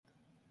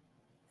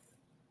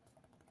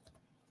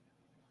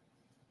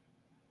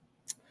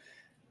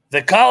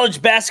The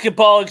College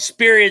Basketball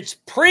Experience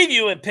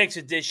Preview and Picks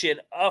edition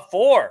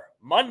for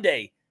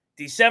Monday,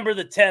 December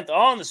the 10th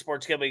on the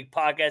Sports Gambling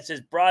Podcast is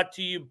brought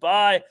to you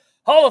by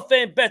Hall of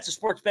Fame Bets, a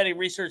sports betting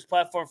research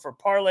platform for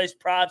parlays,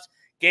 props,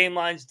 game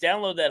lines.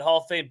 Download that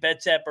Hall of Fame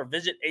Bets app or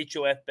visit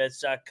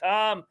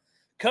hofbets.com.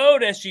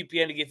 Code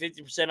SGPN to get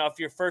 50% off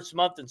your first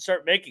month and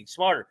start making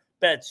smarter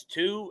bets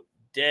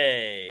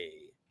today.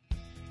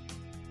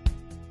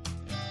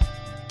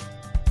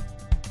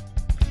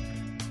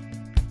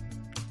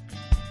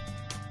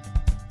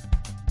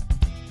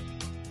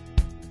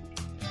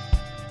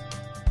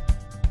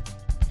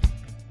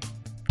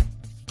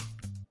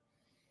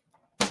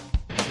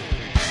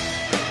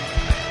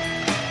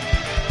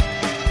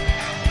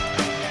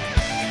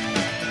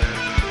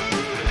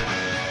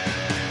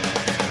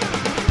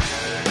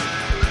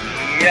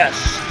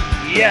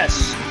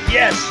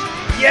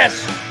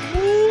 Yes.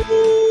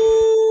 Woo-wee.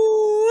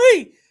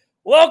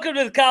 Welcome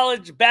to the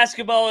College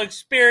Basketball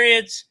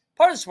Experience,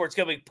 part of the Sports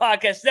Gambling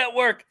Podcast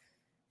Network.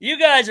 You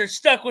guys are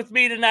stuck with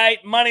me tonight.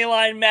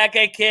 Moneyline Mac,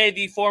 a.k.a.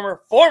 the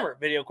former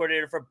video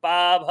coordinator for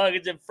Bob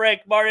Huggins and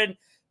Frank Martin.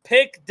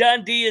 Pick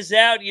Dundee is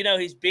out. You know,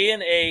 he's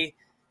being a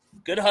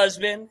good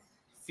husband,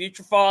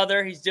 future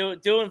father. He's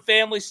doing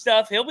family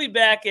stuff. He'll be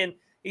back, and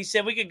he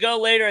said we could go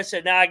later. I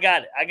said, no, I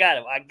got it. I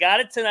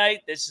got it tonight.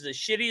 This is the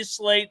shittiest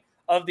slate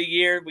of the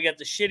year. We got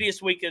the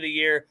shittiest week of the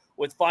year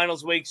with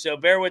finals week, so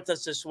bear with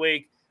us this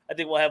week. I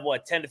think we'll have,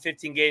 10 to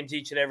 15 games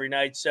each and every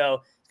night,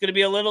 so it's going to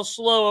be a little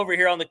slow over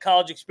here on the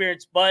College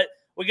Experience, but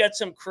we got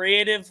some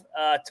creative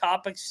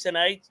topics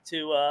tonight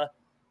to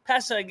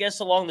pass, I guess,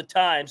 along the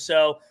time.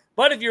 So,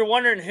 but if you're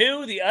wondering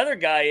who the other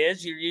guy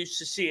is, you're used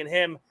to seeing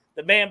him,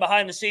 the man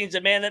behind the scenes, the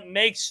man that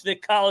makes the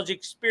College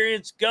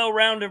Experience go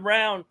round and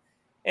round.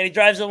 And he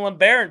drives a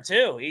LeBaron,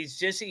 too.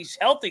 He's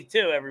healthy,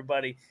 too,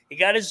 everybody. He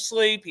got his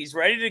sleep. He's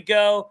ready to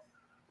go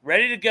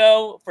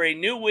for a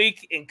new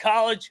week in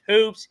college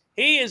hoops.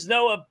 He is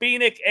Noah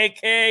Beanick,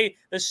 a.k.a.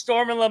 the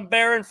Storm and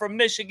LeBaron from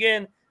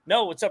Michigan.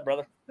 No, what's up,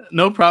 brother?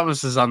 No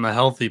promises on the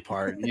healthy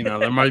part. You know,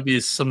 there might be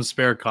some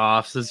spare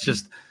coughs. It's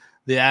just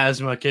the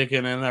asthma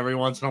kicking in every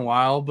once in a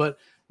while. But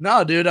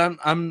no, dude,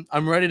 I'm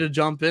ready to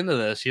jump into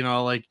this. You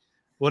know, like,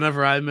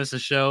 whenever I miss a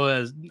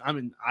show,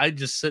 I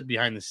just sit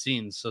behind the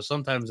scenes. So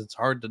sometimes it's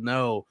hard to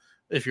know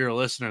if you're a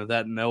listener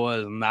that Noah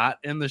is not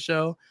in the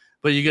show.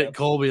 But you get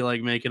Colby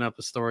like making up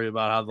a story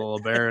about how the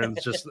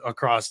LeBaron's just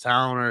across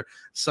town or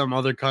some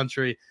other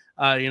country.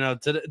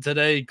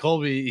 Today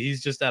Colby,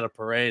 he's just at a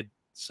parade.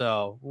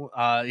 So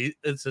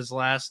it's his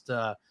last,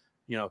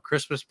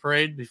 Christmas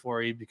parade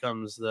before he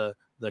becomes the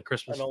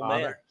Christmas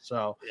father. Man.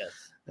 So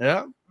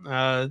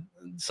yes.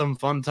 Some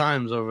fun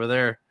times over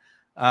there.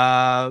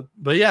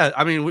 But yeah,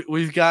 I mean,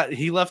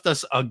 he left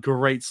us a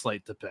great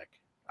slate to pick.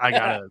 I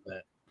gotta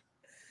admit.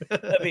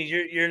 I mean,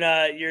 you're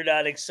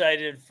not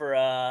excited for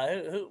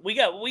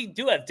we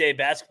do have day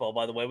basketball,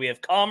 by the way. We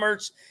have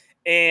Commerce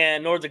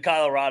and Northern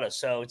Colorado,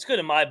 so it's good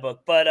in my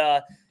book.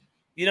 But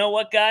you know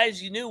what,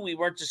 guys? You knew we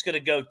weren't just gonna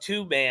go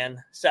two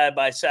man side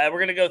by side. We're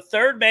gonna go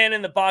third man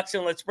in the box,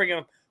 and let's bring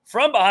him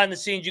from behind the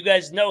scenes. You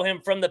guys know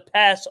him from the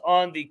past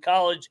on the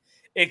College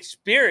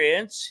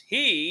Experience.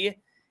 He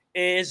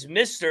is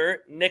Mr.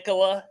 Nick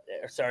Famila.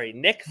 Sorry,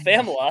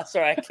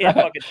 I can't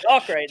fucking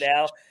talk right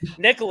now.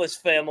 Nicholas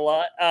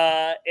Famila,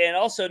 and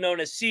also known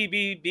as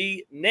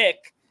CBB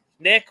Nick.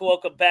 Nick,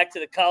 welcome back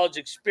to the College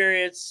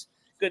Experience.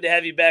 Good to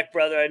have you back,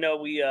 brother. I know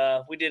we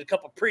did a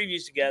couple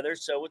previews together.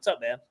 So what's up,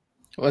 man?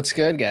 What's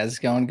good, guys?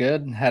 Going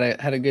good.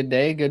 Had a good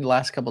day. Good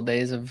last couple of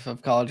days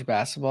of college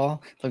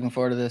basketball. Looking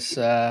forward to this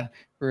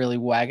really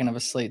wagon of a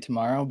slate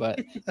tomorrow.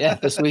 But yeah,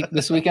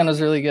 this weekend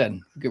was really good.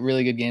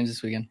 Really good games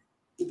this weekend.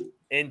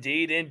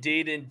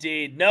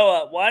 Indeed.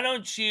 Noah, why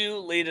don't you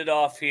lead it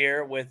off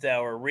here with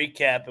our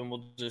recap, and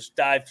we'll just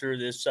dive through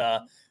this.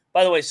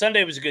 By the way,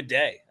 Sunday was a good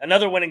day.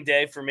 Another winning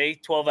day for me,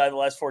 12 out of the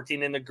last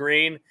 14 in the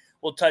green.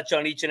 We'll touch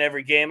on each and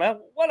every game. I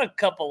won a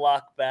couple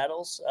lock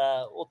battles.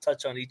 We'll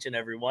touch on each and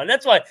every one.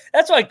 That's why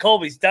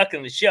Colby's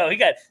ducking the show. He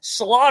got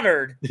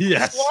slaughtered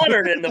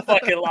in the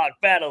fucking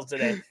lock battles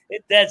today.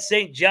 That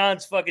St.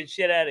 John's fucking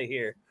shit out of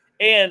here.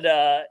 And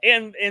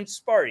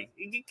Sparty.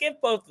 You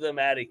get both of them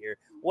out of here.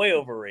 Way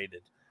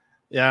overrated.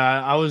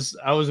 Yeah, I was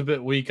a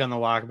bit weak on the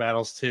lock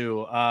battles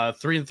too.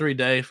 3-3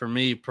 day for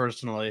me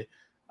personally.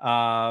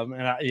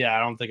 I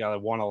don't think I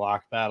won a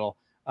lock battle.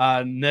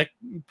 Nick,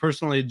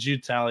 personally, did you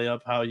tally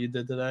up how you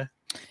did today?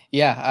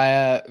 Yeah,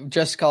 I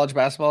just college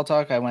basketball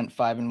talk. I went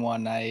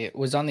 5-1. I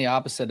was on the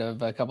opposite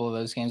of a couple of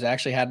those games. I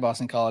actually had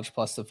Boston College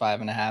plus the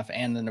 5.5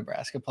 and the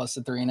Nebraska plus the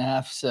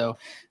 3.5. So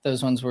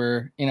those ones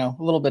were, a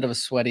little bit of a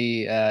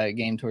sweaty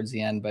game towards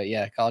the end. But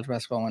yeah, college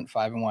basketball went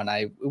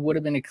 5-1. It would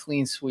have been a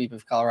clean sweep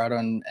if Colorado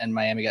and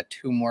Miami got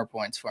 2 more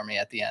points for me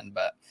at the end.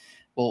 But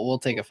we'll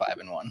take a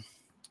 5-1.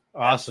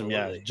 Awesome.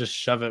 Absolutely. Yeah, just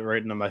shove it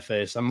right into my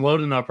face. I'm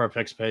loading up our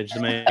picks page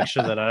to make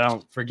sure that I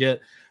don't forget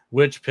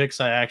which picks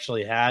I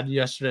actually had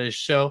yesterday's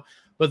show.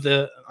 But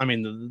the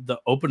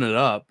open it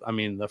up. I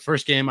mean, the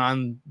first game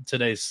on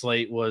today's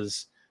slate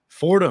was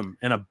Fordham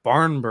in a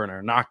barn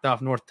burner, knocked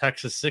off North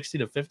Texas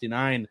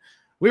 60-59.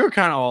 we were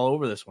kind of all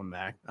over this one,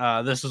 Mac.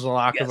 This is a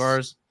lock of Yes.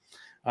 ours.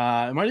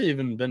 It might have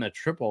even been a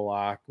triple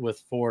lock with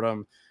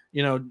Fordham.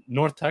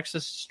 North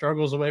Texas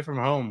struggles away from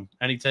home.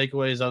 Any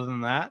takeaways other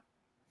than that?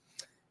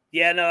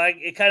 Yeah, no,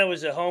 it kind of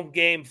was a home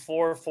game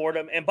for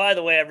Fordham. And by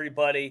the way,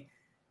 everybody,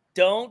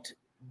 don't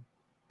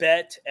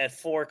bet at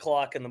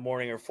 4:00 in the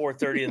morning or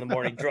 4:30 in the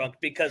morning drunk,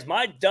 because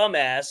my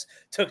dumbass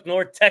took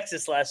North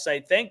Texas last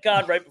night. Thank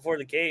God, right before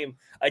the game,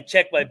 I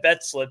checked my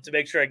bet slip to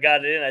make sure I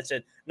got it in. I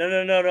said,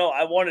 no,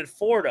 I wanted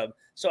Fordham.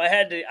 So I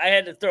had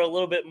to throw a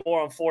little bit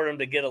more on Fordham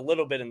to get a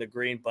little bit in the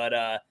green,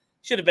 but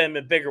should have been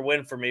a bigger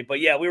win for me. But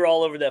yeah, we were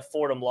all over that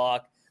Fordham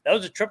lock. That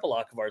was a triple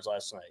lock of ours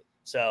last night.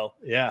 So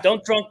yeah,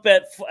 don't drunk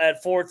bet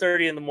at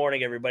 4:30 in the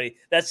morning, everybody.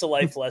 That's the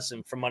life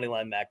lesson from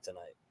Moneyline Mac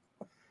tonight.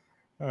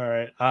 All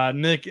right.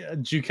 Nick,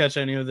 did you catch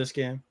any of this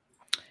game?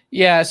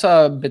 Yeah, I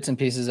saw bits and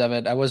pieces of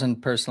it. I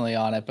wasn't personally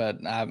on it, but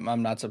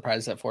I'm not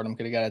surprised that Fordham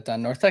could have got it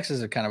done. North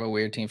Texas is kind of a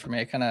weird team for me.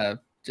 I kind of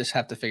just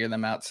have to figure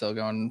them out still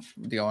going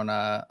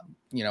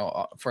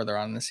further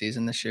on in the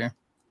season this year.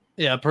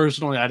 Yeah,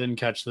 personally, I didn't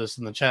catch this,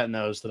 and the chat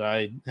knows that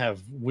I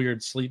have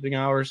weird sleeping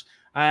hours.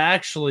 I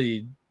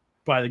actually,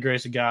 by the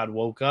grace of God,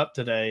 woke up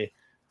today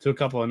to a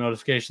couple of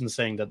notifications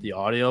saying that the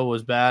audio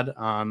was bad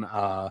on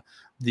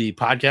the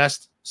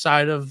podcast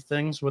side of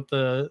things with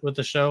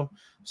the show.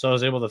 So I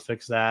was able to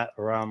fix that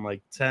around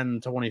like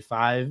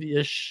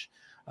 10:25-ish.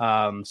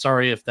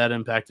 Sorry if that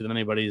impacted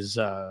anybody's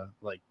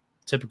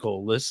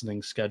typical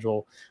listening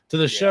schedule to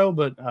the show,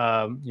 but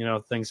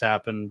things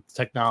happen.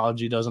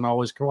 Technology doesn't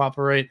always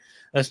cooperate,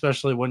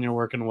 especially when you're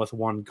working with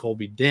one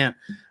Colby Dant.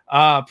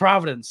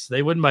 Providence,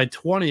 they win by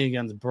 20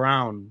 against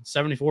Brown,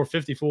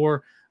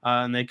 74-54,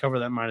 and they cover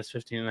that minus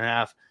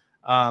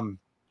 15.5.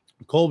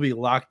 Colby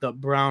locked up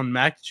Brown.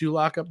 Mac, did you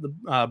lock up the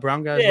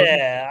Brown guys?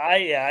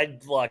 I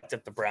locked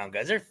up the Brown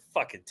guys. They're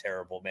fucking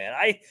terrible, man.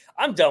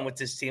 I'm done with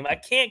this team. I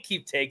can't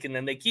keep taking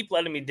them. They keep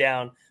letting me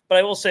down. But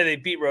I will say they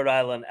beat Rhode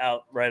Island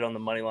out right on the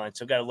money line,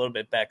 so got a little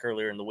bit back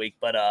earlier in the week.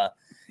 But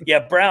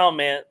Brown,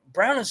 man,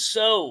 Brown is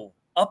so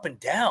up and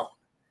down.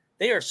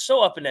 They are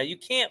so up and down. You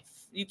can't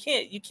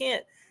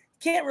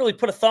really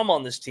put a thumb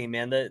on this team,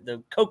 man.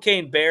 The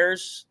Cocaine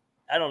Bears,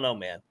 I don't know,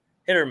 man.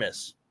 Hit or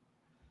miss.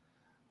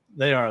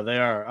 They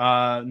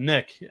are.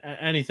 Nick,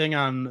 anything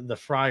on the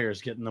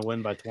Friars getting the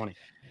win by 20?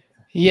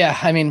 Yeah,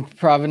 I mean,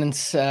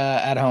 Providence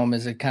at home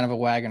is a kind of a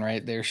wagon,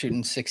 right? They're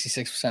shooting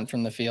 66%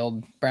 from the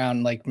field.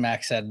 Brown, like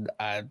Max said,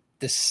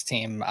 this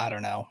team, I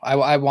don't know.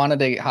 I wanted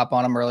to hop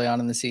on them early on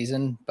in the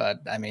season, but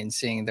I mean,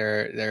 seeing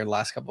their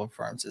last couple of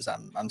performances,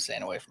 I'm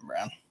staying away from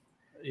Brown.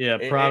 Yeah,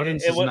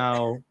 Providence is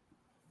now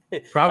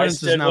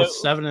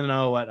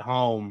 7-0 at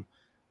home,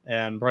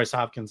 and Bryce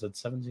Hopkins had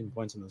 17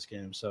 points in this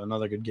game, so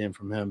another good game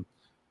from him.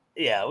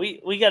 Yeah,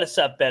 we got to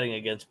stop betting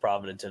against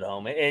Providence at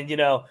home. And,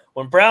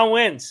 when Brown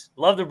wins,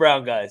 love the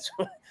Brown guys.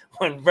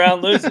 When Brown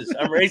loses,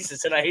 I'm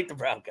racist and I hate the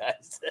Brown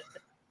guys.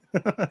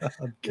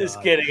 Just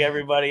kidding,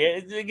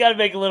 everybody. You got to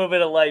make a little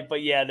bit of light.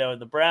 But, yeah, no,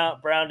 the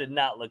Brown did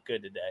not look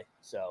good today.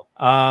 So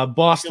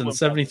Boston,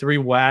 73,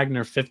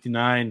 Wagner,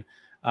 59.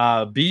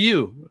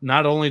 BU,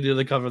 not only do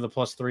they cover the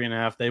plus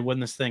 3.5, they win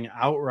this thing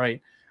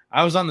outright.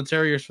 I was on the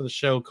Terriers for the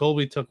show.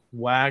 Colby took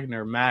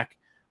Wagner. Mac,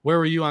 where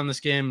were you on this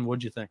game?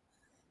 What'd you think?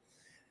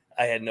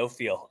 I had no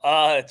feel.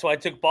 So I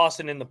took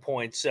Boston in the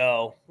point.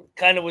 So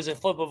kind of was a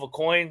flip of a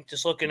coin,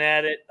 just looking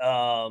at it.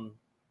 A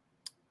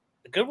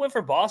good win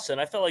for Boston.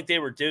 I felt like they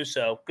were due.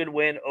 So good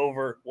win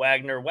over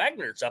Wagner.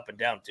 Wagner's up and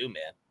down too,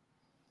 man.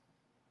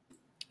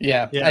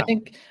 Yeah. I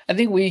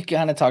think we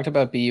kind of talked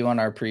about BU on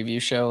our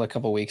preview show a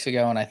couple weeks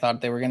ago, and I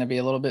thought they were going to be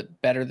a little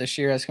bit better this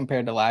year as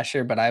compared to last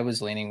year, but I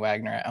was leaning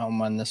Wagner at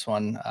home on this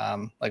one,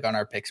 on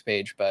our picks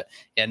page, but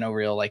yeah, no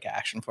real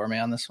action for me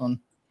on this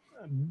one.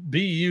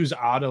 BU's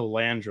Otto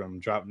Landrum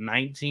dropped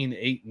 19,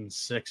 8, and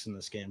 6 in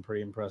this game.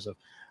 Pretty impressive.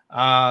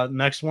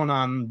 Next one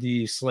on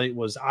the slate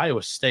was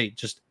Iowa State,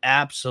 just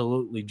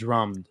absolutely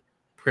drummed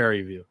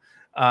Prairie View.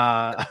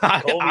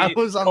 I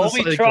was on the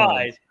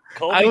Cyclones.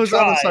 I was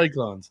on the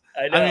Cyclones.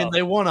 I mean,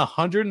 they won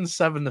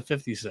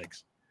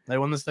 107-56. They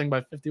won this thing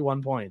by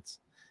 51 points,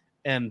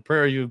 and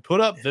Prairie View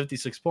put up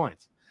 56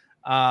 points.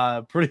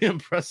 Pretty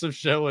impressive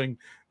showing,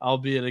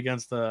 albeit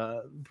against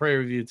a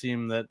Prairie View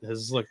team that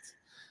has looked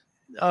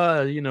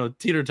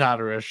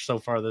teeter-totterish so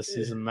far this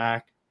season,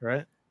 Mac,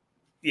 right?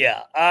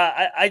 Yeah.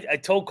 I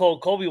told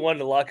Colby wanted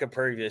to lock up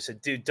Prairie View. I said,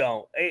 dude,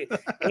 don't. Hey,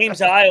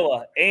 Ames,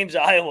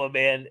 Iowa,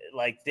 man,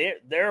 like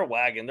they're a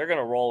wagon. They're going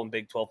to roll in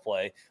Big 12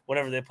 play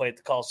whenever they play at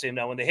the Coliseum.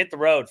 Now, when they hit the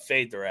road,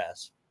 fade their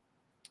ass.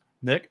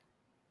 Nick?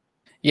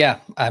 Yeah,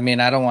 I mean,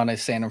 I don't want to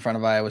stand in front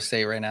of Iowa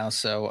State right now,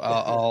 so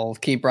I'll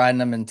keep riding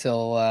them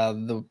until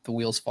the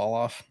wheels fall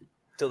off.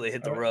 Until they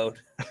hit the road.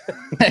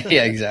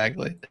 Yeah,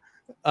 exactly.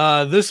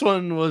 This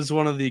one was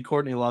one of the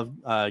Courtney Love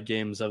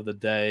games of the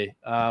day.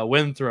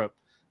 Winthrop,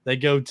 they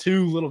go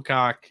to Little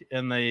Cock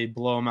and they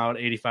blow them out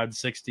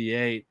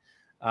 85-68.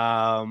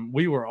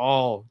 We were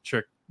all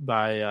tricked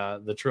by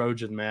the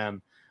Trojan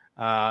man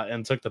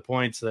and took the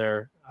points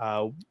there.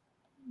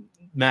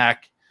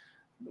 Mac,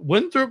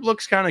 Winthrop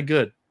looks kind of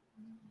good.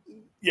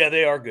 Yeah,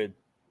 they are good.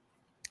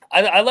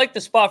 I like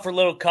the spot for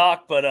Little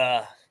Cock,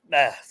 but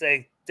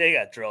they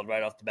got drilled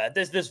right off the bat.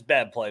 This is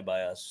bad play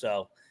by us.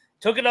 So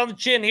took it on the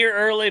chin here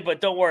early,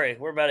 but don't worry,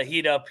 we're about to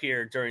heat up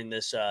here during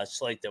this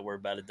slate that we're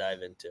about to dive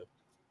into.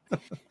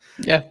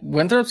 Yeah,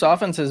 Winthrop's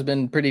offense has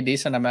been pretty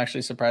decent. I'm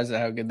actually surprised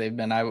at how good they've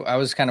been. I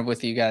was kind of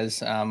with you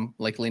guys,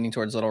 like leaning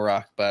towards Little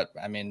Rock, but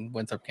I mean,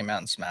 Winthrop came out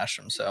and smashed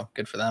them, so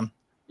good for them.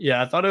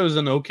 Yeah, I thought it was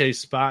an okay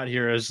spot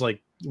here as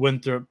like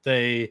Winthrop.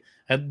 They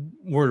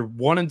were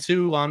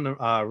 1-2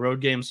 on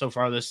road games so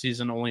far this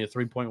season, only a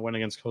 3-point win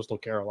against Coastal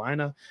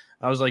Carolina.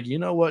 I was like, you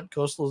know what?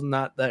 Coastal's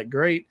not that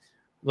great.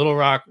 Little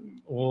Rock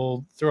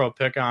will throw a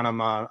pick on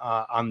them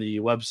on the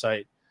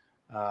website.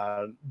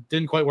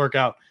 Didn't quite work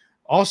out.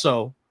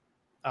 Also,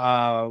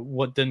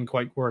 what didn't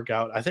quite work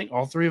out, I think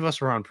all three of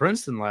us were on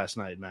Princeton last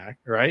night, Mac,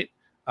 right?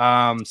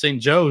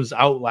 St. Joe's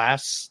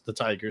outlasts the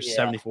Tigers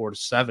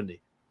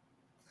 74-70.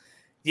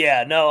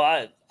 Yeah, no,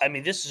 I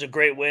mean, this is a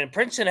great win.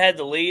 Princeton had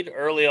the lead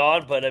early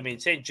on, but I mean,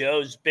 St.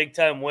 Joe's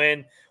big-time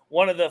win.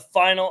 One of the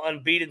final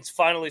unbeatens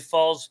finally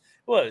falls.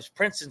 Well, it was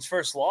Princeton's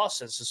first loss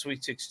since the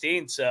Sweet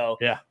 16. So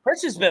yeah,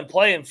 Princeton's been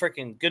playing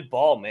freaking good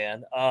ball,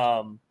 man.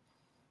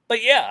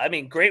 But yeah, I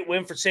mean, great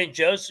win for St.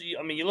 Joe's.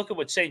 I mean, you look at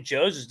what St.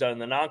 Joe's has done in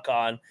the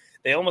non-con.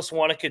 They almost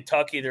won at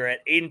Kentucky. They're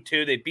at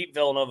 8-2. They beat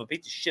Villanova,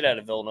 beat the shit out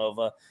of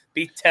Villanova,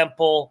 beat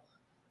Temple.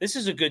 This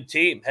is a good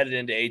team headed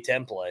into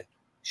A-10 play.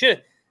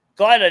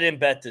 Glad I didn't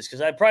bet this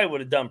because I probably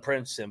would have done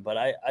Princeton, but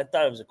I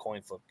thought it was a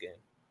coin flip game.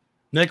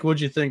 Nick,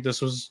 what'd you think?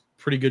 This was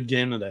a pretty good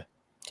game today.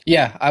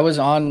 Yeah, I was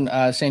on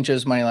St.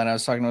 Joe's money line. I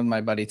was talking with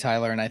my buddy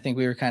Tyler, and I think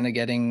we were kind of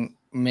getting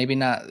maybe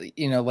not,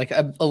 like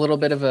a little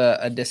bit of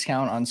a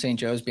discount on St.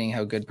 Joe's being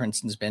how good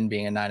Princeton's been,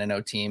 being a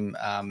 9-0 team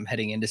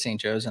heading into St.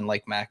 Joe's. And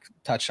like Mac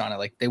touched on it,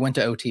 like they went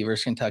to OT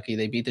versus Kentucky.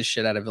 They beat the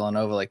shit out of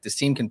Villanova. Like this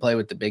team can play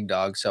with the big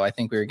dogs. So I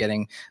think we were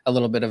getting a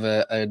little bit of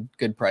a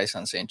good price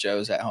on St.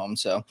 Joe's at home.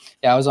 So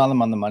yeah, I was on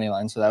them on the money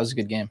line. So that was a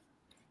good game.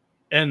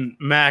 And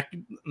Mac,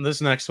 this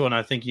next one,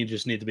 I think you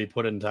just need to be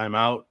put in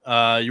timeout.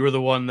 You were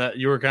the one that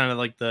you were kind of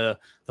like the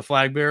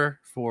flag bearer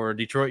for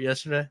Detroit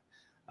yesterday.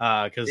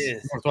 Because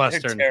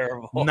Northwestern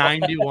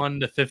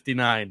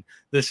 91-59.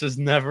 This is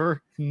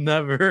never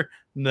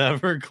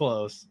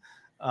close.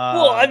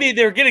 Well, I mean,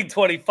 they're getting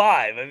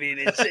 25. I mean,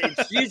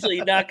 it's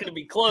usually not going to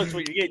be close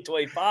when you're getting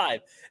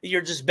 25.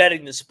 You're just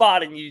betting the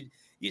spot, and you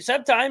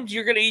sometimes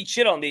you're going to eat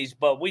shit on these,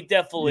 but we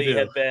definitely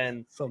have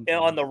been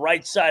on the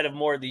right side of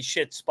more of these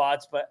shit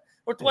spots. But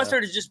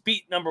Northwestern has just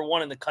beat number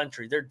one in the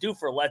country. They're due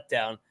for a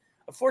letdown.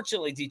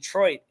 Unfortunately,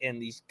 Detroit and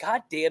these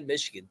goddamn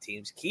Michigan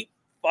teams keep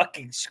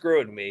fucking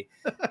screwing me.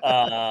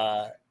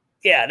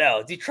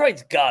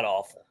 Detroit's god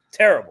awful.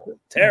 Terrible.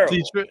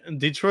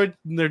 Detroit,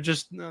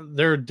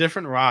 they're a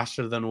different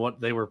roster than what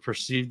they were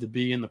perceived to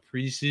be in the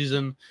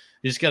preseason.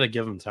 You just got to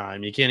give them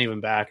time. You can't even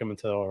back them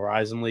until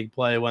Horizon League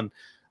play when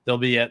they'll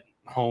be at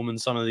home in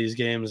some of these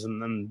games,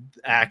 and then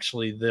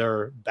actually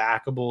they're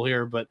backable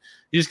here. But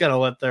you just got to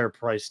let their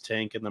price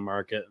tank in the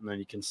market, and then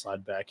you can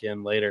slide back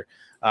in later.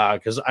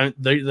 Because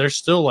they're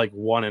still like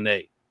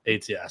 1-8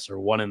 ATS or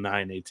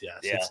 1-9 ATS.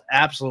 Yeah. It's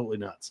absolutely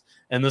nuts.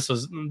 And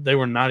they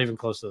were not even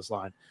close to this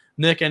line.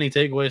 Nick, any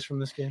takeaways from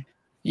this game?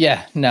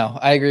 Yeah, no,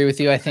 I agree with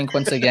you. I think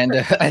once they get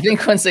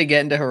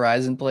into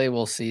Horizon play,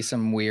 we'll see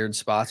some weird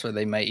spots where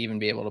they might even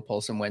be able to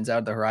pull some wins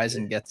out. The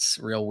Horizon gets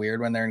real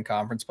weird when they're in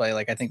conference play.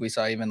 Like I think we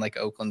saw even like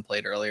Oakland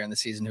played earlier in the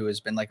season, who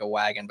has been like a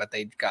wagon, but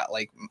they got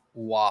like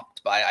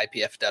whopped by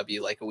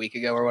IPFW like a week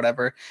ago or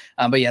whatever.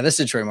 But yeah, this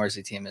Detroit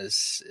Mercy team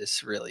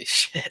is really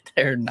shit.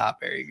 They're not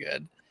very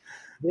good.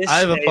 I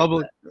have a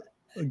public.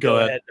 Go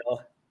ahead.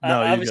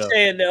 I was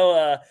saying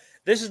though.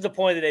 This is the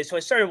point of the day. So I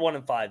started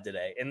 1-5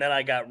 today, and then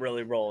I got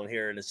really rolling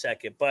here in a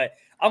second. But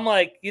I'm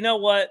like, you know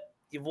what?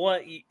 You've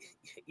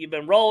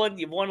been rolling.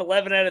 You've won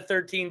 11 out of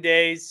 13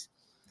 days,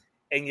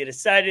 and you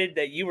decided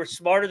that you were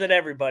smarter than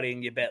everybody,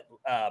 and you bet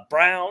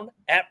Brown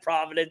at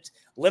Providence,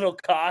 Little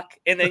Cock,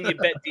 and then you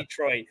bet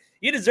Detroit.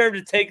 You deserve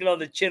to take it on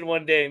the chin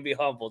one day and be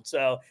humbled.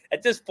 So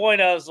at this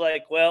point, I was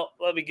like, well,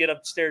 let me get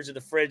upstairs to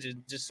the fridge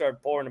and just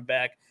start pouring them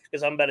back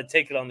because I'm about to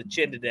take it on the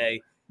chin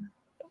today.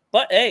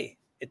 But hey,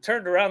 it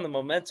turned around the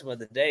momentum of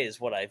the day is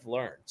what I've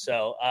learned.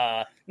 So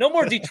no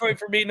more Detroit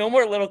for me, no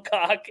more Little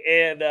Cock,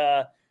 and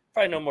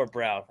probably no more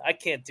Brown. I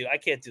can't do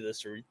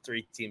this for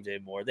three teams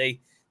anymore.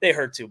 They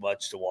hurt too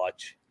much to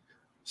watch.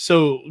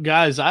 So,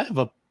 guys, I have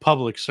a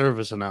public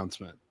service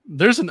announcement.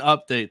 There's an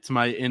update to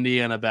my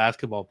Indiana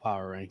basketball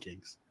power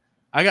rankings.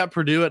 I got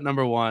Purdue at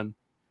number 1.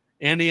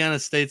 Indiana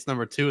State's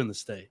number 2 in the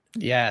state.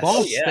 Yes.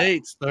 Ball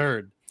State's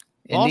third.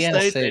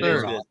 Indiana State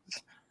third.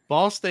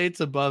 Ball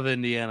State's above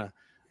Indiana.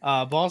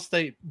 Ball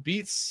State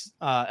beats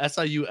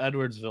SIU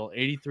Edwardsville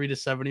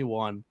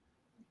 83-71.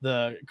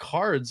 The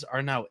Cards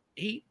are now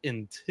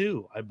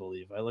 8-2, I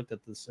believe. I looked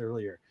at this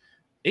earlier.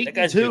 8-2. That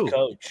guy's a good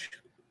coach.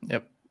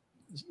 Yep.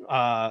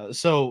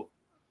 So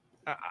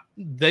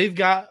they've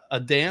got a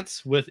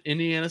dance with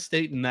Indiana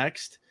State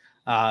next.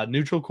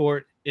 Neutral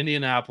court,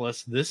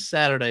 Indianapolis this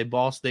Saturday.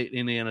 Ball State,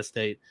 Indiana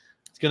State.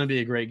 It's going to be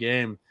a great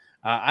game.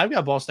 I've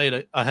got Ball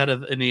State ahead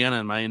of Indiana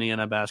in my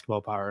Indiana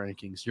basketball power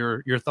rankings.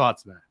 Your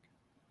thoughts, Matt?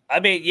 I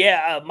mean,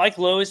 Mike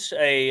Lewis,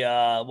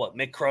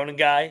 Mick Cronin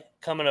guy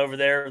coming over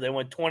there. They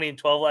went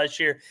 20-12 last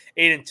year,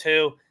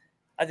 8-2.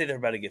 I think they're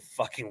about to get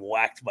fucking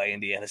whacked by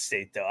Indiana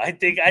State, though. I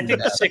think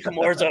the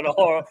Sycamores are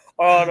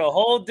on a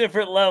whole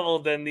different level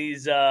than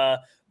these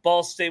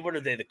Ball State. What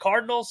are they? The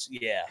Cardinals?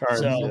 Yeah.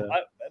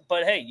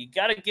 But hey, you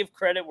got to give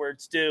credit where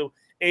it's due.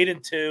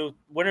 8-2,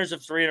 winners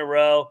of 3 in a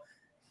row.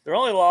 Their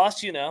only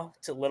loss, to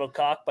Little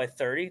Cock by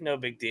 30. No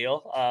big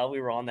deal. We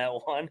were on that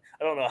one.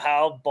 I don't know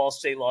how Ball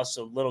State lost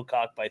to Little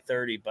Cock by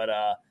 30, but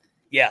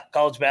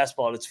college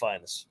basketball at its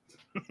finest.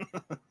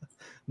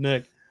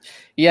 Nick.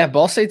 Yeah,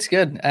 Ball State's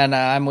good, and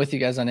I'm with you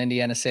guys on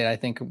Indiana State. I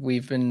think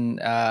we've been,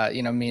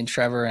 me and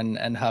Trevor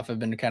and Huff have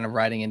been kind of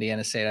riding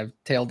Indiana State.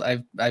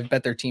 I've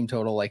bet their team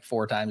total like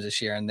 4 times this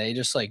year, and they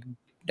just like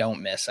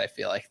don't miss. I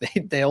feel like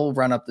they'll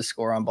run up the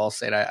score on Ball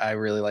State. I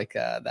really like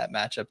that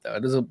matchup though.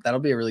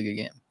 That'll be a really good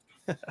game.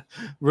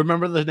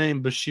 Remember the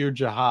name Bashir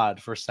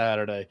Jihad for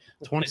Saturday.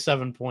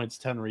 27 points,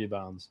 10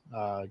 rebounds.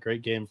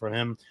 Great game for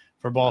him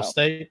for Ball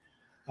State.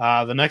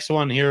 The next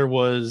one here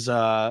was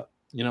VCU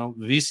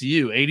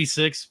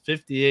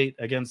 86-58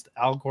 against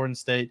Alcorn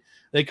State.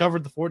 They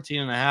covered the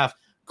 14.5.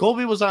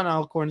 Colby was on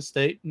Alcorn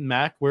State.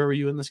 Mac, where were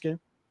you in this game?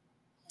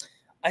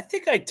 I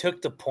think I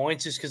took the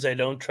points just because I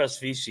don't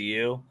trust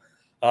VCU.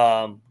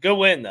 Good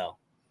win though,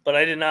 but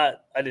I did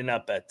not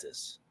bet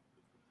this.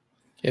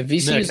 Yeah,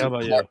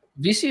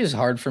 VCU is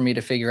hard for me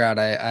to figure out.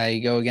 I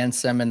go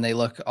against them and they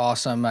look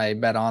awesome. I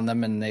bet on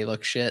them and they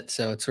look shit.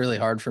 So it's really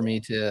hard for me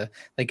to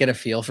get a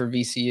feel for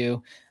VCU.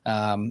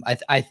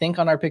 I think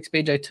on our picks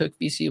page I took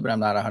VCU, but I'm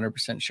not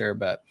 100% sure.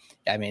 But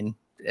I mean,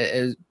 it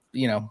is,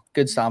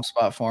 good stomp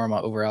spot for them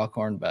over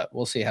Alcorn. But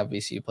we'll see how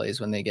VCU plays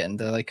when they get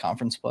into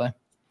conference play.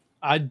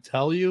 I'd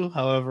tell you,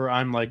 however,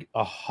 I'm like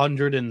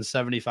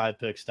 175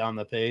 picks down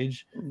the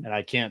page, and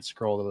I can't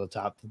scroll to the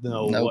top to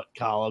know what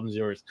column's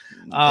yours.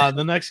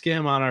 The next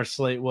game on our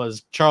slate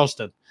was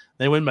Charleston.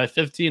 They win by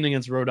 15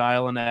 against Rhode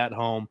Island at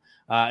home,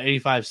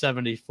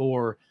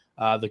 85-74,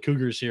 the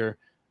Cougars here.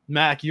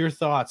 Mac, your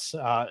thoughts?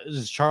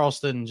 Is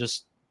Charleston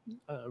just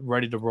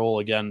ready to roll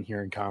again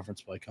here in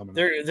conference play coming?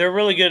 They're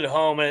really good at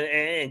home,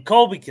 and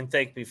Colby can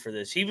thank me for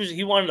this.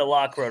 He wanted to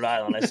lock Rhode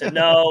Island. I said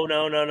no.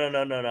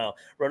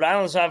 Rhode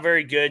Island's not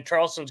very good.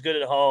 Charleston's good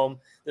at home.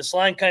 This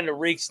line kind of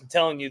reeks and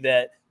telling you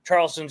that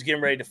Charleston's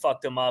getting ready to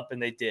fuck them up,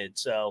 and they did.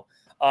 So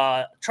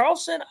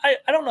Charleston, I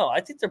don't know.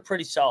 I think they're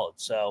pretty solid.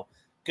 So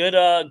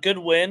good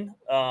win.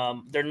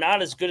 They're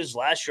not as good as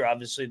last year,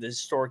 obviously the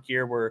historic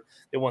year where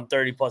they won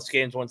 30 plus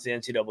games once the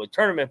NCAA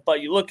tournament. But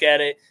you look at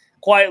it.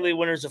 Quietly,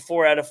 winners of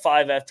 4 out of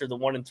 5 after the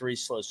 1-3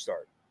 slow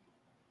start.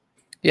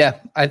 Yeah,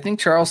 I think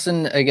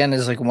Charleston again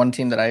is one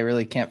team that I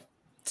really can't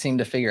seem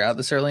to figure out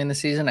this early in the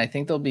season. I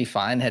think they'll be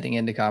fine heading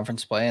into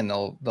conference play and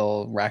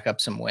they'll rack up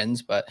some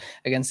wins, but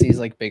against these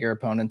bigger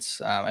opponents,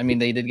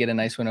 they did get a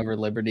nice win over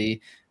Liberty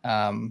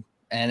and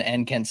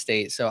Kent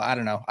State. So I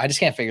don't know. I just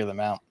can't figure them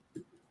out.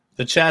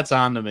 The chat's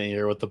on to me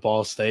here with the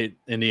Ball State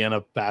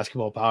Indiana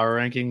basketball power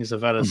rankings.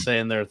 I've had us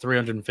saying they're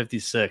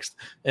 356th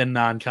in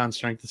non-con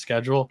strength of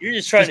schedule. You're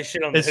just trying to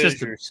shit on the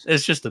Hoosiers.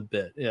 It's just a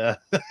bit, yeah.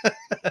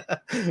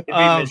 It'd be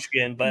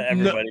Michigan, but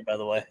everybody, by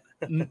the way.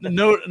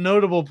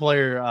 Notable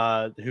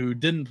player who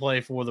didn't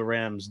play for the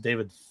Rams,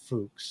 David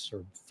Fuchs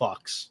or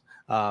Fox,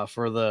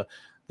 for the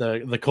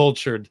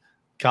cultured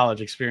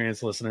college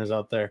experience listeners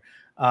out there.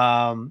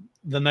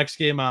 The next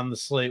game on the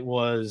slate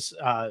was,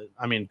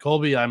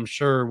 Colby, I'm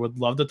sure would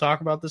love to talk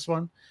about this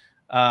one.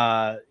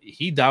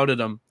 He doubted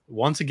him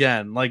once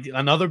again,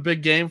 another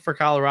big game for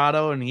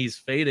Colorado, and he's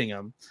fading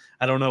him.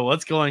 I don't know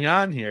what's going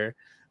on here,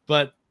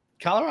 but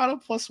Colorado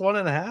plus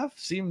 1.5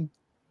 seemed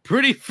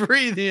pretty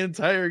free the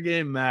entire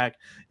game. Mac,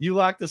 you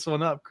locked this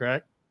one up,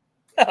 correct?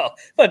 Oh,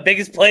 my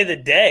biggest play of the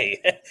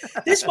day.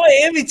 This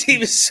Miami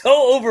team is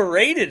so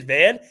overrated,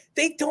 man.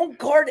 They don't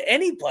guard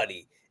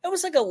anybody. That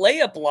was like a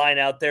layup line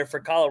out there for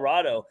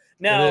Colorado.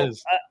 Now,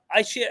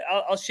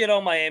 I'll shit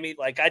on Miami.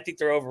 I think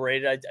they're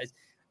overrated.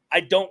 I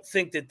don't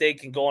think that they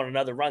can go on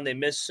another run. They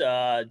miss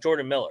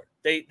Jordan Miller.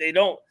 They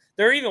don't.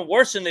 They're even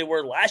worse than they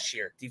were last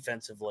year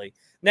defensively.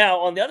 Now,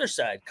 on the other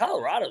side,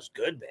 Colorado's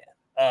good, man.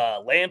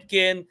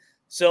 Lampkin,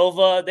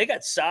 Silva, they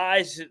got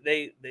size.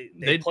 They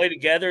play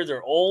together.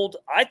 They're old.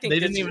 I think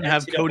they didn't even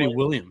have Cody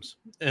Williams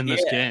in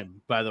this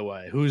game, by the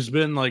way, who's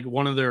been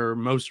one of their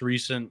most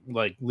recent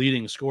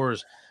leading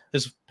scorers.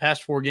 His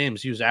past 4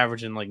 games, he was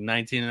averaging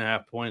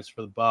 19.5 points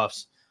for the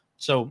Buffs.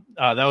 So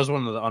that was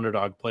one of the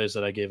underdog plays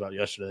that I gave out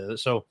yesterday.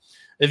 So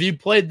if you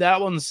played that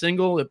one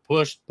single, it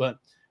pushed. But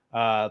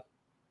the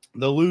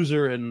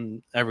loser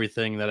and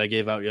everything that I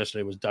gave out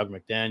yesterday was Doug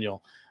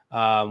McDaniel.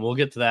 We'll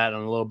get to that in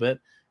a little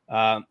bit.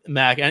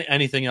 Mac,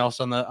 anything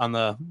else on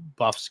the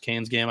Buffs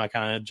Canes game? I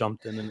kind of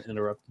jumped in and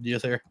interrupted you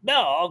there. No,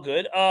 all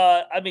good.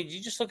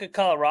 You just look at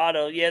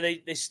Colorado. Yeah,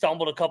 they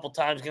stumbled a couple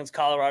times against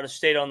Colorado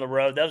State on the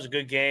road. That was a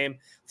good game.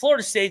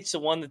 Florida State's the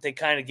one that they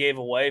kind of gave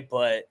away,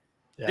 but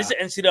this is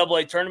an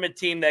NCAA tournament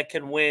team that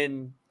can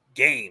win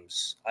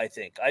games. I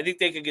think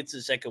they could get to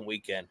the second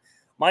weekend.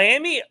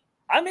 Miami,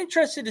 I'm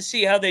interested to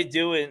see how they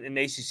do in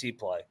ACC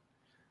play.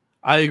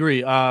 I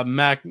agree.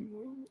 Mac,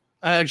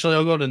 Actually,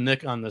 I'll go to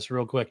Nick on this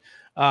real quick.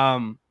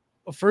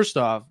 First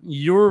off,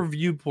 your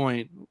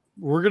viewpoint,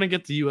 we're going to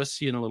get to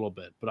USC in a little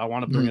bit, but I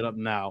want to bring it up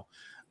now.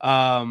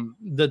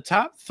 The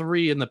top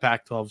three in the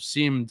Pac-12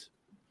 seemed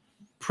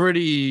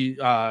pretty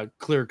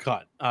clear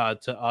cut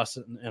to us,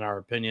 in our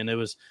opinion. It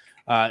was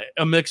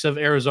a mix of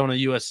Arizona,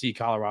 USC,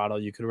 Colorado.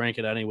 You could rank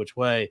it any which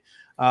way.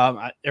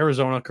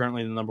 Arizona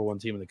currently the number one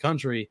team in the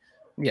country.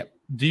 Yep.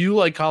 Do you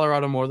like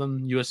Colorado more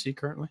than USC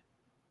currently?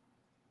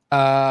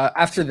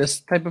 After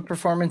this type of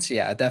performance,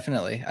 yeah,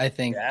 definitely. I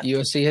think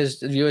USC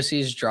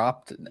has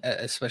dropped,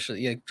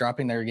 especially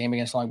dropping their game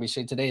against Long Beach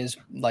State today is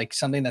like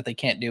something that they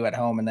can't do at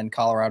home. And then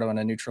Colorado in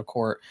a neutral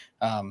court,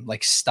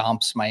 like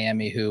stomps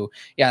Miami, who,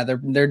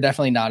 they're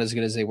definitely not as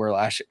good as they were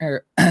last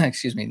year.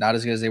 Excuse me, not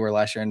as good as they were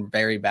last year, and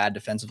very bad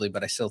defensively.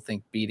 But I still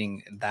think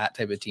beating that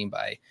type of team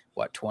by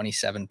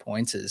 27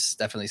 points is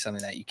definitely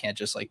something that you can't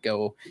just like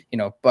go,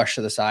 brush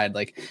to the side.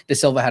 Like De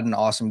Silva had an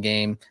awesome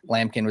game.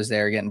 Lampkin was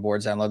there getting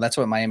boards down low. That's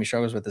what Miami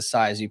struggles with, the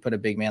size. You put a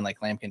big man like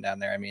Lampkin down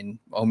there. I mean,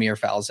 Omier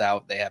fouls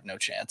out, they have no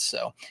chance.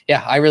 So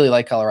yeah, I really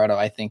like Colorado.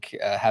 I think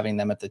having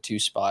them at the 2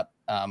 spot,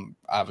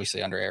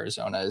 obviously under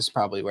Arizona, is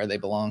probably where they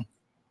belong.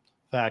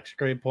 Facts.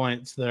 Great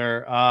points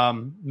there.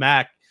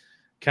 Mac,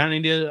 kind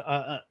of did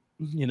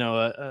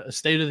a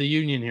state of the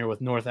union here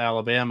with North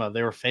Alabama.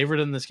 They were favored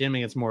in this game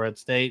against Morehead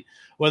State.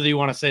 Whether you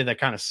want to say that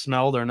kind of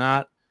smelled or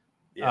not,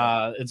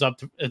 it's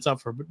up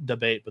for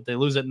debate. But they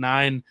lose at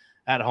 9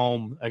 at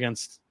home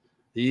against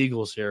the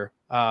Eagles here.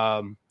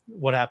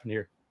 What happened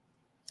here?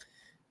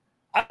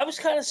 I was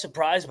kind of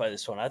surprised by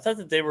this one. I thought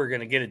that they were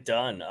going to get it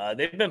done.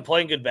 They've been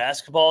playing good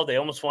basketball. They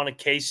almost won at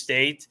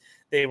K-State.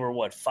 They were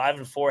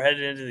 5-4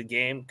 headed into the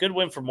game. Good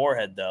win for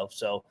Morehead though.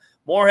 So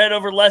Morehead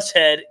over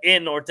Lesshead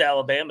in North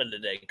Alabama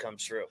today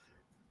comes through.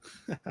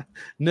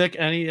 Nick,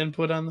 any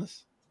input on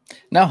this?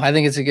 No, I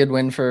think it's a good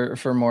win for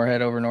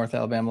Morehead over North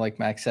Alabama. Like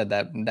Max said,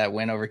 that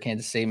win over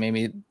Kansas State made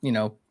me,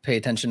 pay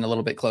attention a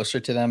little bit closer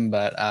to them,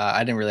 but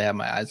I didn't really have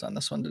my eyes on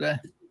this one today.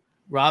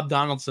 Rob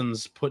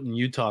Donaldson's putting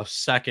Utah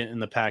second in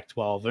the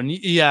Pac-12.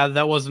 And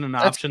that wasn't an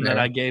option that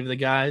I gave the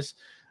guys.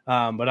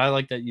 But I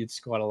like that Ute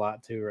squad a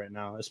lot too right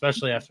now,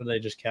 especially after they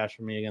just cashed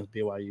for me against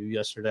BYU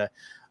yesterday.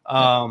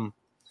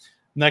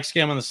 Next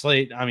game on the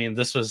slate, I mean,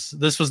 this was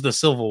the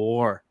Civil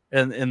War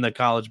in the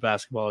college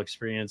basketball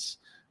experience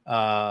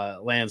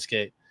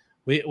landscape.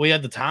 We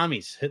had the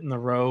Tommies hitting the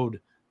road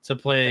to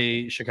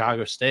play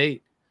Chicago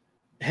State,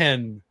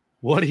 and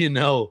what do you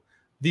know?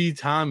 The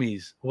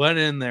Tommies went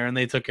in there and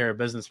they took care of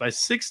business by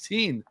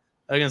 16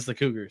 against the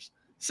Cougars.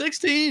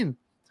 16.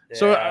 Yeah.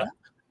 So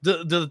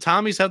do the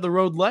Tommies have the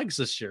road legs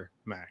this year,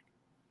 Mac?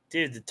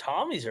 Dude, the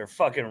Tommies are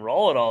fucking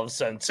rolling all of a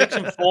sudden.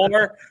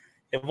 6-4.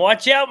 And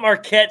watch out,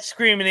 Marquette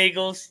Screaming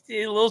Eagles.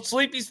 A little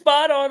sleepy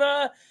spot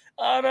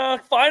on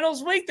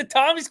finals week. The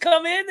Tommies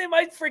come in. They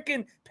might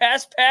freaking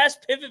pass,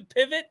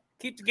 pivot,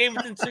 keep the game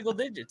within single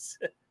digits.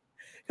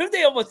 Who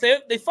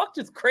they fucked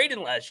with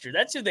Creighton last year.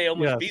 That's who they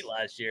almost beat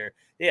last year.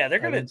 Yeah,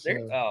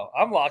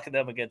 I'm locking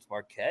them against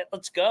Marquette.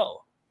 Let's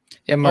go.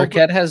 Yeah,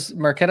 Marquette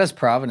has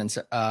Providence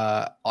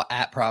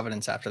at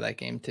Providence after that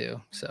game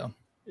too. So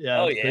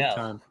big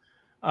time.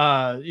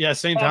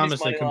 St.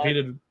 Thomas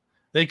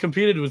they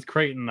competed with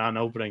Creighton on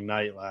opening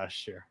night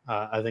last year.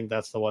 I think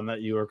that's the one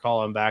that you were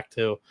calling back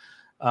to.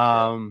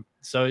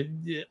 So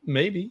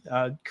maybe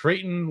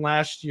Creighton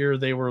last year,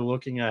 they were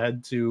looking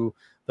ahead to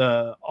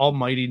the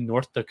almighty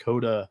North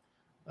Dakota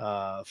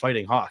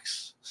Fighting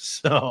Hawks.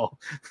 So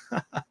you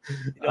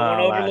don't want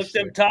to overlook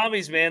them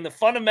Tommies, man. The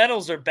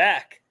fundamentals are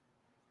back.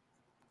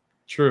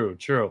 True.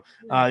 You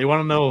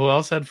want to know who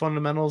else had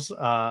fundamentals?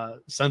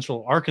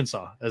 Central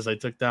Arkansas, as I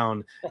took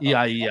down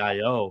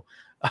EIEIO.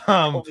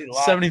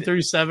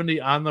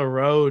 73-70 on the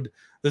road.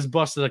 This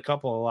busted a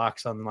couple of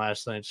locks on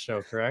last night's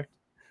show, correct?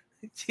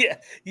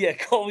 Yeah.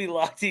 Colby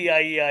locked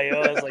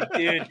EIEIO. I was like,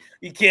 dude,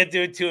 you can't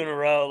do it 2 in a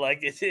row. Like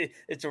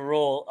it's a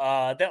rule.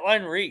 That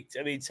line reeked.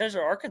 I mean,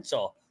 Central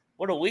Arkansas,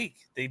 what a week.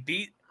 They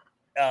beat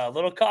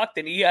Little Cock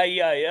and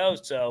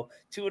EIEIO. So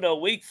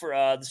 2-0 week for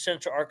the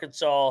Central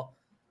Arkansas.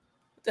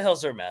 What the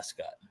hell's their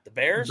mascot? The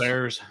Bears?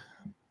 Bears.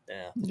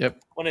 Yeah. Yep.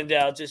 When in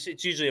doubt,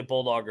 it's usually a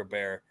Bulldog or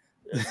Bear.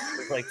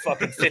 There's like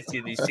fucking 50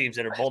 of these teams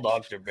that are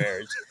Bulldogs or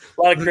Bears.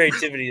 A lot of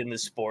creativity in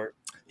this sport.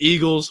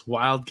 Eagles,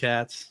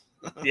 Wildcats.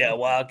 Yeah,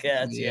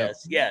 Wildcats. Yep.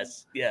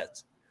 Yes.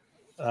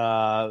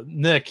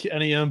 Nick,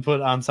 any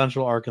input on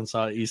Central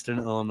Arkansas, Eastern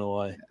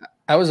Illinois?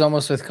 I was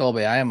almost with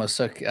Colby. I almost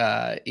took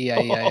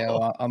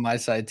EIEIO on my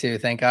side too.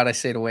 Thank God I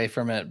stayed away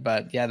from it.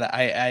 But yeah,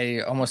 I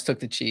almost took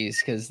the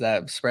cheese because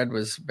that spread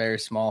was very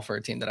small for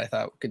a team that I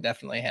thought could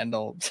definitely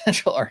handle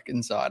Central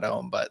Arkansas at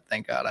home. But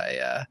thank God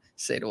I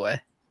stayed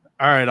away.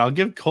 All right, I'll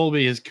give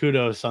Colby his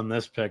kudos on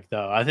this pick,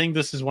 though. I think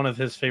this is one of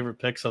his favorite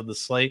picks of the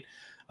slate.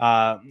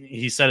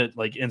 He said it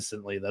like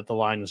instantly that the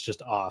line was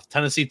just off.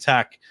 Tennessee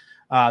Tech,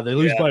 they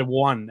lose by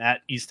 1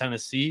 at East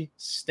Tennessee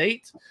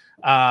State,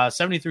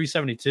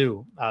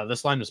 73-72.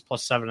 This line was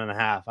plus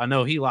 7.5. I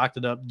know he locked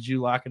it up. Did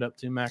you lock it up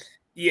too, Mac?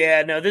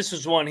 Yeah, no, this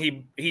was one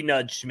he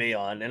nudged me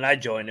on, and I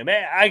joined him.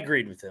 I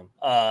agreed with him.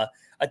 I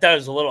thought it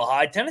was a little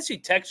high. Tennessee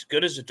Tech's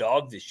good as a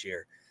dog this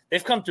year.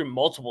 They've come through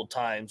multiple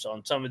times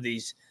on some of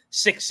these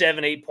 6,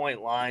 7,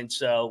 8-point lines.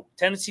 So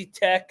Tennessee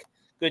Tech,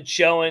 good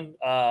showing.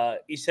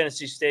 East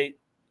Tennessee State,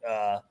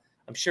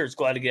 I'm sure it's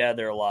glad to get out of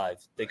there alive.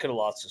 They could have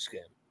lost this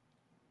game.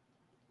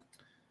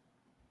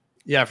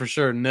 Yeah, for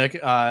sure. Nick,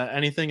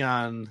 anything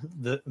on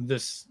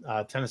this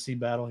Tennessee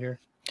battle here?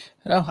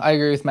 No, I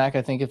agree with Mac.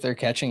 I think if they're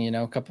catching,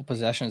 a couple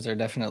possessions, they're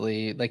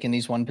definitely like in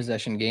these one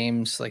possession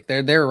games, like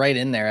they're right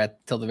in there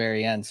till the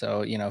very end.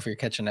 So, if you're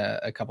catching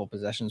a couple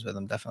possessions with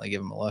them, definitely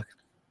give them a look.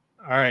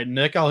 All right,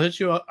 Nick, I'll hit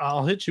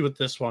you with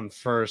this one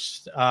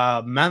first.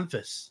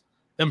 Memphis,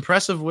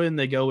 impressive win.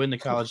 They go into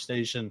College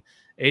Station,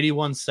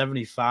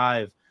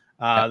 81-75.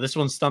 This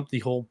one stumped the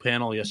whole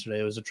panel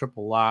yesterday. It was a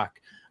triple lock.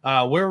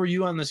 Where were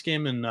you on this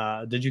game,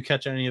 and did you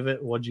catch any of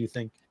it? What do you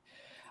think?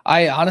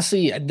 I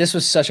honestly, this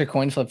was such a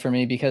coin flip for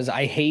me because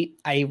I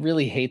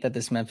really hate that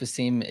this Memphis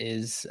team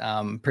is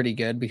pretty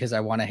good because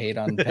I want to hate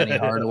on Penny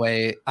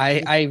Hardaway.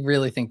 I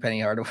really think Penny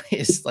Hardaway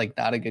is like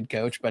not a good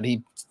coach, but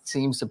he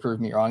seems to prove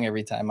me wrong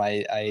every time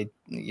I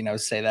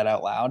say that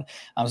out loud.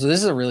 So this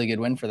is a really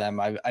good win for them.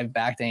 I've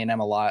backed A&M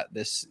a lot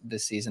this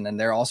season, and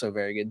they're also a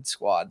very good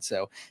squad.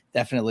 So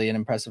definitely an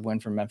impressive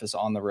win for Memphis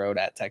on the road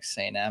at Texas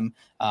A&M.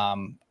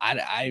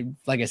 I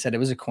like I said, it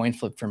was a coin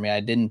flip for me. I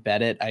didn't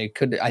bet it.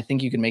 I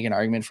think you could make an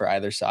argument for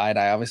either side.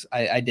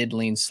 I did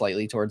lean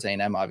slightly towards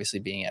A&M, obviously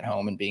being at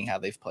home and being how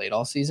they've played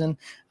all season.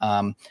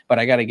 But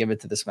I got to give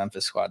it to this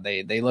Memphis squad.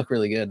 They look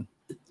really good.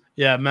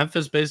 Yeah,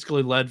 Memphis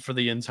basically led for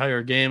the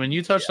entire game, and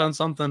you touched on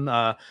something.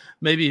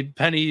 Maybe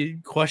Penny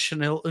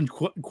questionable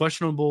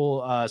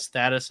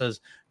status as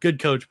good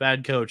coach,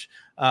 bad coach.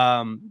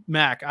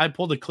 Mac, I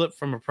pulled a clip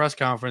from a press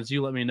conference.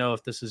 You let me know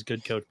if this is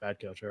good coach, bad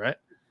coach. All right.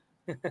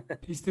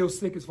 He's still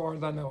sick, as far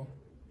as I know.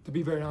 To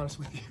be very honest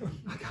with you,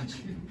 I got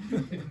you.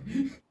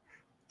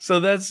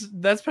 So that's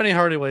Penny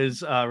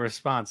Hardaway's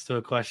response to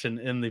a question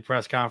in the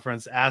press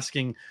conference,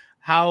 asking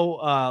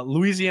how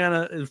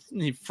Louisiana,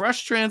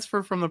 fresh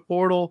transfer from the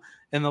portal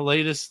in the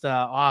latest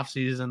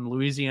offseason,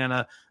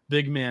 Louisiana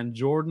big man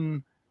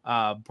Jordan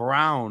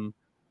Brown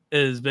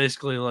is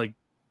basically like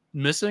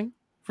missing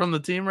from the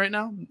team right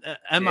now.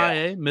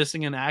 MIA,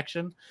 missing in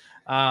action.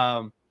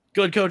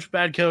 Good coach,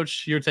 bad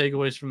coach. Your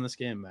takeaways from this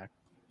game, Mac?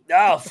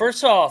 Oh,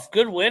 first off,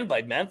 good win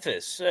by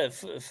Memphis.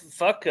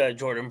 Fuck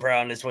Jordan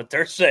Brown is what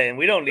they're saying.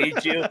 We don't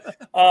need you.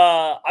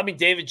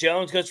 David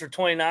Jones goes for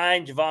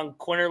 29. Javon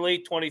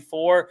Quinterly,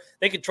 24.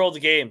 They controlled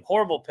the game.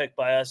 Horrible pick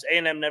by us.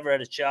 A&M never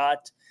had a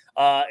shot.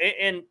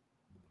 And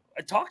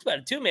I talked about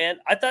it too, man.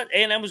 I thought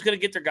A&M was going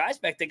to get their guys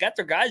back. They got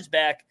their guys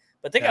back,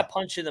 but they got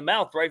punched in the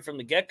mouth right from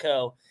the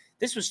get-go.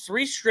 This was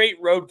 3 straight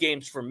road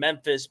games for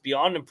Memphis.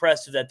 Beyond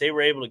impressive that they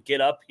were able to get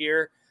up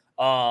here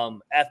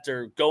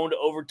after going to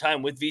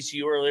overtime with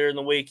VCU earlier in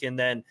the week, and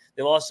then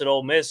they lost at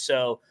Ole Miss.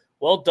 So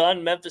well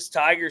done, Memphis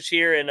Tigers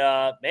here. And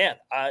I'm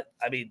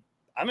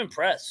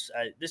impressed.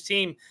 This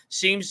team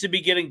seems to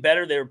be getting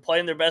better. They were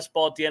playing their best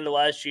ball at the end of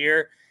last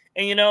year.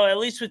 And, at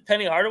least with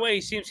Penny Hardaway,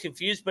 he seems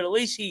confused, but at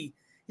least he's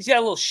got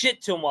a little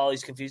shit to him while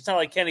he's confused. It's not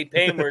like Kenny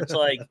Payne where it's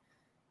like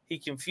he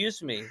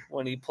confused me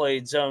when he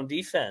played zone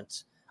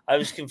defense. I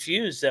was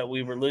confused that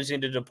we were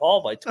losing to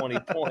DePaul by 20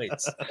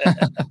 points.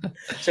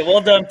 So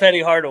well done,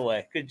 Penny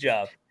Hardaway. Good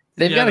job.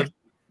 They've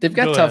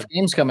got tough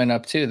games coming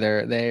up too.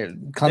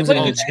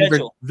 Clemson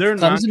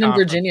and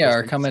Virginia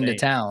are coming to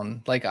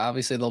town. Like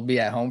obviously they'll be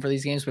at home for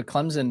these games, but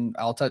Clemson,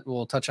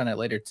 we'll touch on it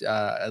later.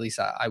 At least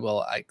I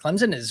will.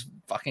 Clemson is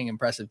fucking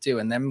impressive too,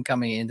 and them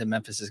coming into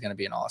Memphis is going to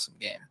be an awesome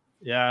game.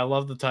 Yeah, I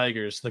love the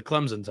Tigers, the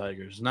Clemson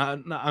Tigers.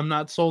 I'm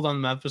not sold on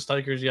the Memphis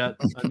Tigers yet.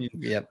 I mean,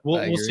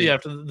 we'll see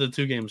after the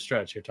 2-game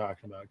stretch you're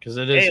talking about because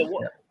it is.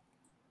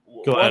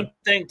 Go ahead. One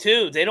thing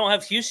too, they don't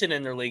have Houston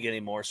in their league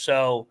anymore.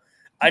 So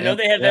I know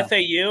they have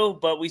FAU,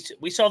 but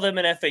we saw them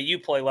in FAU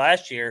play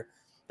last year.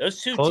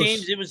 Those two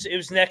teams, it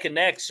was neck and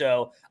neck.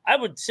 So I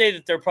would say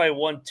that they're probably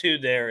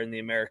 1-2 there in the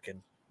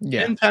American.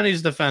 Yeah. In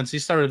Penny's defense, he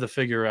started to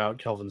figure out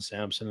Kelvin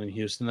Sampson in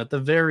Houston at the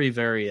very,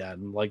 very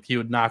end. Like he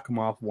would knock him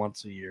off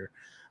once a year.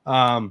 He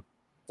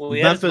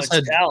has much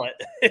talent.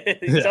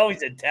 He's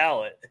always had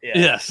talent.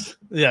 Yeah.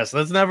 Yes.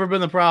 That's never been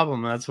the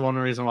problem. That's one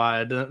reason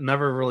why I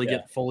never really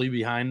get fully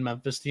behind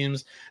Memphis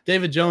teams.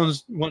 David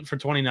Jones went for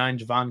 29.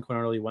 Javon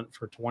Quinterly went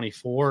for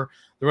 24.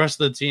 The rest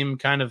of the team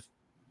kind of,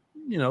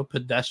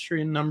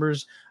 pedestrian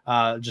numbers,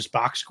 just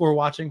box score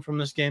watching from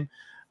this game.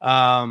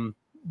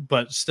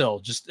 But still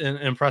just an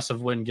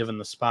impressive win given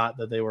the spot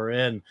that they were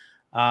in.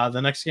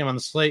 The next game on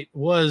the slate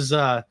was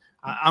I'm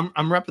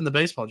repping the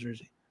baseball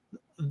jersey.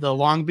 The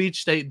Long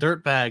Beach State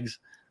Dirtbags,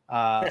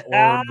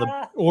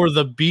 or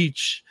the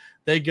beach.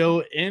 They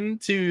go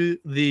into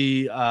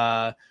the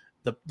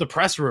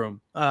press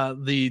room,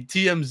 the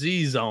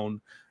TMZ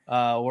zone,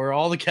 where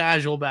all the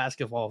casual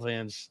basketball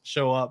fans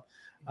show up.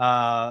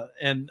 I'm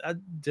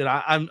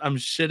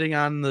shitting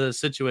on the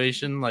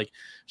situation. Like,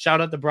 shout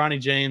out to Bronny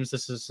James.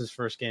 This is his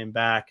first game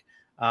back.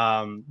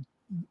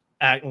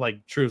 act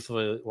like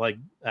truthfully like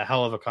a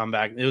hell of a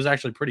comeback. It was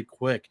actually pretty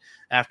quick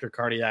after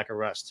cardiac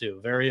arrest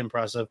too. Very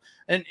impressive.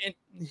 And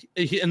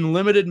in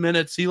limited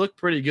minutes, he looked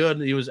pretty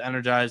good. He was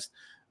energized,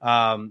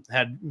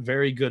 had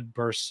very good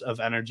bursts of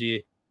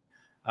energy,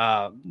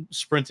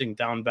 sprinting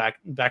down back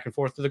and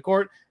forth to the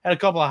court. Had a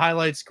couple of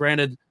highlights.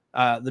 Granted,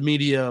 the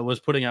media was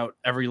putting out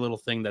every little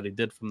thing that he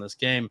did from this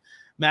game.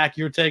 Mac,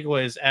 your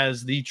takeaways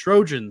as the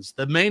Trojans,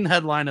 the main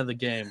headline of the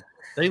game,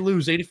 they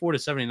lose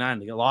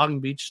 84-79 to Long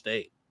Beach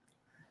State.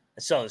 I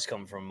saw this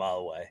coming from a mile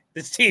away.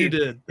 This team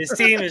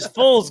is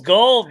fool's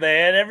gold,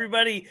 man.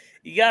 Everybody,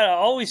 you got to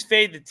always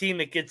fade the team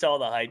that gets all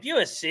the hype.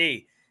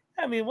 USC,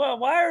 I mean,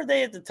 why are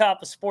they at the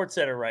top of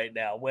SportsCenter right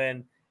now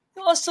when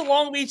they lost to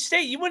Long Beach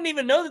State? You wouldn't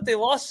even know that they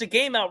lost the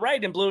game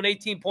outright and blew an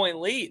 18-point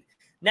lead.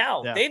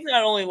 Now, They've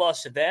not only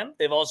lost to them,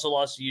 they've also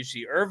lost to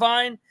UC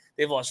Irvine.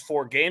 They've lost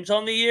 4 games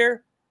on the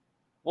year.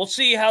 We'll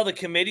see how the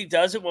committee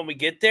does it when we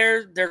get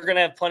there. They're going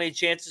to have plenty of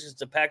chances because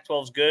the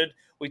Pac-12 is good.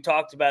 We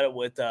talked about it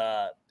with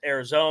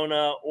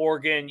Arizona,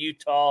 Oregon,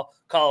 Utah,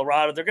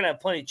 Colorado. They're going to have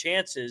plenty of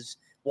chances.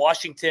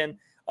 Washington.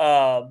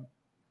 But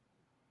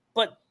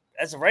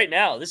as of right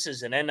now, this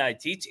is an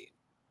NIT team.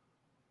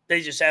 They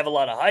just have a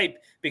lot of hype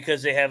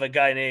because they have a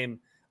guy named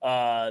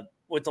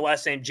with the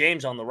last name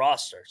James on the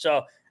roster.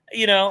 So,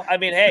 I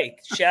mean, hey,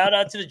 shout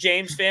out to the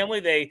James family.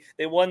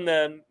 They won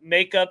the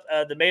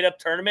made-up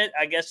tournament.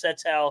 I guess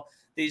that's how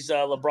these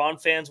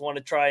LeBron fans want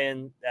to try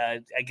and,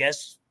 I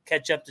guess,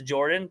 catch up to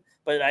Jordan.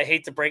 But I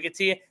hate to break it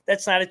to you,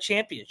 that's not a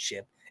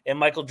championship. And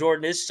Michael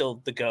Jordan is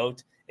still the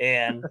GOAT,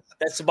 and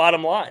that's the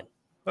bottom line.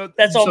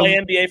 That's all my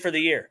NBA for the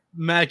year.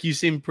 Mac, you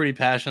seem pretty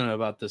passionate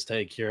about this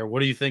take here.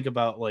 What do you think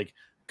about, like,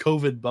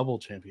 COVID bubble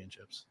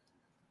championships?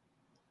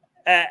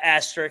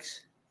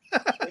 Asterisks.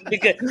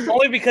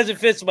 Only because it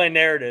fits my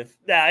narrative.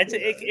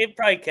 It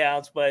probably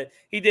counts, but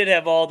he did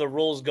have all the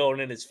rules going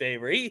in his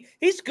favor.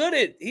 He's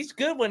good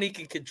when he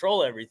can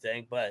control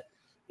everything, but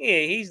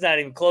he's not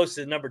even close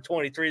to the number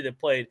 23 that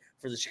played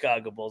for the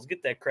Chicago Bulls.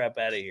 Get that crap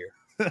out of here.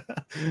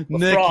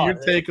 Nick, your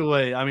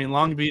takeaway. I mean,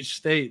 Long Beach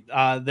State,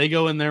 they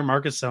go in there.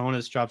 Marcus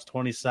Sabonis drops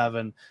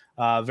 27.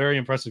 Very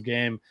impressive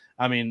game.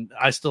 I mean,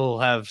 I still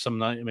have some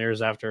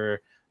nightmares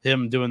after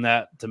him doing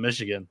that to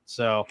Michigan.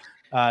 So,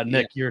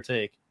 Nick, your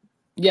take.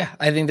 Yeah,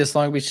 I think this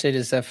Long Beach State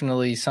is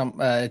definitely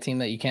a team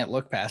that you can't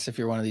look past if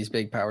you're one of these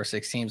big Power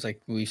 6 teams. Like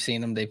we've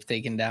seen them, they've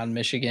taken down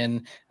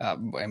Michigan. I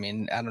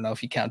mean, I don't know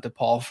if you count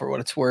DePaul for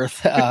what it's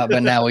worth,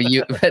 but now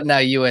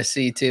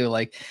USC too.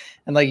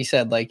 And like you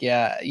said,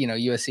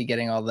 USC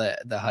getting all the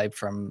hype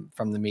from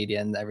the media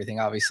and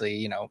everything.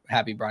 Obviously,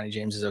 happy Bronny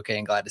James is okay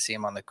and glad to see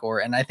him on the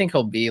court. And I think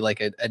he'll be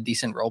like a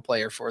decent role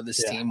player for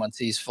this team once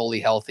he's fully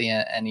healthy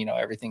and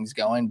everything's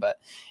going. But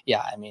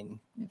yeah, I mean,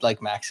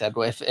 like Max said,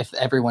 if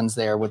everyone's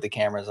there with the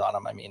cameras on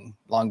them, I mean,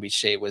 Long Beach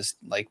State was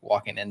like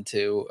walking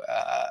into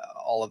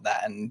all of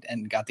that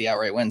and got the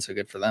outright win. So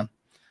good for them.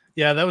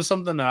 Yeah, that was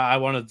something I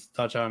wanted to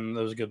touch on.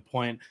 That was a good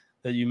point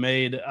that you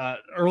made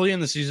early in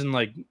the season.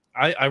 Like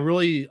I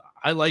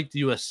liked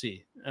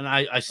USC, and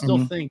I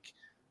still think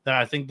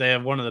they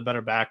have one of the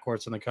better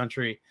backcourts in the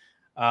country.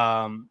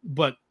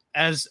 But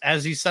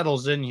as he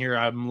settles in here,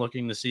 I'm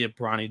looking to see if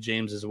Bronny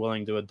James is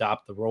willing to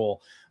adopt the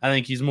role. I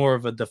think he's more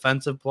of a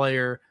defensive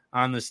player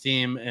on this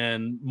team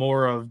and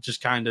more of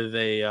just kind of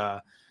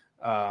a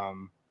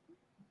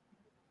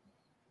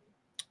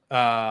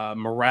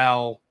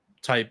morale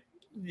type.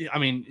 I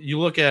mean, you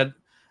look at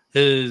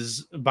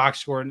his box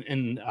score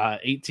in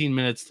 18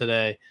 minutes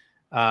today.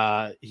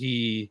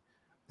 He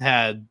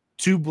had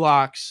 2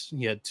 blocks.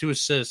 He had 2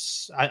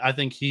 assists. I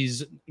think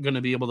he's going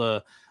to be able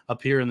to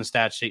appear in the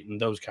stat sheet in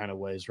those kind of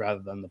ways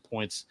rather than the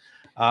points.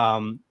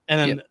 And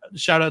then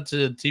shout out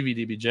to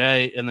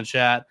TVDBJ in the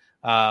chat.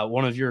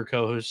 One of your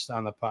co-hosts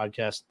on the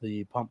podcast,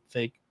 the Pump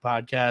Fake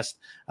podcast.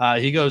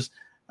 He goes,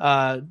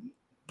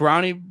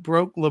 Bronny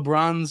broke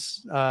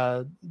LeBron's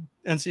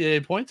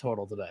NCAA point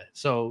total today.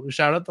 So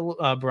shout out to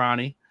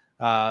Bronny.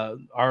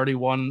 Already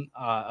won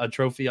a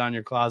trophy on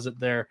your closet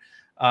there.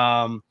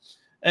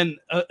 And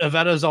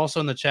Avetta is also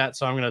in the chat,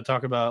 so I'm going to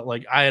talk about,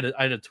 like, I had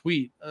a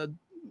tweet,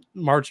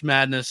 March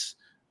Madness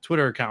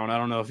Twitter account. I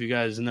don't know if you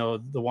guys know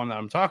the one that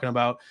I'm talking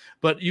about,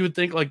 but you would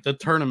think like the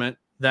tournament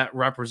that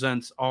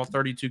represents all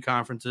 32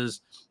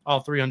 conferences, all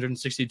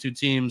 362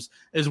 teams,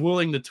 is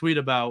willing to tweet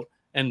about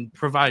and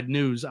provide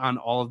news on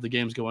all of the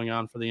games going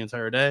on for the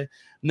entire day.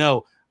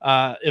 No,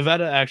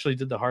 Iveta actually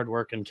did the hard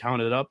work and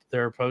counted up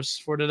their posts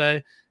for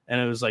today, and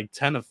it was like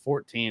 10 of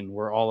 14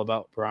 were all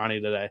about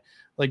Bronny today.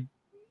 Like,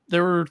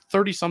 there were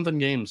 30-something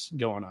games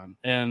going on,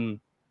 and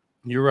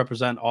you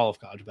represent all of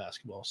college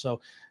basketball.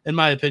 So, in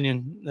my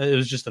opinion, it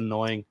was just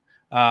annoying.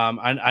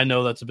 I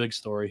know that's a big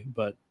story,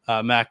 but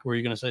Mac, were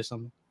you going to say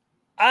something?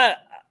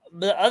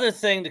 The other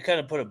thing to kind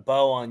of put a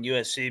bow on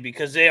USC,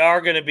 because they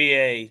are going to be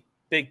a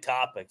big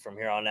topic from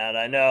here on out.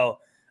 I know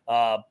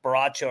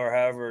Baracho, or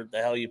however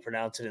the hell you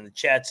pronounce it in the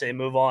chat, say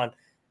move on.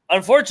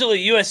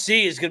 Unfortunately,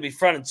 USC is going to be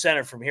front and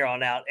center from here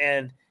on out,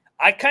 and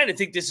I kind of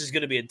think this is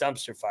going to be a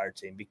dumpster fire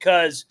team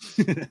because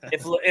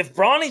if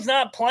Bronny's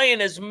not playing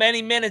as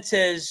many minutes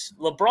as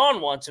LeBron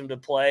wants him to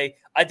play,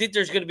 I think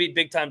there's going to be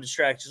big-time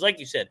distractions. Like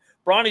you said,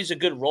 Bronny's a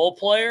good role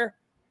player,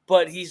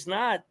 but he's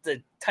not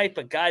the type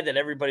of guy that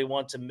everybody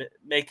wants to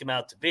make him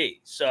out to be.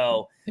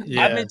 So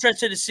I'm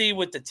interested to see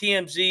with the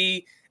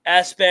TMZ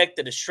aspect,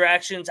 the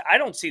distractions. I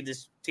don't see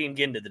this team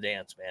getting to the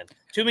dance, man.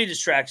 Too many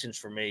distractions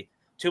for me.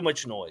 Too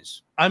much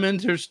noise. I'm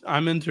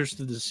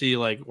interested to see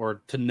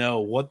or to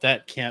know what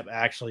that camp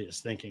actually is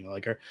thinking.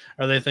 Like, are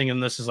they thinking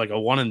this is like a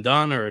one and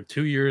done or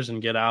 2 years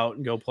and get out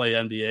and go play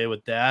NBA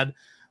with dad,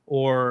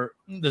 or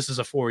this is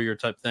a 4-year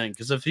type thing?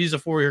 Because if he's a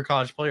 4-year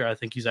college player, I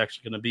think he's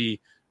actually going to be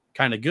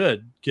kind of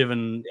good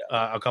given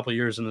a couple of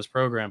years in this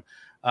program.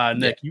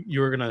 Nick,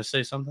 you were going to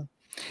say something?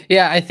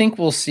 Yeah, I think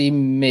we'll see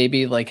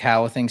maybe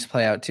how things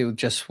play out too,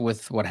 just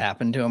with what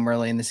happened to him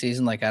early in the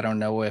season. I don't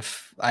know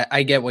if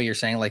I get what you're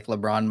saying.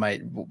 LeBron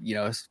might,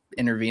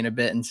 intervene a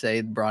bit and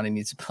say Bronny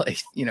needs to play,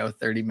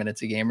 30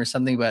 minutes a game or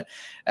something. But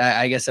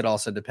I guess it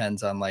also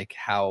depends on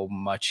how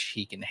much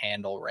he can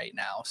handle right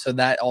now. So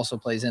that also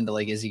plays into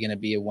is he going to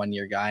be a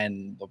 1-year guy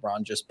and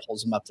LeBron just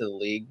pulls him up to the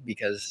league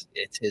because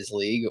it's his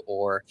league,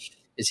 or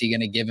is he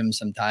going to give him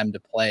some time to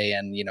play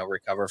and,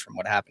 recover from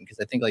what happened? Because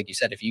I think, like you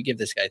said, if you give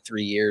this guy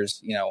 3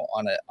 years,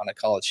 on a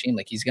college team,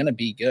 he's going to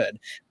be good,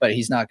 but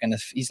he's not going to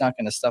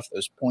stuff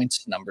those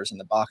points numbers in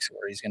the box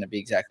score. He's going to be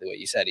exactly what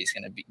you said. He's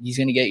going to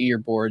get you your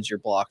boards, your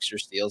blocks, your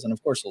steals, and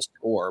of course he'll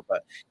score,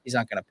 but he's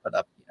not going to put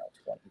up,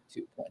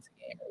 22 points a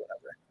game or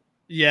whatever.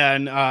 Yeah,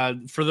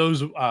 and for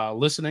those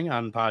listening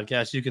on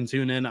podcast, you can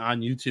tune in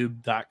on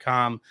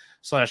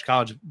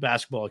youtube.com/college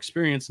basketball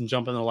experience and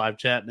jump in the live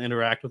chat and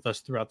interact with us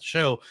throughout the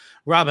show.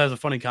 Rob has a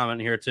funny comment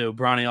here too.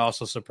 Bronny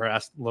also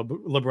surpassed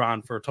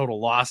LeBron for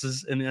total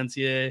losses in the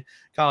NCAA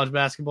college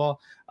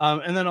basketball.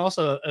 And then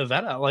also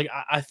Avetta,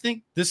 I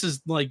think this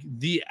is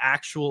the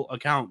actual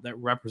account that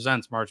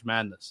represents March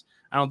Madness.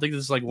 I don't think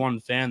this is one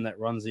fan that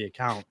runs the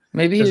account.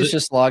 Maybe he was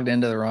just logged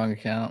into the wrong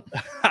account.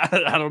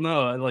 I don't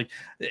know.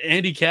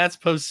 Andy Katz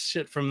posts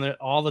shit from there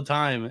all the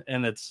time,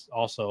 and it's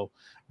also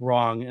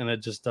wrong, and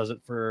it just does it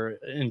for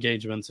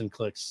engagements and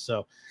clicks.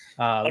 So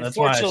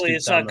unfortunately,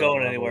 it's not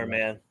going anywhere,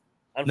 man.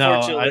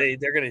 Unfortunately,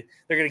 they're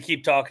gonna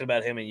keep talking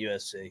about him in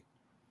USC.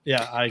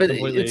 Yeah, I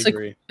completely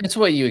agree. It's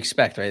what you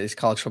expect, right? This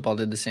college football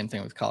did the same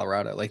thing with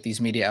Colorado. These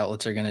media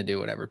outlets are gonna do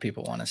whatever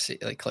people want to see,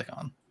 click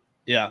on.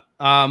 Yeah.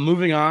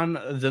 Moving on,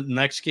 the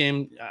next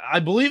game, I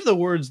believe the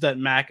words that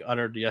Mac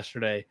uttered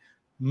yesterday,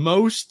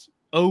 most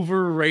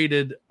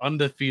overrated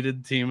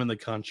undefeated team in the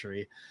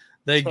country.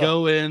 They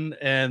go in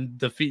and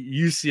defeat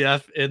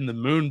UCF in the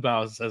moon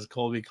bounce, as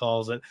Colby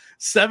calls it,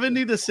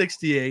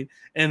 70-68.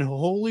 And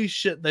holy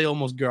shit, they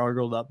almost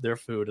gargled up their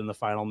food in the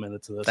final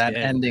minutes of this game. That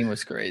ending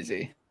was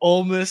crazy.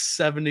 Ole Miss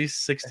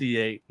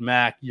 70-68.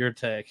 Mac, your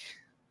take.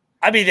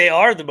 I mean, they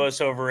are the most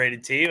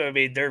overrated team. I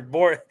mean, they're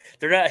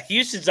not.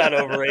 Houston's not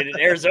overrated.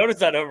 Arizona's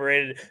not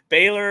overrated.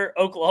 Baylor,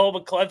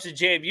 Oklahoma, Clemson,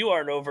 JMU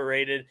aren't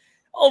overrated.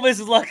 Ole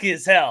Miss is lucky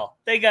as hell.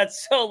 They got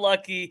so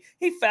lucky.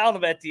 He fouled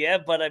them at the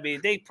end, but I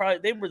mean, they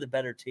were the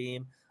better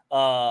team.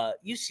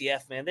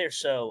 UCF, man, they're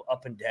so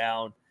up and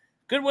down.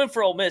 Good win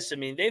for Ole Miss. I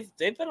mean, they've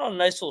been on a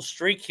nice little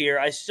streak here.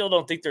 I still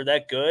don't think they're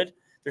that good.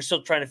 They're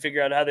still trying to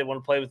figure out how they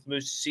want to play with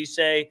Moussa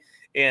Cisse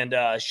and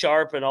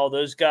Sharp and all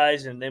those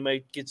guys, and they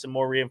might get some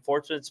more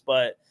reinforcements.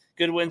 But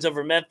good wins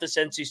over Memphis,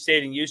 NC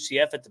State, and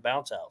UCF at the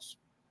Bounce House.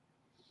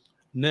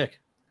 Nick.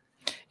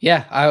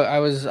 Yeah,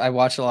 I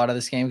watched a lot of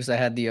this game because I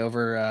had the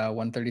over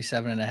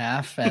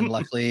 137.5, and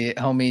luckily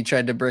homie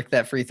tried to brick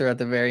that free throw at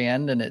the very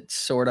end, and it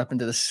soared up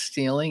into the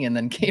ceiling and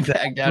then came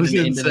back down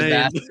into the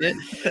basket.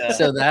 Yeah.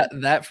 So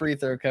that free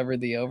throw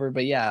covered the over.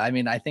 But yeah, I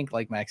mean, I think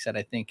like Max said,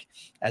 I think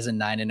as a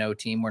 9-0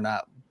 team, we're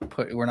not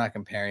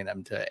comparing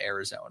them to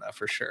Arizona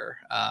for sure.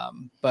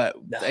 But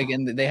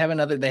again, they have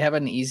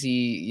an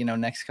easy,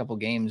 next couple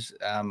games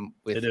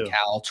with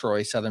Cal,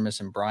 Troy, Southern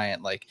Miss, and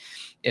Bryant.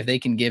 If they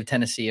can give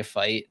Tennessee a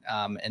fight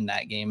in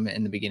that game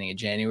in the beginning of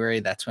January,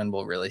 that's when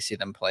we'll really see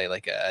them play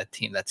like a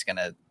team that's going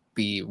to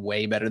be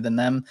way better than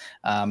them.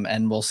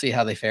 And we'll see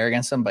how they fare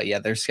against them. But yeah,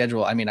 their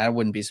schedule, I mean, I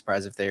wouldn't be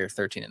surprised if they're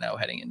 13-0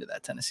 heading into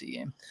that Tennessee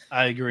game.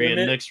 I agree.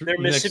 They're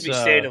Mississippi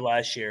State of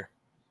last year.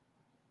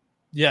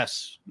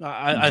 Yes,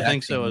 I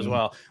think so as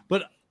well.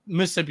 But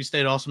Mississippi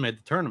State also made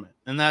the tournament,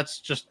 and that's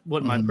just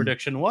what my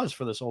prediction was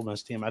for this Ole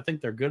Miss team. I think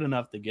they're good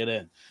enough to get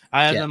in.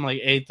 I had them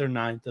 8th or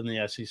 9th in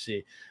the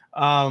SEC.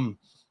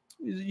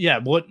 Yeah,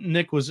 what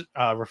Nick was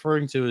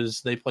referring to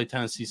is they play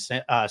Tennessee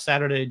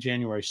Saturday,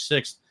 January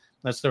 6th.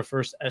 That's their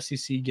first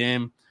SEC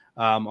game,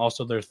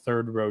 also their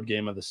third road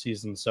game of the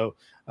season. So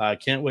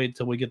can't wait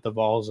till we get the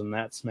Vols in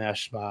that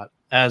smash spot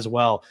as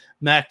well.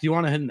 Mac, do you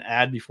want to hit an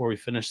ad before we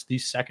finish the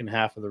second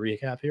half of the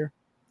recap here?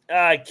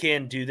 I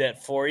can do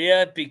that for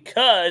you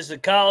because the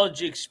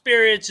college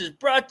experience is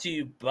brought to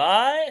you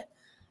by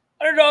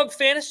Underdog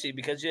Fantasy,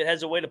 because it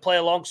has a way to play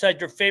alongside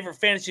your favorite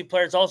fantasy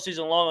players all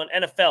season long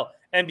on NFL,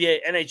 NBA,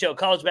 NHL,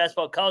 college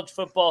basketball, college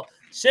football.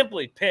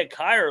 Simply pick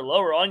higher or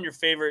lower on your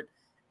favorite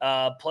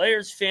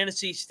players'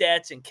 fantasy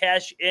stats and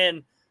cash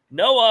in.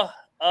 Noah,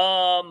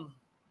 I'm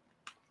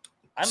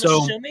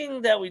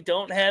assuming that we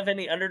don't have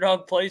any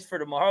underdog plays for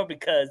tomorrow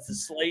because the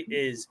slate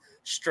is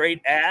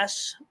straight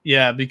ass.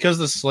 Yeah, because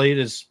the slate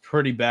is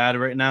pretty bad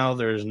right now.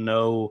 There's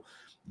no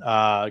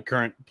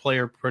current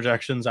player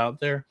projections out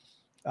there.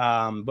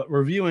 But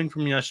reviewing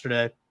from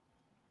yesterday,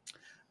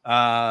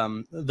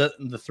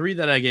 the three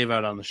that I gave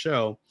out on the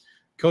show,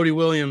 Cody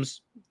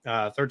Williams,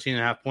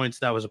 13.5 points.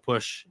 That was a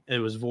push. It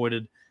was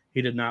voided.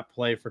 He did not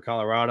play for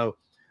Colorado.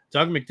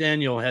 Doug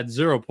McDaniel had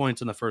 0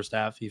 points in the first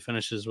half. He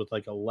finishes with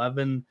like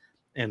 11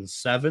 and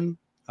 7.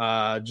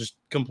 Just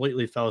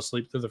completely fell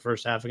asleep through the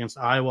first half against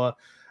Iowa.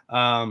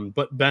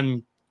 But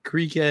Ben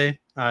Krieke,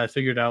 I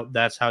figured out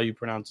that's how you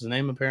pronounce his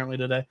name apparently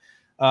today,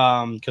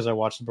 because I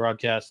watched the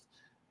broadcast.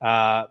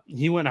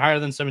 He went higher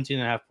than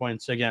 17.5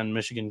 points. Again,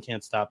 Michigan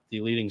can't stop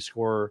the leading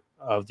scorer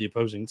of the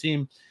opposing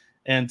team.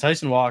 And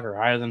Tyson Walker,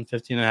 higher than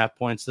 15.5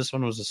 points. This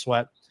one was a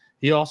sweat.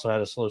 He also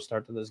had a slow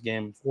start to this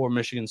game for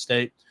Michigan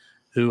State,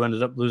 who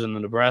ended up losing to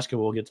Nebraska.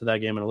 We'll get to that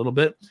game in a little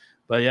bit.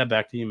 But, yeah,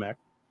 back to you, Mac.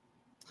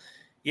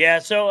 Yeah,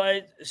 so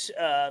I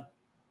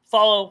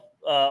follow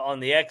on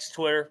the X,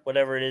 Twitter,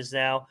 whatever it is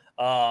now.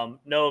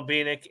 Noah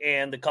Beanick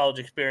and the College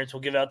Experience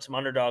will give out some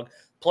underdog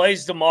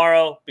plays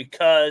tomorrow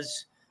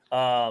because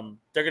they're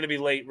going to be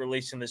late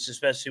releasing this,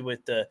 especially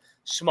with the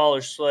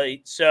smaller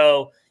slate.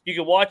 So you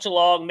can watch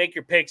along, make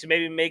your picks, and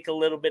maybe make a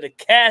little bit of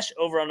cash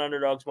over on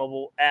Underdog's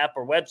mobile app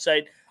or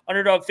website,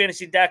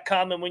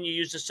 underdogfantasy.com. And when you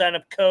use the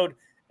sign-up code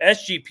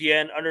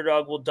SGPN,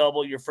 Underdog will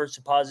double your first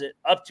deposit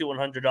up to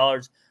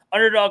 $100.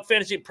 Underdog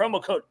Fantasy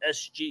promo code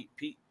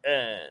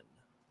SGPN.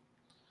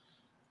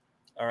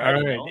 All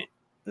right.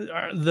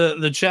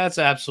 The chat's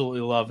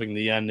absolutely loving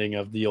the ending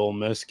of the Ole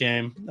Miss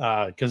game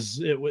because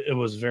it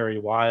was very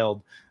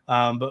wild.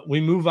 But we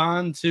move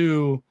on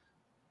to,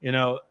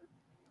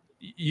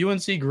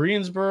 UNC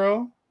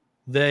Greensboro.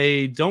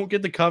 They don't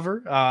get the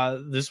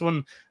cover. This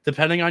one,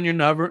 depending on your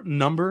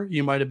number,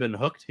 you might have been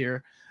hooked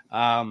here.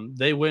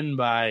 They win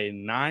by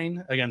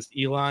 9 against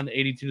Elon,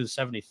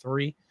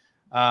 82-73.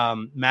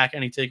 Mac,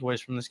 any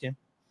takeaways from this game?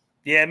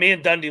 Yeah, me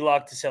and Dundee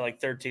locked us at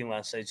like 13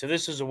 last night. So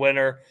this was a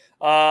winner.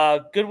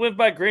 Good win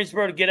by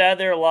Greensboro to get out of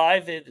there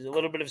alive. It's a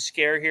little bit of a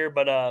scare here,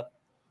 but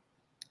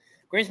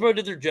Greensboro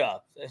did their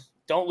job.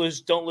 Don't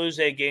lose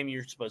a game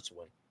you're supposed to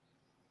win.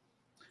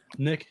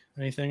 Nick,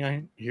 anything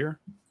I hear?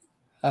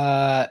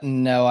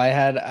 No,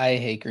 I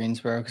hate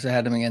Greensboro because I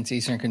had them against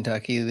Eastern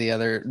Kentucky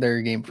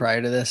their game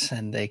prior to this,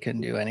 and they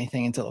couldn't do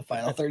anything until the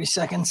final 30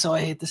 seconds. So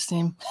I hate this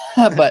team.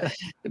 but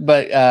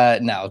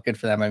no, good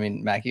for them. I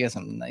mean, Mac, you got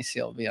some nice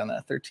CLV on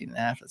that 13.5.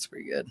 That's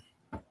pretty good.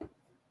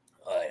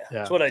 Oh yeah.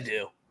 That's what I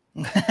do.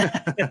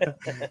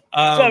 That's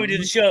why we do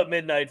the show at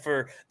midnight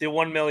for the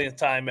 1 millionth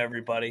time,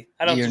 everybody.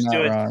 I don't just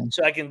do wrong. it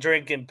so I can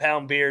drink and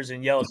pound beers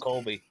and yell at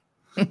Colby.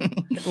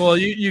 Well,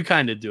 you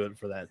kind of do it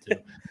for that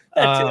too.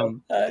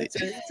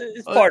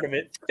 It's part of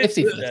it.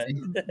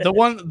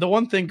 50-50. The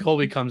one thing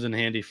Colby comes in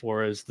handy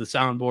for is the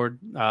soundboard.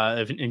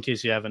 In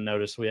case you haven't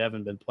noticed, we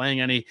haven't been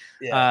playing any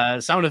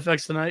sound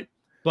effects tonight.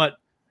 But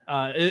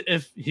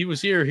if he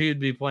was here, he would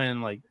be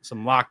playing like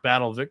some Lock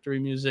Battle victory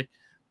music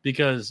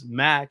because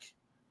Mac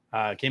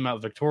came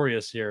out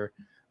victorious here.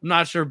 I'm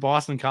not sure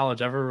Boston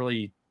College ever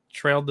really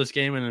trailed this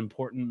game in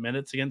important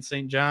minutes against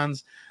St.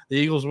 John's. The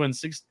Eagles win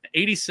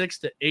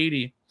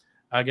 86-80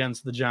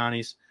 against the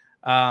Johnnies.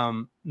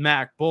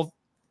 Mac, both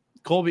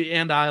Colby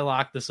and I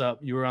locked this up.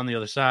 You were on the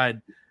other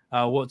side.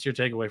 What's your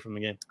takeaway from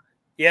the game?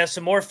 Yeah,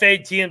 some more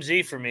fade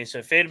TMZ for me. So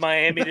I faded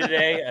Miami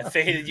today. I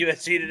faded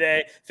USC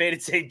today.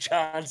 Faded St.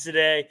 John's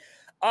today.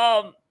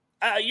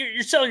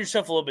 You're selling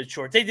yourself a little bit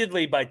short. They did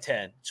lead by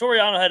 10.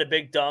 Soriano had a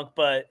big dunk,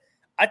 but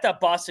I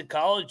thought Boston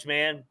College,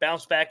 man,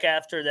 bounced back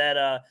after that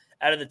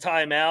out of the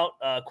timeout.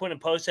 Quinton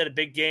Post had a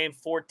big game,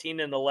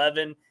 14 and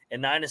 11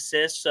 and 9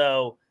 assists.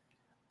 So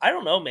I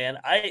don't know, man.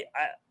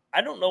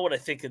 I don't know what I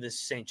think of this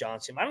St.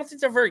 John's team. I don't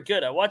think they're very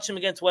good. I watched them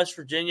against West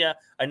Virginia.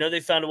 I know they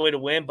found a way to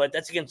win, but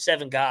that's against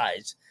 7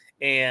 guys.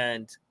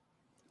 And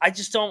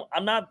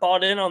I'm not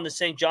bought in on the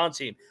St. John's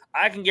team.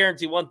 I can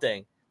guarantee one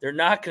thing. They're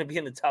not going to be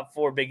in the top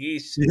 4 Big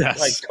East,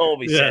 like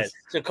Colby said.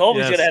 So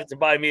Colby's going to have to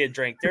buy me a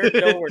drink. They're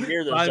nowhere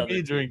near those other me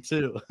a drink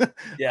too.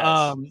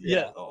 Yes.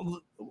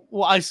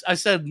 Well, I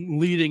said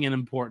leading in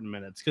important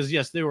minutes because,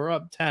 yes, they were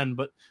up 10,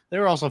 but they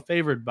were also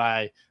favored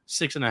by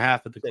 6.5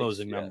 at the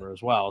closing number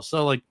as well.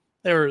 So, like,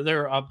 they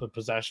were up a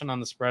possession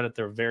on the spread at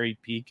their very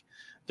peak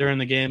during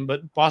the game.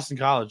 But Boston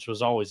College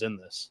was always in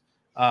this.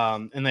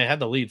 And they had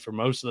the lead for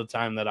most of the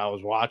time that I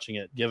was watching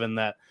it, given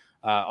that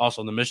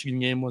also the Michigan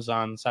game was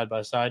on side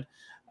by side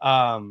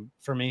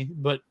for me.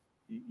 But,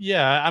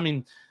 yeah, I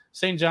mean,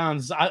 St.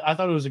 John's, I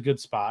thought it was a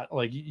good spot.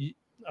 Like,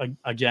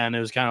 again, it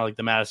was kind of like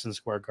the Madison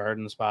Square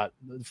Garden spot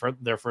for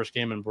their first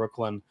game in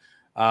Brooklyn.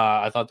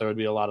 I thought there would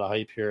be a lot of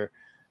hype here.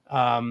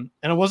 And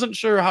I wasn't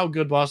sure how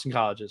good Boston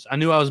College is. I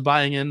knew I was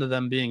buying into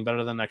them being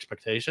better than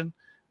expectation.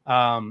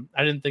 I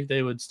didn't think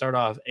they would start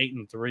off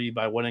 8-3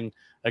 by winning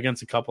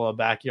against a couple of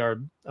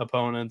backyard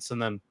opponents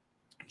and then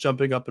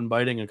jumping up and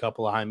biting a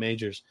couple of high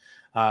majors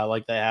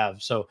like they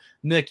have. So,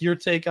 Nick, your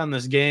take on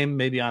this game,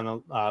 maybe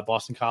on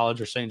Boston College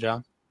or St.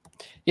 John?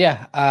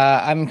 Yeah,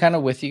 I'm kind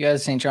of with you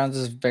guys. St. John's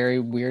is very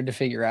weird to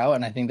figure out,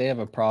 and I think they have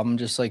a problem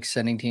just like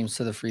sending teams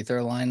to the free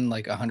throw line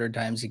like 100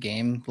 times a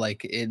game.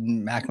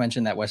 Mac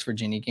mentioned that West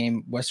Virginia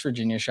game. West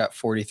Virginia shot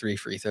 43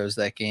 free throws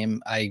that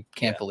game. I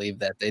can't believe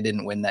that they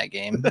didn't win that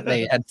game.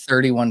 They had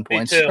 31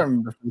 points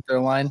from the free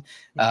throw line.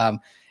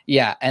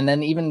 Yeah, and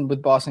then even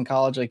with Boston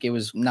College, like it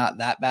was not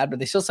that bad, but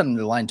they still sent them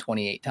to the line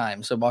 28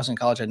 times. So Boston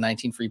College had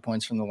 19 free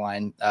points from the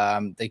line.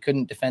 They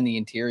couldn't defend the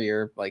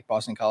interior. Like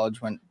Boston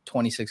College went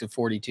 26 of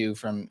 42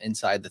 from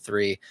inside the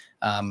three.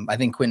 I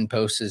think Quentin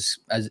Post is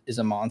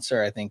a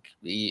monster. I think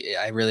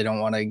I really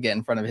don't want to get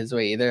in front of his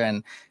way either.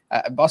 And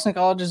Boston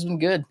College has been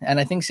good. And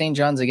I think St.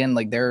 John's, again,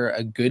 like they're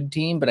a good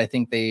team, but I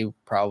think they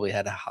probably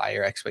had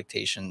higher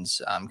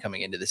expectations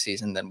coming into the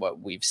season than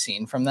what we've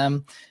seen from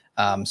them.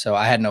 So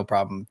I had no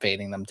problem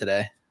fading them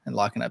today and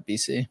locking up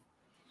BC.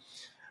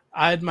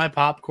 I had my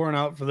popcorn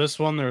out for this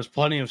one. There was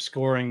plenty of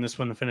scoring. This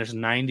one finished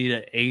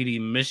 90-80.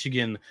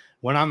 Michigan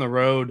went on the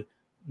road,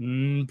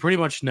 pretty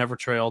much never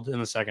trailed in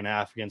the second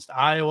half against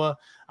Iowa.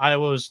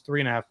 Iowa was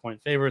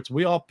 3.5-point favorites.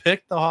 We all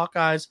picked the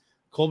Hawkeyes.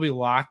 Colby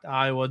locked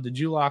Iowa. Did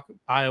you lock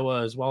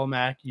Iowa as well,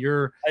 Mac?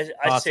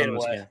 I stayed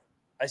away.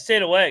 I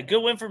stayed away.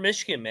 Good win for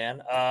Michigan,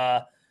 man.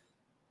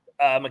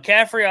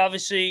 McCaffrey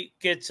obviously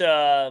gets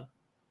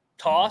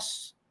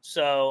tossed.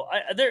 So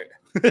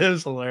it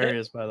was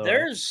hilarious, by the way.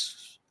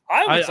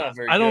 Iowa's not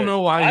very good. I don't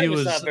know why Iowa's he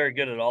was not very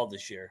good at all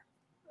this year.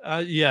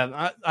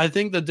 I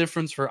think the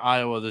difference for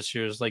Iowa this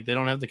year is like they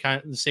don't have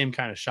the same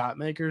kind of shot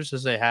makers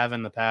as they have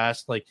in the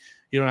past. Like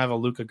you don't have a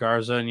Luka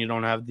Garza and you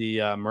don't have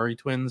the Murray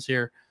twins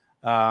here.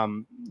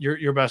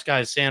 Your best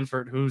guy is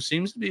Sanford, who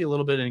seems to be a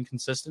little bit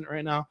inconsistent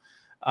right now.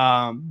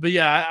 But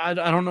yeah, I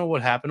don't know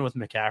what happened with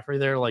McCaffrey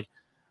there. Like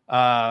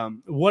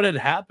what had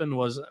happened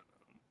was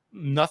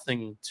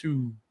nothing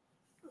too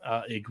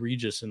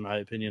egregious in my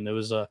opinion. It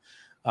was a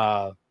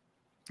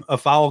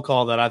foul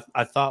call that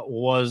I thought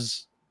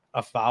was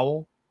a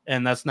foul,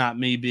 and that's not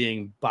me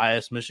being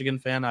biased Michigan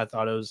fan. I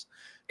thought it was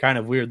kind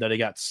of weird that he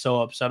got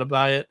so upset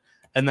about it,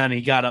 and then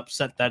he got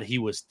upset that he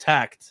was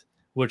teched,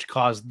 which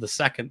caused the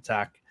second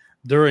tech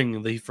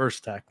during the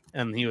first tech,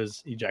 and he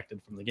was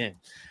ejected from the game.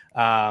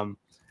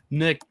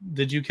 Nick,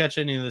 did you catch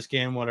any of this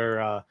game? What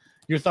are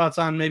your thoughts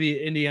on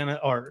maybe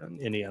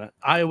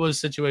Iowa's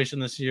situation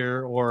this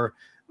year, or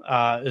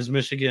is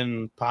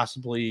Michigan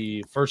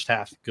possibly first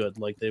half good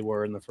like they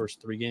were in the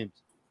first three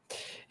games?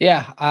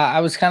 Yeah,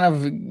 I was kind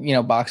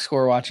of, box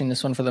score watching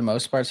this one for the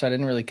most part, so I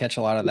didn't really catch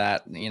a lot of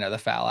that, the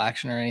foul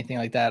action or anything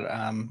like that.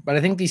 But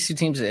I think these two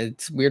teams,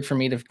 it's weird for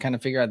me to kind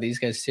of figure out these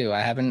guys too.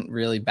 I haven't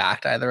really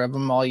backed either of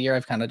them all year.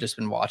 I've kind of just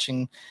been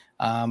watching,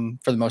 for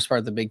the most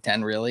part, the Big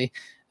Ten really.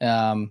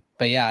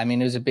 But yeah, I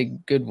mean, it was a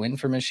good win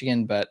for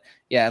Michigan, but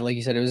yeah, like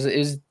you said, it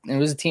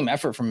was a team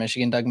effort from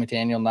Michigan. Doug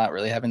McDaniel not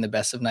really having the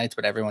best of nights,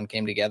 but everyone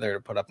came together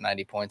to put up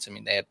 90 points. I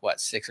mean, they had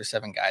 6 or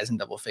 7 guys in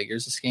double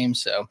figures this game.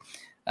 So,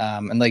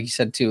 and like you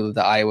said too,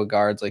 the Iowa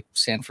guards, like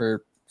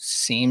Sanford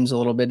seems a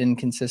little bit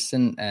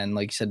inconsistent, and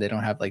like you said, they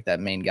don't have like that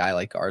main guy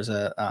like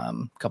Garza a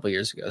couple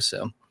years ago.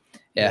 So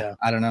yeah,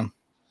 I don't know.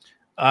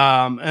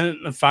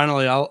 And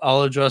finally,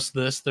 I'll address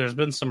this. There's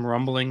been some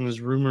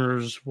rumblings,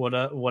 rumors, what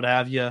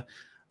have you.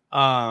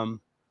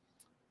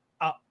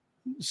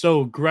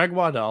 So Greg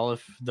Waddell,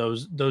 if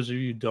those of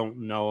you don't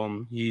know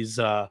him, he's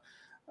a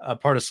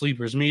part of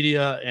Sleepers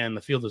Media and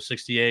the Field of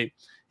 68.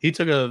 He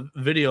took a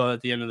video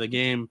at the end of the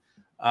game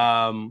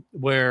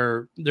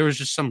where there was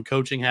just some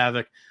coaching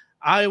havoc.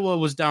 Iowa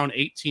was down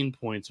 18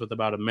 points with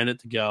about a minute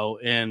to go,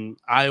 and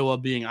Iowa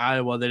being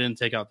Iowa, they didn't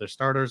take out their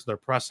starters. They're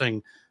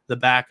pressing the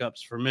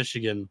backups for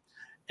Michigan,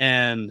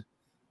 and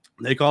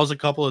they caused a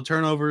couple of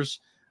turnovers.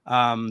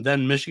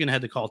 Then Michigan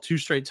had to call 2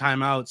 straight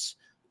timeouts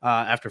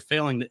after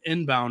failing to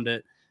inbound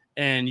it,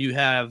 and you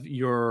have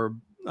your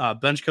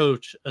bench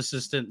coach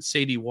assistant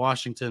Sadie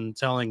Washington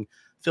telling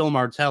Phil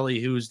Martelli,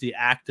 who's the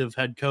active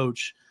head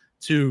coach,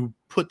 to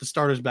put the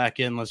starters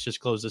back in. Let's just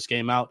close this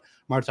game out.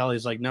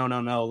 Martelli's like, no,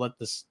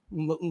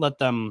 let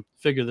them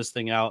figure this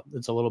thing out.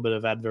 It's a little bit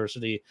of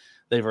adversity.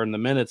 They've earned the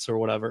minutes or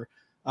whatever.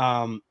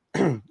 I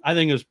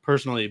think it was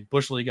personally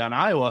Bush League on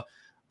Iowa,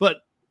 but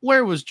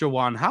where was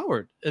Juwan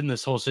Howard in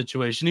this whole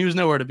situation? He was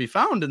nowhere to be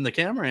found in the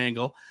camera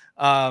angle.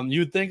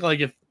 You'd think like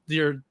if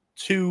your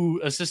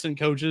 2 assistant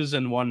coaches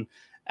and 1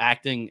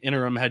 acting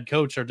interim head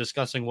coach are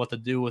discussing what to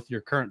do with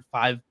your current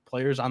 5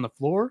 players on the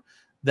floor,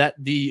 that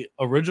the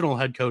original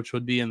head coach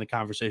would be in the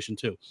conversation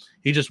too.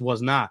 He just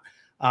was not.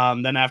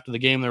 Then after the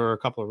game, there were a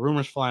couple of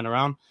rumors flying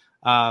around.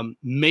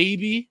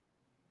 Maybe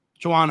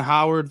Juwan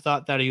Howard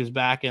thought that he was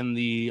back in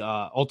the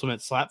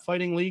Ultimate Slap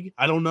Fighting League.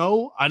 I don't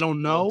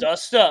know.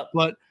 Dust up.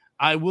 But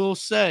I will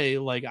say,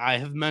 like I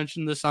have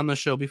mentioned this on the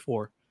show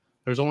before,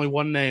 there's only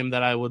one name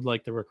that I would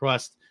like to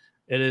request.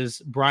 It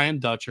is Brian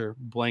Dutcher,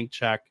 blank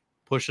check,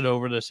 push it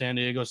over to San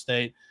Diego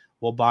State.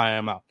 We'll buy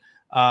him out.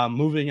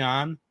 Moving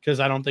on, because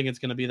I don't think it's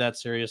going to be that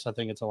serious. I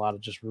think it's a lot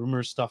of just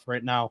rumors stuff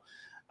right now.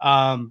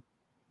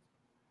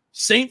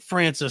 St.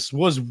 Francis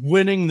was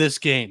winning this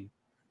game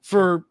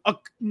for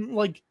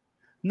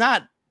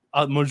not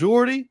a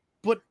majority,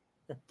 but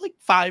like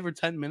 5 or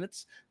 10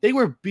 minutes, they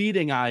were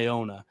beating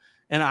Iona.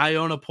 And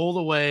Iona pulled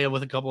away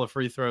with a couple of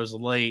free throws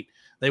late.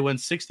 They went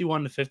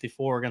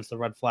 61-54 against the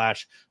Red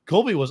Flash.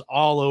 Colby was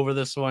all over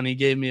this one. He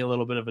gave me a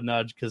little bit of a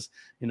nudge because,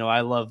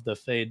 I love the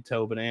fade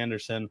Tobin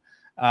Anderson.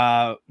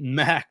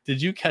 Mac,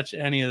 did you catch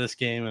any of this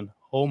game? And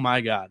oh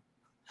my God.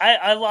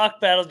 I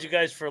lock battled you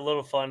guys for a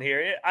little fun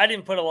here. I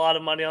didn't put a lot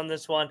of money on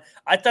this one.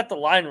 I thought the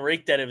line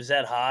reeked that it was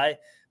that high,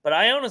 but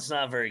Iona's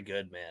not very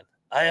good, man.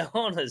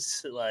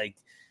 Iona's like,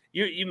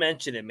 you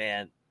mentioned it,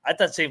 man. I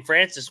thought St.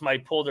 Francis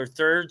might pull their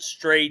third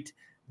straight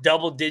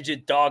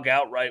double-digit dog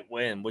outright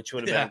win, which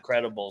would have been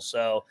incredible.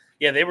 So,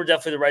 yeah, they were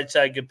definitely the right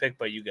side. Good pick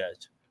by you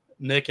guys.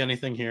 Nick,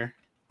 anything here?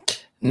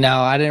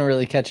 No, I didn't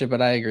really catch it,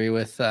 but I agree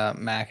with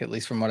Mac, at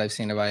least from what I've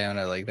seen of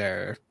Iona. Like,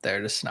 they're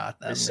just not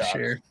them this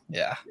year.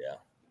 Yeah.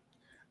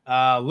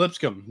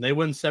 Lipscomb, they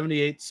win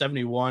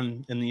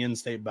 78-71 in the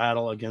in-state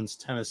battle against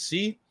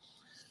Tennessee.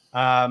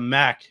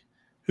 Mac,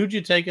 who'd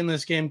you take in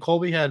this game?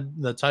 Colby had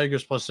the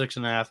Tigers plus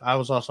 6.5. I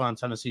was also on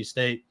Tennessee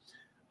State.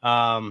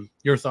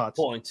 Your thoughts?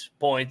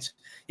 Points.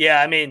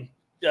 Yeah, I mean,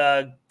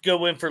 good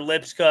win for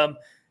Lipscomb.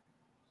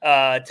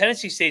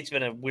 Tennessee State's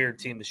been a weird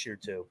team this year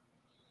too.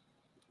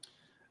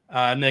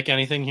 Nick,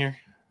 anything here?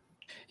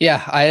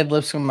 Yeah, I had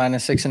Lipscomb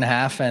minus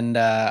 6.5, and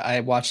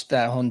I watched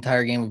that whole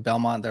entire game with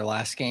Belmont, their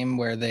last game,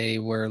 where they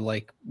were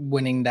like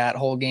winning that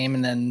whole game,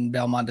 and then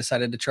Belmont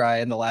decided to try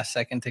in the last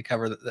second to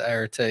cover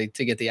to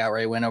get the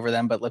outright win over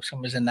them. But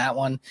Lipscomb was in that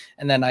one,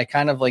 and then I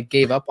kind of like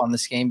gave up on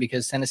this game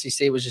because Tennessee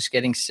State was just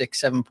getting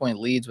 6-7 point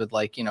leads with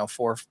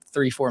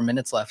 4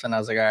 minutes left, and I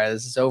was like, all right,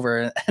 this is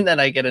over. And then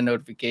I get a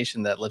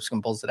notification that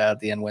Lipscomb pulls it out at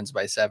the end, wins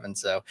by 7.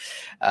 So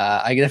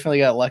I definitely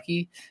got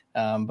lucky.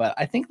 But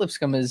I think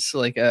Lipscomb is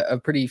like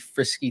a pretty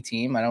frisky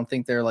team. I don't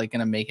think they're like going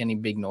to make any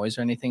big noise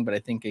or anything, but I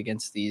think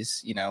against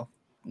these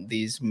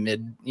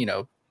mid,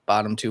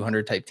 bottom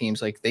 200 type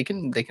teams, like they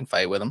can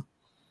fight with them.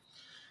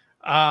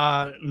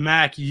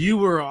 Mac, you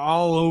were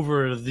all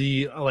over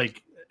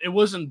it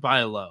wasn't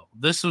buy low.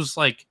 This was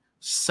like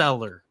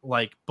cellar,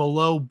 like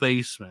below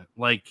basement,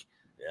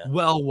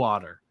 well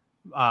water,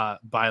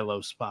 buy low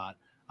spot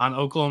on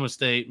Oklahoma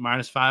State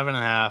minus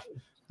 5.5.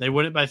 They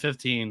win it by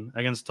 15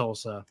 against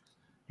Tulsa.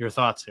 Your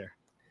thoughts here?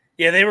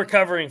 Yeah, they were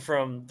covering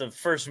from the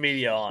first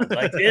media on.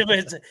 Like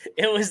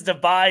it was the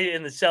buy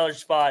in the seller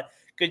spot.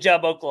 Good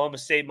job, Oklahoma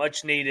State.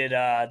 Much needed.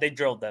 They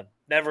drilled them.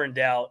 Never in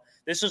doubt.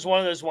 This was one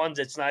of those ones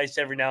that's nice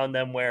every now and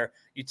then where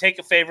you take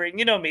a favorite. And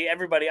you know me,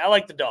 everybody. I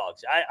like the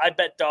dogs. I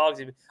bet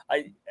dogs.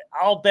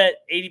 I'll bet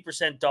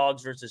 80%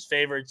 dogs versus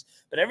favorites.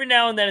 But every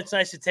now and then it's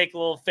nice to take a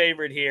little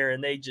favorite here,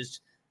 and they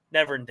just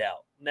never in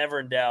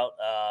doubt.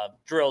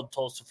 Drilled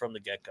Tulsa from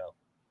the get-go.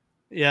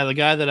 Yeah, the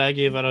guy that I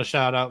gave out a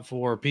shout out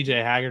for, PJ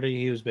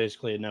Haggerty, he was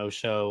basically a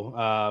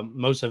no-show.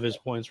 Most of his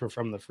points were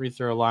from the free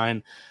throw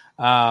line.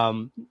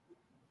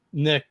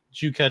 Nick,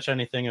 did you catch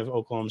anything of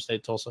Oklahoma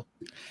State Tulsa?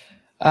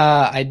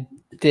 I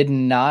did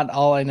not.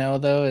 All I know,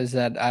 though, is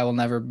that I will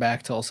never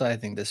back Tulsa. I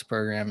think this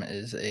program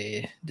is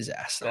a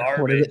disaster.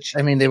 Garbage.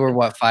 I mean, they were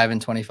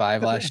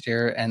 5-25 last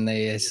year, and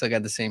they still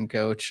got the same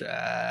coach.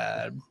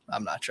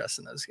 I'm not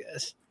trusting those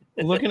guys.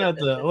 Looking at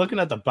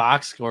the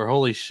box score,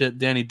 holy shit,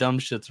 Danny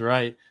Dumbshit's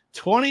right.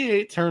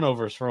 28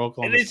 turnovers for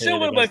Oklahoma State. And they still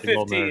win by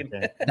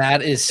 15.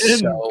 That is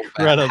so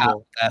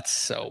incredible. That's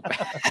so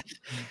bad.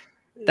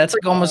 That's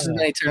like almost as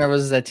many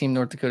turnovers as that team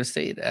North Dakota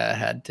State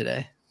had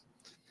today.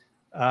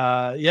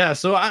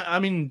 So I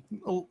mean,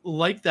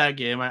 like that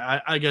game,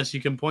 I guess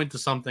you can point to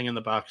something in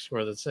the box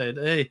score that said,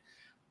 hey,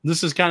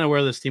 this is kind of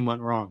where this team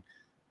went wrong.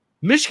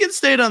 Michigan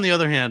State, on the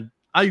other hand,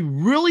 I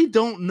really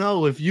don't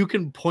know if you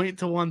can point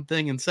to one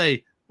thing and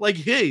say, like,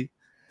 hey,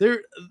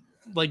 they're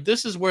like,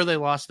 this is where they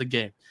lost the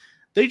game.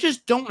 They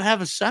just don't have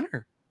a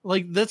center.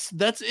 Like, that's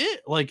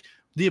it. Like,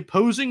 the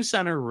opposing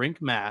center,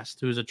 Rink Mast,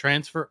 who is a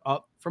transfer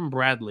up from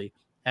Bradley,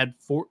 had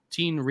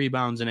 14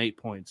 rebounds and 8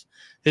 points.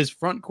 His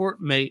front court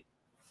mate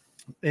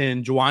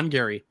in Juwan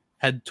Gary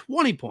had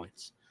 20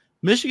 points.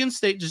 Michigan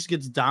State just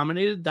gets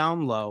dominated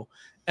down low,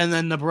 and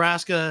then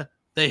Nebraska,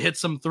 they hit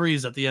some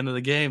threes at the end of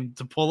the game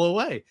to pull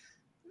away.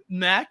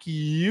 Mac,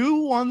 you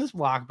won this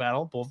lock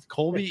battle. Both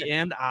Colby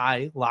and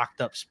I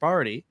locked up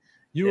Sparty.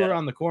 You were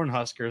on the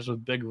Cornhuskers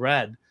with Big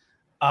Red.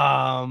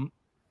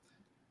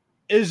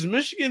 Is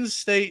Michigan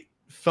State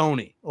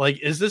phony?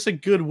 Like, is this a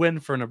good win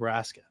for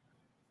Nebraska?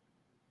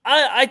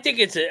 I think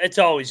it's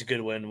always a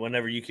good win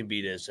whenever you can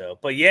beat Izzo.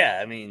 But yeah,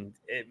 I mean,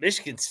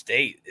 Michigan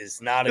State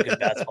is not a good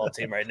basketball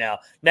team right now.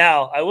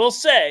 Now, I will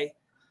say,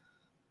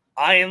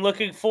 I am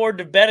looking forward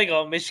to betting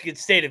on Michigan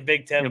State in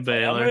Big Ten. I'm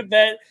going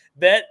to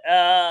bet.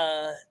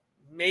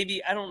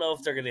 Maybe, I don't know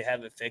if they're going to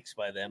have it fixed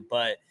by then,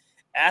 but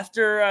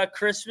after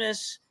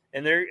Christmas.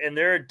 And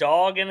they're a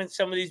dog in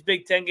some of these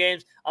Big Ten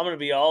games, I'm going to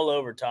be all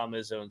over Tom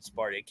Izzo and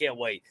Sparty. I can't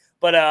wait.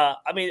 But, I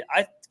mean,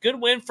 good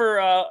win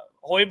for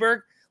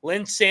Hoiberg.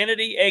 Lynn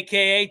Sanity,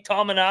 a.k.a.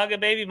 Tominaga,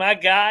 baby, my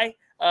guy.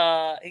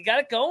 He got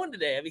it going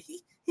today. I mean,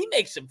 he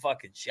makes some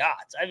fucking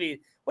shots. I mean,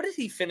 what did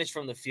he finish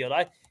from the field?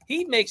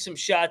 He makes some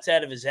shots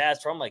out of his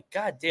ass where I'm like,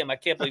 God damn, I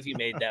can't believe he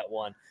made that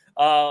one.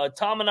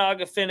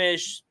 Tamanaga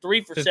finished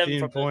 3 for 7 15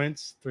 from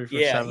points, 3 for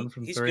Yeah, 7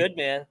 from he's 3. good,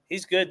 man.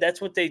 He's good.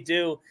 That's what they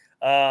do.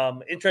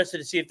 Interested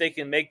to see if they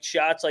can make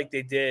shots like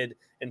they did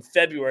in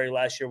February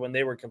last year when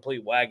they were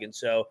complete wagon.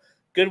 So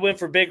good win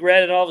for Big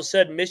Red, and all of a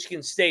sudden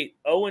Michigan State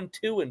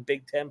 0-2 in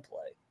Big Ten play.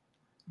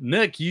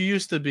 Nick, you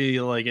used to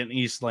be like an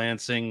East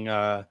Lansing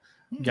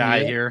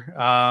guy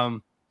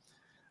here.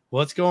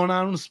 What's going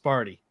on with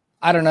Sparty?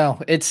 I don't know.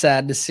 It's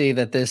sad to see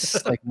that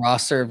this like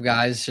roster of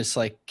guys just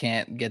like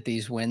can't get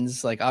these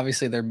wins. Like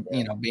obviously they're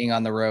being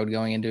on the road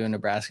going into a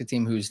Nebraska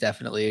team who's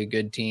definitely a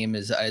good team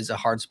is a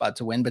hard spot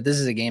to win. But this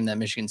is a game that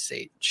Michigan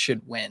State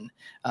should win,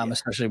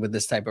 especially with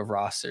this type of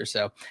roster.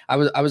 So I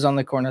was on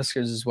the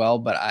Cornhuskers as well,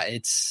 but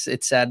it's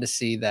sad to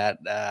see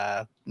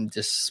that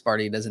just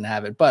Sparty doesn't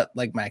have it. But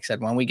like Mike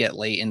said, when we get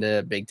late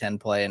into Big Ten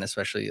play and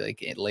especially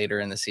like later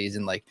in the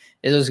season, like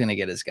Izzo's going to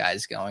get his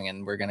guys going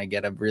and we're going to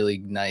get a really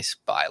nice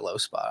buy low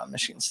spot on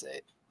Michigan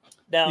State.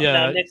 Now,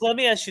 Nick, let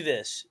me ask you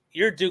this.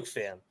 You're a Duke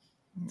fan.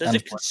 Does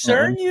it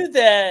concern you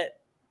that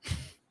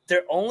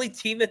their only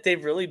team that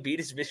they've really beat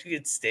is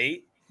Michigan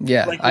State?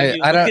 Yeah. Like when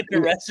you look at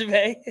the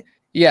resume?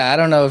 Yeah, I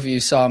don't know if you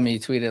saw me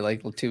tweet it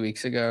like 2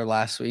 weeks ago or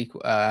last week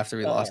after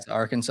we lost to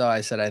Arkansas. I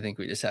said I think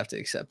we just have to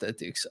accept that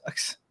Duke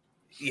sucks.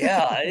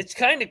 Yeah, it's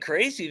kind of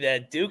crazy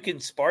that Duke and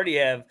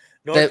Sparty have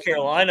North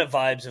Carolina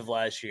vibes of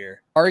last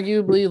year.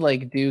 Arguably,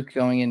 like Duke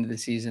going into the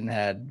season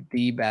had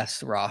the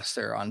best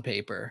roster on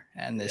paper,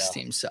 and this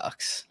team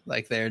sucks.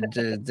 Like they're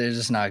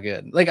just not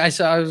good. Like I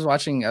was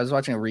watching a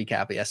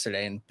recap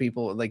yesterday, and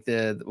people like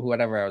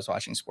whatever I was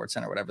watching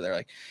SportsCenter, whatever, they're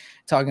like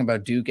talking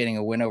about Duke getting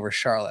a win over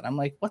Charlotte. I'm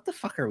like, what the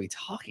fuck are we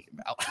talking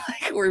about?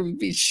 Like we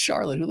beat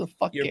Charlotte. Who the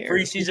fuck Your cares?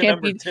 preseason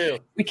number 2.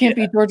 We can't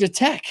beat Georgia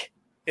Tech.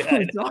 What are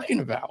we talking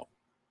about?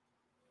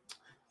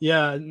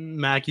 Yeah,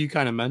 Mac, you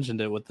kind of mentioned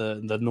it with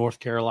the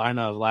North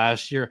Carolina of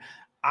last year.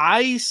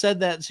 I said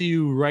that to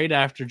you right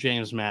after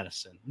James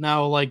Madison.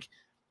 Now, like,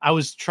 I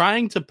was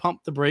trying to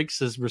pump the brakes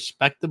as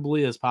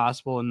respectably as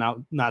possible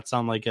and not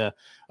sound like a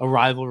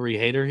rivalry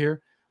hater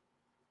here.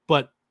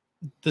 But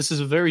this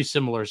is a very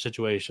similar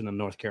situation in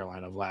North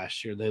Carolina of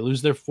last year. They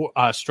lose their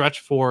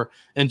stretch 4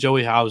 and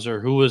Joey Hauser,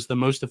 who was the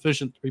most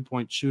efficient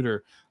three-point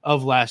shooter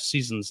of last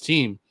season's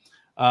team.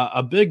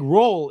 A big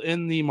role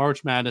in the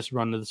March Madness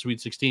run to the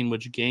Sweet 16,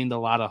 which gained a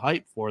lot of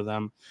hype for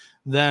them.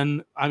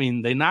 Then, I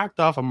mean, they knocked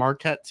off a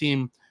Marquette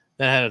team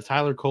that had a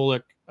Tyler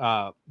Kolek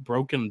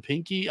broken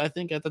pinky, I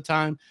think, at the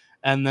time.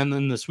 And then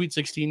in the Sweet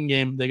 16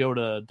 game, they go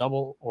to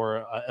double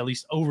or at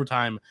least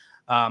overtime.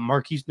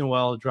 Marquise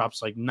Noel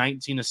drops like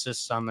 19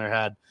 assists on their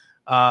head.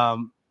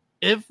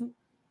 If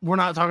we're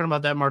not talking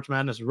about that March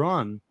Madness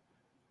run,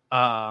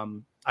 I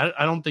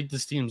don't think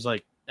this team's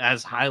like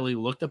as highly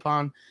looked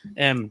upon.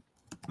 And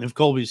if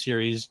Colby's here,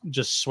 he's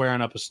just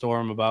swearing up a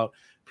storm about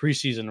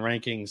preseason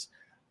rankings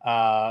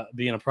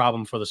being a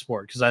problem for the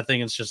sport. Because I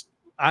think it's just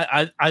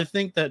I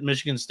think that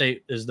Michigan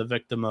State is the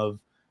victim of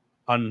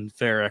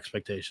unfair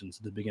expectations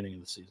at the beginning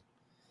of the season.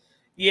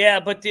 Yeah,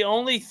 but the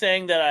only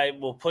thing that I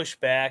will push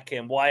back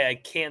and why I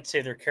can't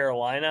say they're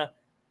Carolina,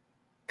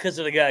 because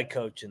of the guy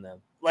coaching them.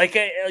 Like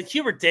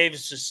Hubert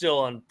Davis is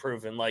still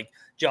unproven, like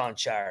John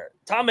Shire.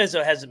 Tom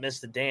Izzo hasn't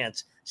missed a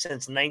dance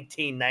since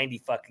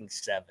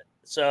 1997.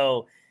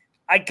 So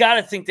I got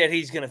to think that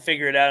he's going to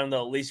figure it out and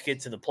they'll at least get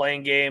to the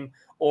playing game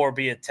or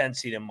be a 10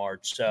 seed in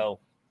March. So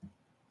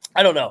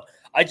I don't know.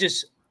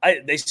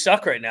 They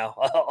suck right now.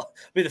 I'll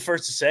be the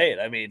first to say it.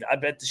 I mean, I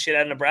bet the shit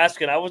out of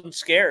Nebraska and I wasn't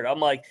scared. I'm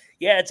like,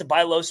 yeah, it's a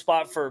buy low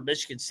spot for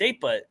Michigan State,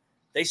 but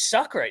they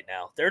suck right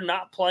now. They're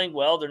not playing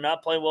well. They're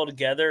not playing well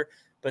together,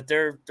 but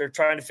they're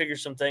trying to figure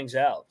some things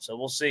out. So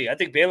we'll see. I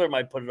think Baylor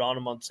might put it on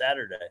them on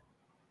Saturday.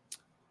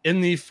 In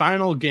the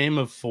final game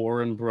of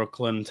 4 in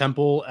Brooklyn,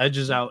 Temple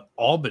edges out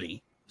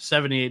Albany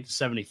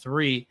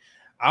 78-73.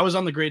 I was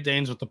on the Great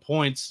Danes with the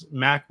points.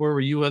 Mac, where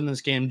were you in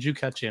this game? Did you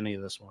catch any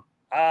of this one?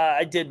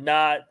 I did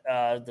not.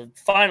 The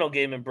final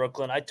game in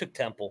Brooklyn, I took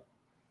Temple.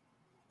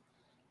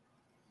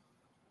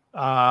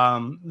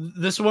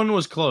 This one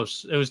was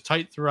close. It was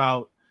tight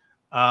throughout.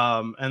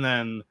 And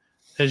then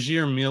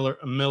Hajir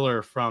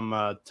Miller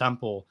from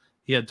Temple,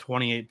 he had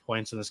 28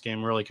 points in this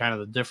game, really kind of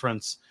the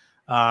difference,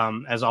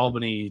 as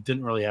Albany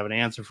didn't really have an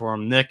answer for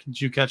him. Nick,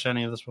 did you catch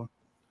any of this one?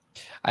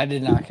 I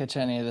did not catch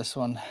any of this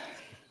one.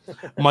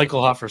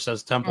 Michael Huffer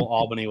says Temple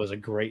Albany was a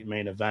great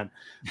main event.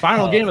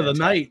 Final game of the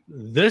night.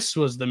 This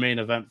was the main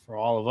event for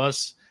all of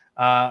us.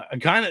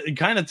 Kind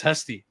of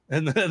testy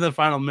in the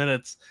final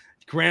minutes.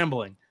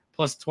 Grambling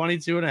plus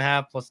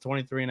 22.5, plus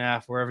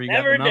 23.5, wherever you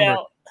got the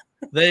number.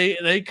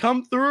 They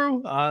come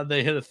through.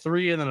 They hit a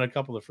 3 and then a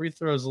couple of free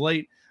throws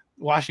late.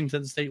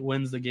 Washington State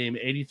wins the game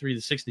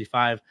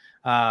 83-65.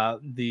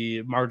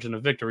 The margin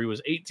of victory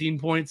was 18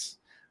 points.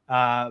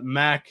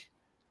 Mac,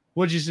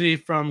 what'd you see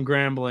from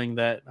Grambling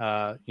that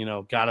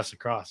got us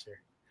across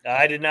here?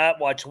 I did not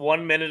watch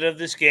 1 minute of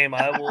this game.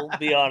 I will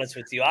be honest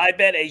with you. I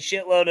bet a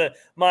shitload of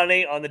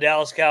money on the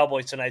Dallas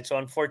Cowboys tonight, so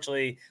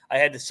unfortunately I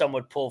had to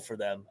somewhat pull for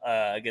them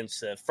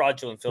against the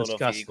fraudulent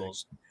Philadelphia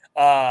Eagles.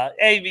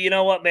 Hey, you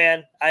know what,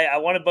 man? I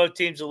wanted both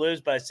teams to lose,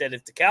 but I said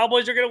if the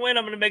Cowboys are going to win,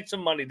 I'm going to make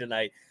some money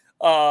tonight.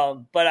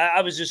 But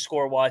I was just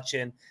score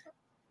watching.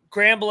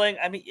 Grambling,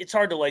 I mean, it's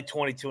hard to lay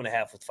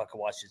 22.5 with fucking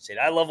Washington State.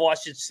 I love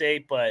Washington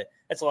State, but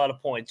that's a lot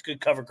of points.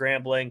 Good cover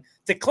Grambling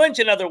to clinch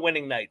another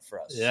winning night for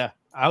us. Yeah.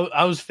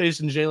 I was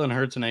facing Jalen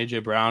Hurts and A.J.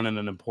 Brown in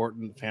an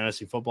important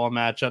fantasy football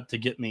matchup to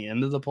get me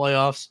into the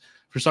playoffs.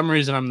 For some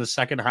reason, I'm the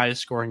second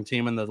highest scoring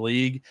team in the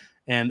league,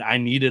 and I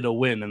needed a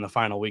win in the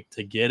final week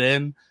to get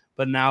in.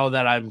 But now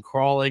that I'm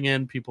crawling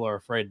in, people are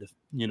afraid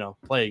to,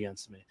 play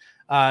against me.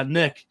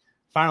 Nick,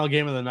 final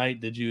game of the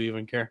night. Did you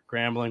even care?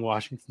 Grambling,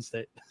 Washington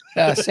State.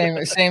 Same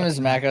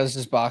as Mac. I was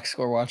just box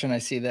score watching. I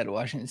see that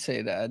Washington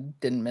State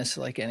didn't miss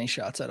like any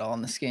shots at all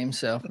in this game.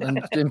 So I'm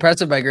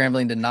impressive by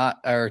Grambling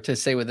to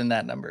stay within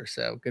that number.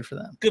 So good for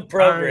them. Good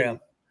program.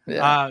 Right.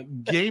 Yeah.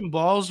 Game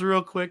balls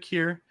real quick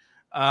here.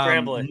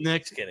 Grambling.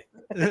 Nick, Just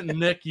kidding.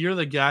 Nick, you're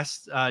the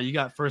guest. You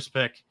got first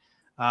pick.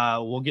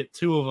 We'll get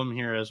two of them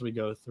here as we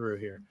go through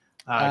here.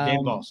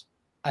 Game balls.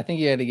 I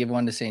think you had to give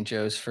one to St.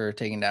 Joe's for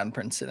taking down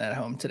Princeton at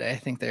home today. I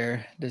think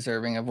they're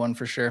deserving of one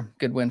for sure.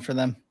 Good win for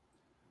them.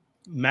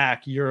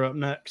 Mac, you're up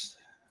next.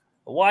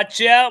 Watch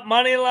out.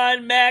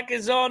 Moneyline Mac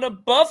is on a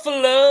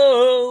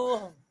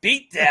Buffalo.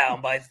 Beat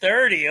down by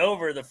 30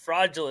 over the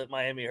fraudulent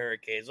Miami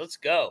Hurricanes. Let's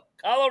go.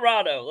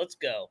 Colorado, let's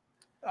go.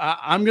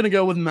 I'm going to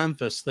go with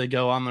Memphis. They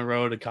go on the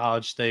road to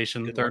College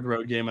Station, Good third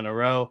road game in a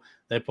row.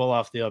 They pull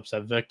off the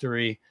upset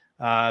victory.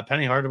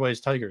 Penny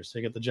Hardaway's Tigers. They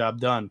get the job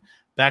done.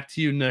 Back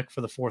to you, Nick, for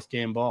the fourth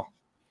game ball.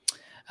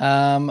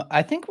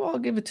 I think we'll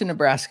give it to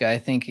Nebraska. I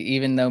think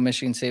even though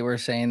Michigan State, we're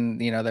saying,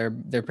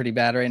 they're pretty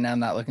bad right now,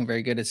 not looking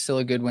very good. It's still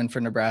a good win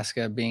for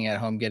Nebraska being at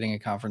home, getting a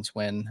conference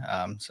win.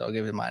 So I'll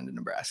give it mine to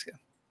Nebraska.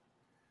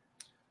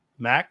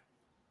 Mac?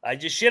 I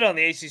just shit on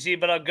the ACC,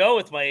 but I'll go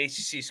with my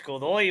ACC school.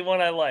 The only one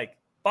I like,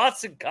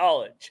 Boston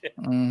College.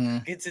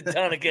 Gets it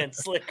done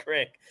against Slick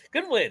Rick.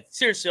 Good win.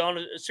 Seriously, on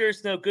a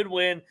serious note, good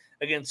win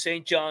against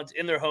St. John's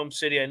in their home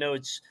city. I know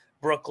it's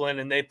Brooklyn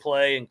and they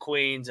play in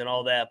Queens and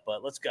all that,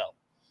 but let's go.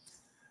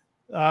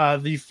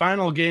 The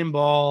final game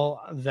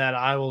ball that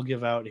I will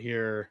give out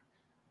here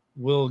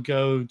will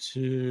go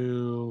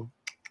to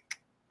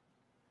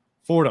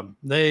Fordham.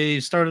 They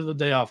started the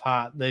day off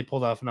hot. They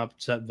pulled off an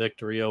upset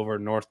victory over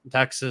North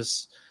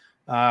Texas.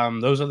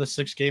 Those are the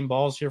 6 game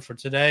balls here for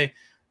today.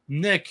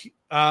 Nick,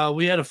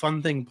 we had a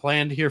fun thing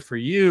planned here for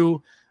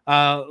you.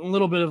 A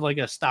little bit of like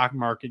a stock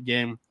market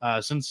game.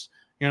 Since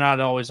you're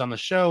not always on the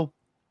show,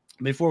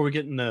 before we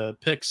get into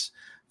picks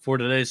for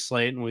today's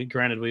slate, and we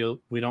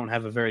don't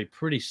have a very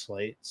pretty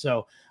slate,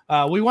 so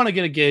we want to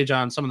get a gauge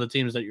on some of the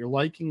teams that you're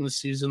liking this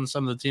season,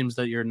 some of the teams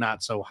that you're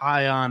not so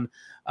high on.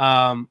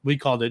 We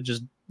called it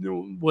just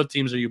what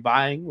teams are you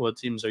buying, what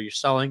teams are you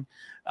selling.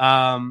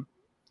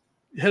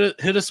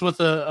 Hit us with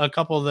a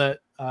couple that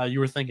you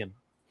were thinking.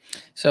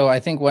 So I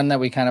think one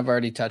that we kind of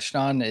already touched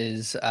on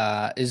is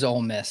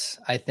Ole Miss.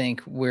 I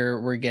think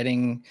we're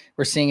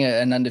seeing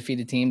an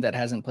undefeated team that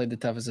hasn't played the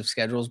toughest of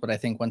schedules, but I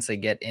think once they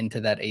get into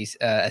that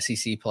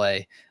SEC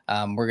play,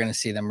 we're going to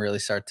see them really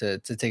start to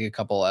take a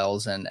couple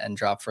L's and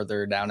drop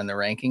further down in the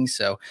rankings.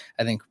 So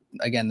I think,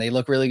 again, they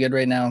look really good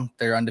right now.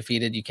 They're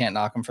undefeated. You can't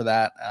knock them for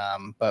that.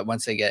 But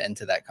once they get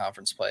into that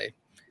conference play,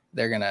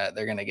 they're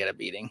gonna get a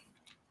beating.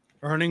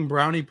 Earning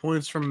brownie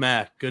points from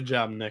Mac. Good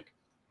job, Nick.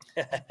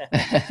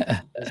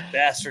 Those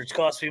bastards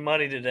cost me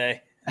money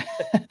today.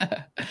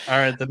 All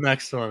right, the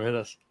next one, hit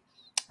us.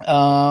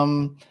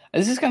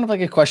 This is kind of like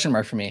a question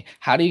mark for me.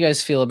 How do you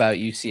guys feel about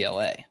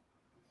UCLA?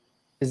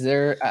 Is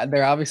they're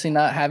obviously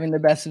not having the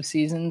best of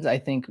seasons. I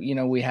think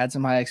we had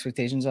some high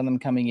expectations on them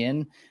coming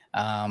in,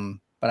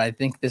 but I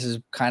think this is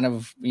kind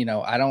of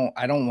I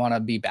don't want to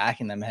be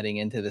backing them heading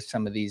into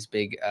some of these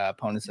big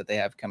opponents that they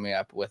have coming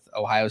up. With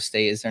Ohio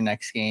State is their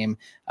next game,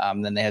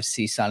 then they have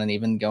CSUN, and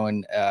even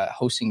going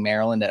hosting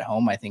Maryland at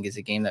home, I think is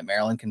a game that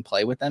Maryland can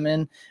play with them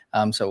in.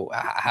 So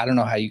I don't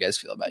know how you guys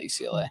feel about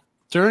UCLA.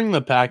 During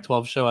the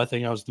Pac-12 show, I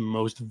think I was the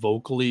most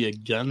vocally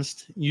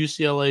against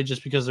UCLA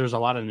just because there's a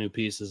lot of new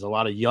pieces, a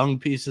lot of young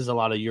pieces, a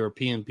lot of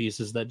European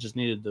pieces that just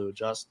needed to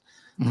adjust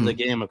to the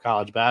game of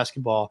college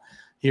basketball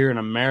here in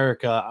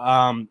America.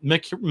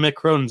 Mick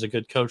Cronin's a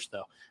good coach,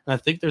 though. And I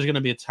think there's going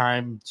to be a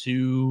time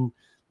to,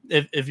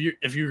 if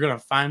you're going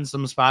to find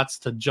some spots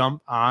to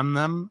jump on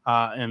them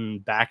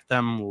and back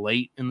them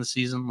late in the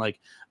season,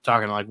 like I'm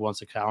talking like once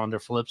the calendar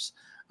flips.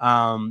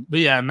 But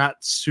yeah, I'm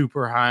not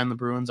super high on the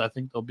Bruins. I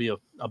think they'll be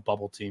a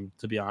bubble team,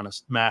 to be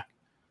honest. Mac.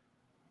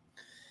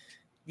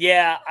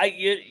 Yeah,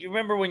 you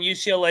remember when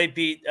UCLA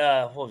beat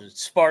what was it,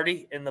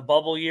 Sparty in the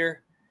bubble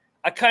year?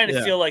 I kind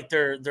of feel like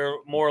they're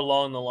more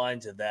along the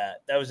lines of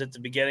that. That was at the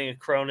beginning of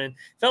Cronin.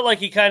 Felt like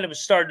he kind of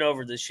was starting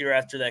over this year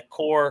after that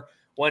core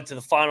went to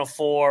the Final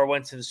Four,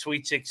 went to the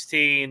Sweet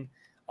 16.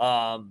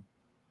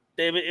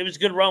 It was a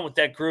good run with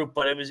that group,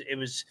 but it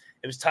was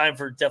time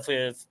for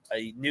definitely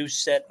a new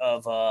set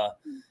of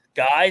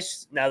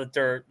guys now that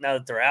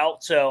they're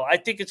out. So I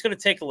think it's going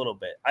to take a little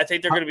bit. I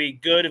think they're going to be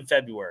good in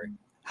February.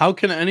 How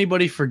can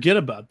anybody forget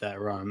about that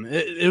run?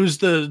 It was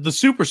the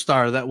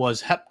superstar that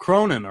was Hep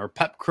Cronin or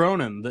Pep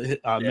Cronin,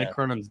 Mick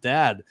Cronin's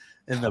dad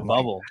in the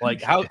bubble.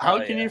 Like how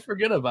can you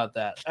forget about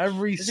that?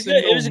 Every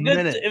single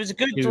minute. It was a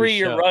good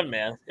 3-year run,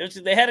 man.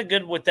 They had a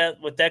good with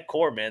that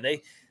core, man.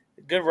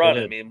 Good run.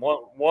 I mean,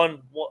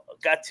 one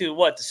got to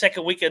the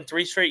second weekend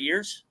 3 straight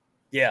years.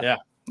 Yeah.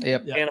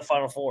 Yep. And a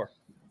Final Four.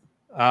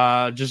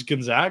 Just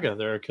Gonzaga,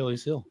 their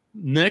Achilles heel.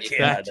 Nick,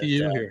 back to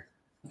you here.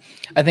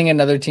 I think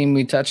another team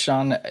we touched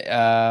on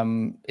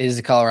is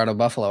the Colorado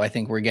Buffalo. I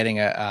think we're getting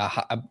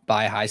a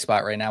buy high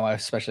spot right now,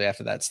 especially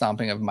after that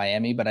stomping of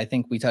Miami. But I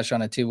think we touched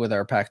on it too with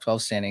our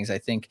Pac-12 standings. I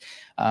think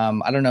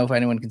I don't know if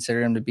anyone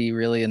considered them to be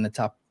really in the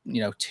top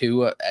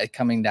 2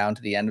 coming down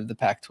to the end of the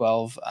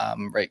Pac-12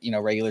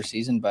 regular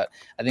season. But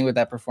I think with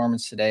that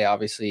performance today,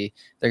 obviously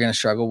they're going to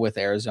struggle with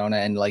Arizona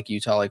and like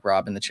Utah, like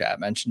Rob in the chat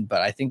mentioned.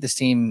 But I think this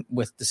team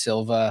with De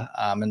Silva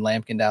and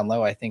Lampkin down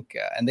low, I think,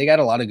 and they got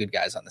a lot of good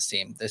guys on this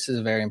team. This is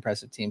a very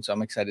impressive team, so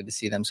I'm excited to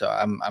see them. So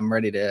I'm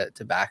ready to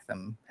back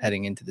them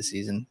heading into the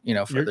season,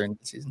 further into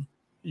the season.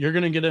 You're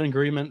going to get an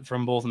agreement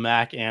from both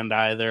Mac and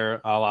I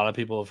there. A lot of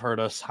people have heard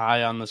us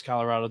high on this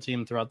Colorado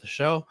team throughout the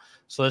show.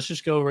 So let's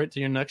just go right to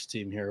your next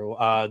team here.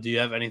 Do you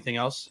have anything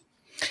else?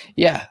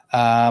 Yeah.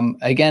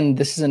 Again,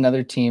 this is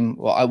another team.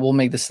 Well, I will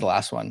make this the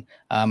last one.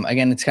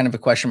 Again, it's kind of a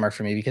question mark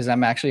for me because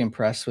I'm actually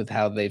impressed with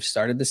how they've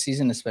started the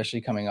season,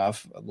 especially coming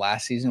off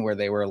last season where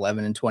they were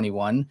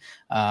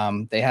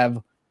 11-21. They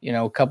have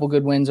a couple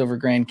good wins over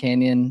Grand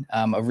Canyon,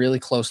 a really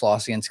close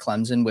loss against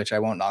Clemson, which I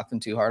won't knock them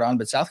too hard on.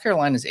 But South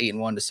Carolina is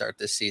 8-1 to start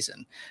this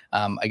season.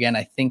 Again,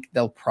 I think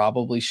they'll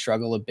probably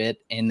struggle a bit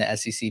in the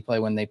SEC play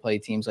when they play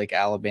teams like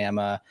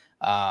Alabama,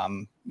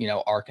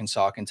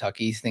 Arkansas,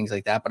 Kentucky, things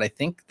like that. But I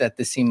think that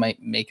this team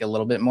might make a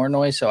little bit more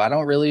noise. So I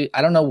don't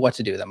know what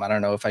to do with them. I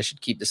don't know if I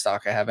should keep the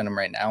stock I have in them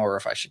right now or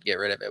if I should get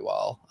rid of it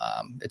while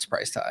it's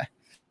priced high.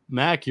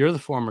 Mac, you're the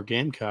former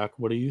Gamecock.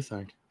 What do you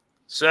think?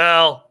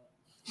 Sell.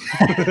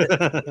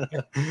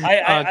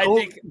 I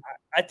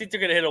think they're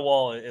going to hit a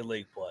wall in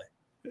league play.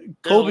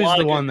 Colby's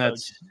the one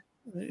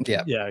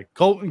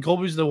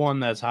Colby's the one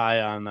that's high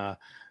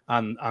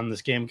on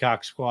this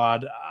Gamecock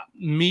squad.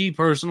 Me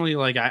personally,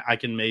 like I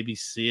can maybe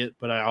see it,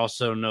 but I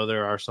also know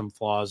there are some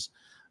flaws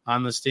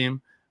on this team.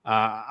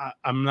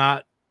 I'm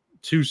not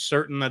too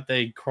certain that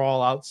they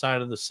crawl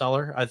outside of the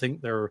cellar. I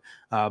think they're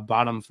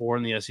bottom 4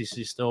 in the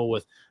SEC still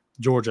with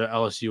Georgia,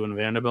 LSU, and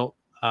Vanderbilt.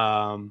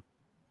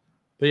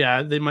 But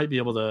yeah, they might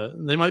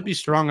be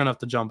strong enough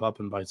to jump up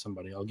and bite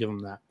somebody. I'll give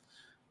them that.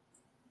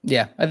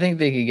 Yeah, I think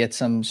they could get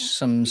some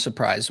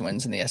surprise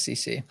wins in the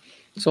SEC.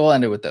 So we'll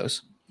end it with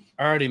those.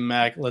 Alrighty,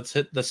 Mac, let's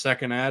hit the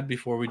second ad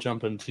before we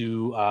jump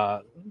into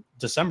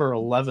December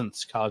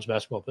 11th college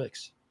basketball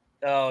picks.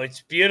 Oh,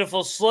 it's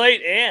beautiful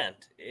slate, and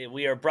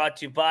we are brought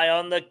to you by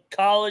on the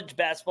College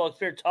Basketball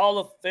Experience Hall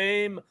of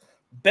Fame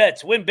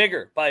bets. Win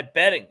bigger by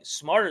betting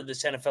smarter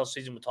this NFL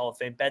season with Hall of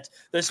Fame bets,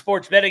 the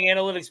sports betting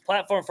analytics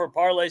platform for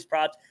parlays,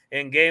 props,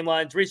 and game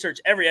lines. Research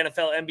every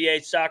NFL,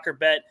 NBA, soccer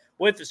bet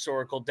with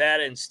historical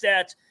data and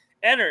stats.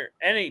 Enter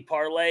any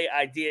parlay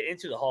idea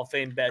into the Hall of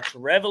Fame bets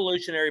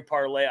revolutionary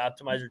parlay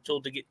optimizer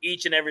tool to get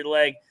each and every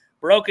leg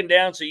broken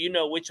down so you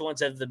know which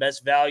ones have the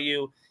best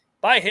value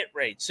by hit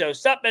rate. So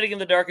stop betting in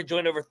the dark and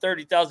join over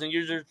 30,000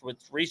 users with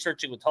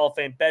researching with Hall of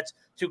Fame bets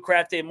to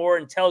craft a more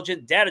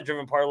intelligent,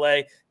 data-driven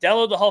parlay.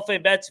 Download the Hall of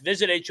Fame bets.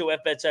 Visit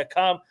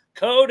HOFBets.com.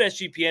 Code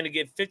SGPN to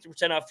get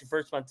 50% off your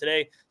first month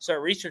today.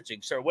 Start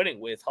researching. Start winning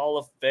with Hall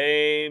of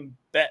Fame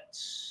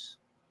bets.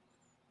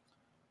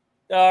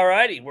 All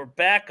righty. We're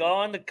back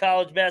on the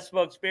College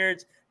Basketball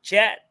Experience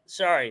chat.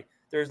 Sorry,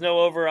 there's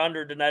no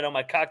over-under tonight on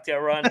my cocktail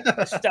run.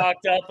 I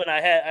stocked up, and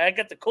I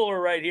got the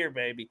cooler right here,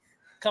 baby.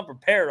 Come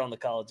prepared on the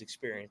College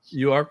Experience.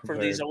 You are prepared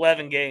for these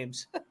 11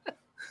 games.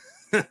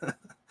 All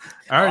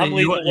right,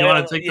 you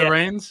want to take the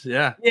reins?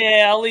 Yeah,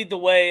 I'll lead the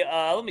way.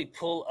 Let me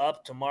pull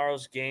up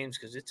tomorrow's games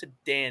because it's a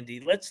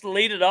dandy. Let's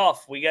lead it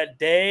off. We got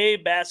day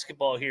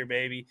basketball here,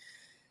 baby.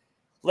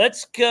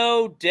 Let's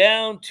go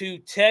down to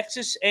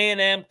Texas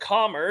A&M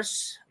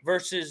Commerce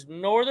versus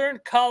Northern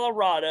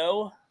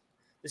Colorado.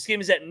 This game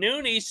is at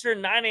noon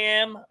Eastern, 9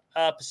 a.m.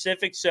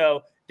 Pacific.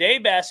 So day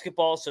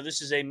basketball. So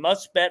this is a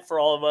must bet for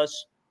all of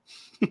us.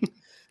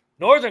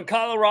 Northern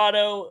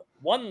Colorado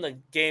won the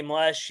game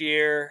last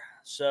year,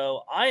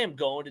 so I am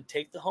going to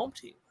take the home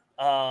team.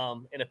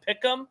 In a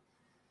pick'em,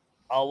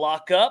 I'll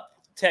lock up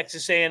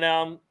Texas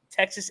A&M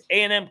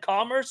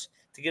Commerce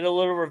to get a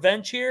little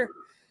revenge here.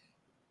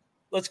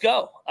 Let's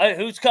go.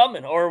 Who's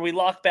coming, or are we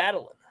lock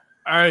battling?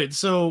 All right,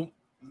 so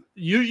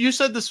you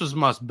said this was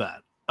must bet.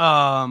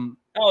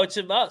 It's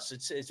a must.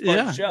 It's part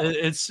of the show.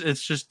 It's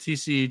just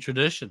TCE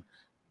tradition.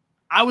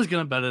 I was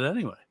gonna bet it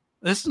anyway.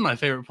 This is my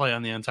favorite play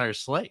on the entire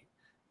slate.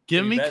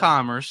 Give me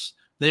Commerce.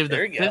 They have the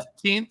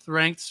 15th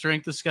ranked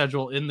strength of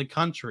schedule in the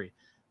country.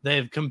 They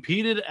have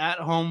competed at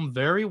home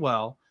very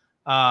well.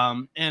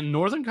 And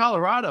Northern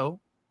Colorado,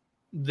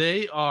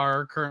 they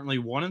are currently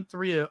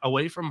 1-3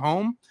 away from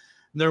home.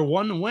 Their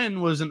one win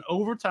was an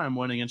overtime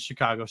win against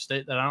Chicago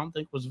State that I don't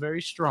think was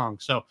very strong.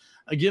 So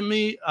give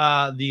me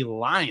the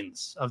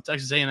Lions of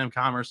Texas A&M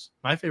Commerce,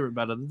 my favorite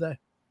bet of the day.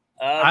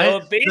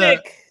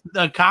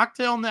 The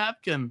cocktail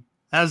napkin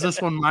has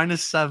this one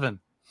 -7.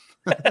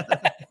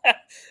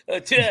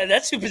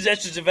 That's 2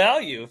 possessions of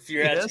value, if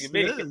you're asking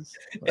me.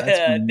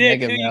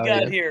 Nick, who you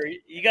got here?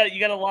 You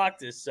got to lock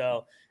this.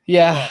 So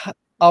yeah,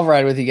 I'll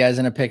ride with you guys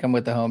in a pick 'em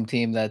with the home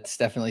team that's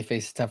definitely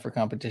faced tougher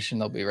competition.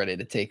 They'll be ready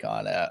to take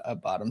on a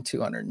bottom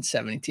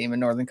 270 team in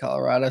Northern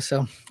Colorado.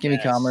 So give me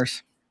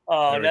Commerce.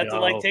 Oh, nothing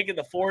like taking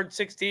the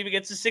 4-6 team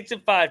against the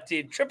 6-5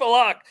 team. Triple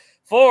lock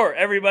for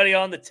everybody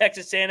on the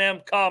Texas A&M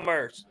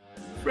Commerce.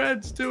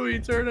 Friends to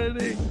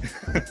eternity.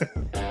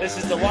 This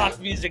is the lock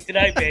music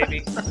tonight, baby.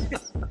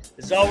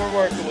 This is all we're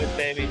working with,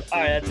 baby. All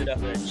right, that's enough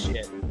of that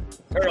shit.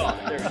 Turn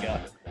off. There we go.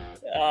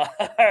 All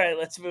right,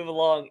 let's move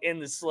along in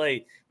the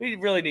slate. We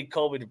really need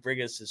Colby to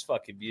bring us his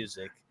fucking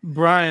music.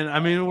 Brian, I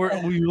mean,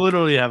 we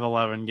literally have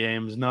 11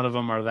 games. None of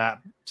them are that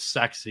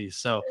sexy.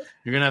 So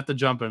you're going to have to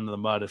jump into the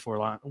mud if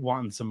we're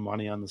wanting some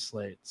money on the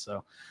slate.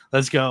 So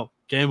let's go.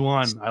 Game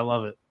 1. I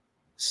love it.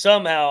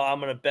 Somehow I'm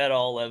going to bet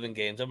all 11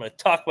 games. I'm going to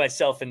talk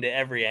myself into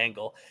every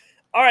angle.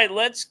 All right,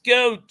 let's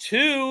go.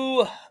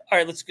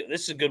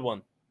 This is a good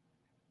one.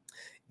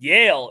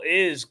 Yale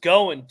is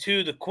going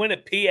to the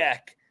Quinnipiac.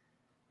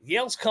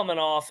 Yale's coming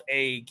off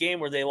a game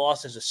where they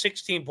lost as a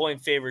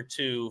 16-point favorite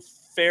to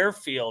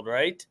Fairfield,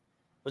 right?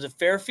 Was it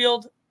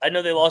Fairfield? I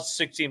know they lost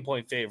a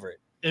 16-point favorite.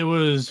 It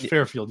was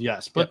Fairfield,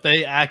 yes. But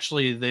they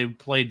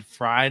played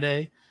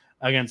Friday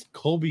against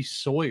Colby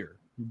Sawyer.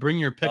 Bring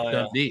your pick,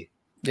 Dundee.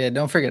 Yeah,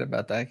 don't forget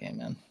about that game,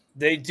 man.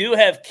 They do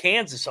have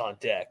Kansas on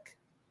deck.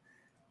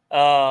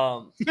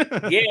 Yale's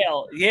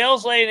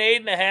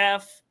laying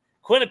 8.5.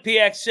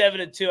 Quinnipiac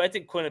 7-2. I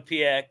think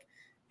Quinnipiac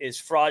is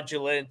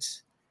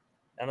fraudulent.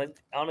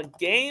 On a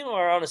game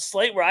or on a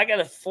slate where I got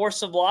to force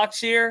some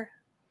locks here,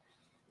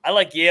 I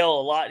like Yale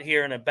a lot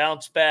here in a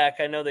bounce back.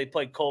 I know they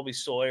played Colby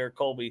Sawyer.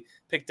 Colby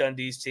picked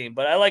Dundee's team,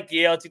 but I like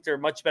Yale. I think they're a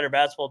much better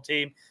basketball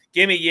team.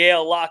 Give me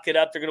Yale. Lock it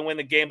up. They're going to win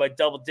the game by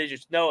double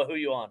digits. Noah, who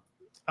you on?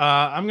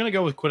 I'm going to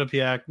go with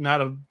Quinnipiac. Not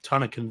a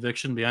ton of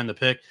conviction behind the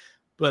pick,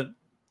 but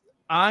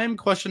I'm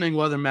questioning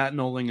whether Matt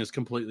Noling is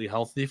completely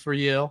healthy for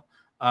Yale.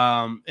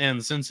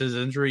 And since his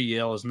injury,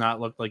 Yale has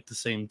not looked like the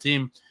same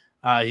team.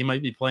 He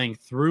might be playing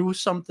through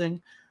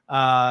something.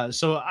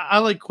 So I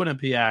like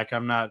Quinnipiac.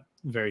 I'm not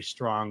very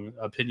strong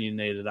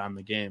opinionated on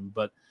the game,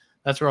 but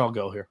that's where I'll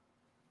go here.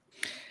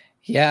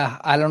 Yeah,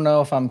 I don't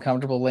know if I'm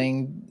comfortable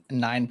laying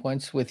 9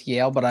 points with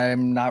Yale, but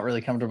I'm not really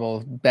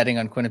comfortable betting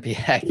on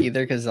Quinnipiac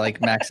either because, like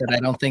Max said,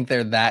 I don't think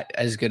they're that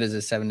as good as a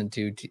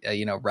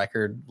 7-2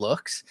 record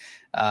looks.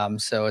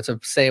 So it's a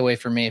stay away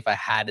for me. If I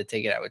had to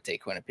take it, I would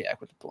take Quinnipiac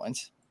with the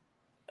points.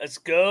 Let's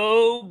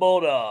go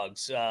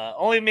Bulldogs.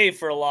 Only me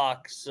for a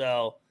lock,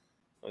 so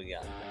what we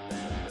got?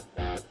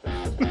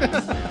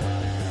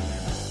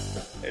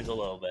 There's a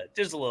little bit.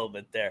 Just a little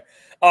bit there.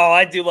 Oh,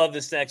 I do love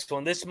this next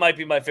one. This might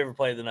be my favorite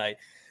play of the night.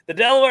 The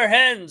Delaware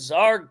Hens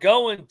are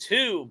going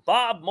to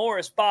Bob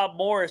Morris. Bob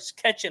Morris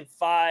catching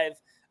 5. It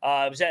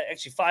was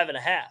actually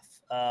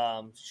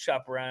 5.5.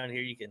 Shop around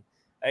here. You can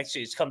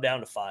actually, it's come down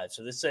to 5.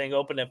 So this thing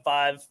opened at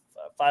 5,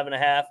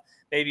 5.5,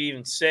 maybe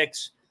even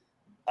 6.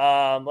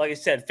 Like I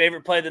said,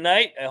 favorite play of the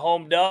night, a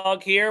home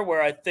dog here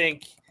where I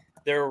think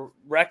their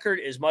record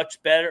is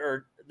much better,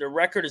 or their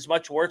record is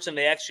much worse than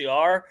they actually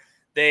are.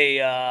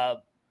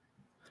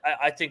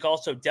 I think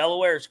also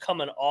Delaware is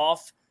coming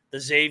off the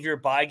Xavier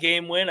bye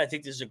game win. I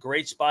think this is a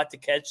great spot to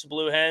catch the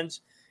Blue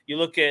Hens. You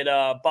look at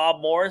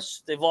Bob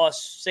Morris, they've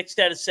lost 6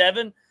 out of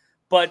 7,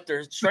 but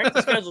their strength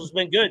of schedule has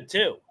been good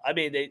too. I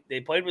mean, they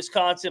played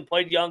Wisconsin,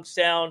 played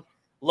Youngstown.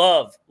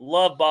 Love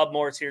Bob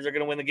Morris here. They're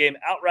going to win the game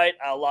outright.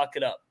 I'll lock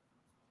it up.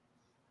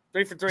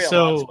 3 for 3 on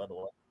locks, by the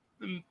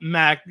way.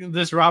 Mac,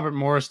 this Robert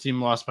Morris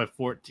team lost by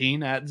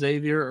 14 at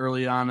Xavier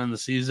early on in the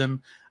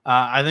season.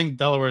 I think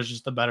Delaware is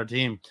just a better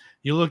team.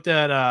 You looked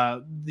at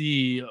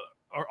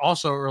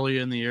also early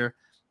in the year,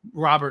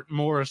 Robert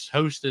Morris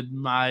hosted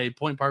my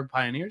Point Park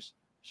Pioneers.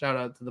 Shout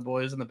out to the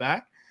boys in the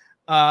back.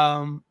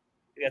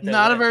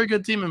 Not a very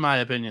good team, in my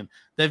opinion.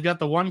 They've got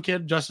the one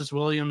kid, Justice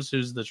Williams,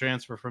 who's the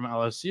transfer from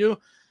LSU.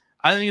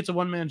 I think it's a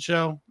one-man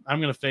show. I'm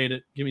going to fade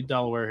it. Give me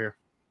Delaware here.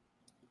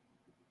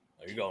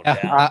 Are you going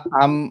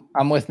down?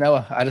 I'm with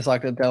Noah. I just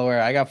locked up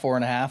Delaware. I got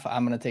 4.5.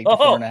 I'm going to take the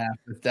 4.5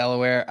 with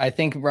Delaware. I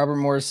think Robert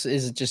Morris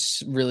is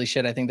just really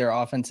shit. I think their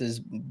offense is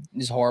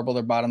horrible.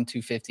 They're bottom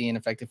 250 in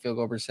effective field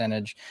goal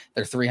percentage.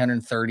 They're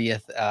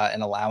 330th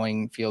in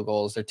allowing field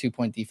goals. Their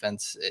 2-point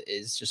defense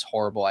is just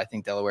horrible. I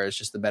think Delaware is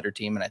just the better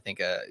team, and I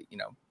think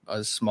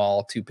a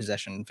small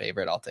 2-possession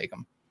favorite. I'll take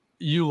them.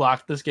 You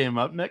locked this game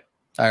up, Nick?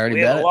 I already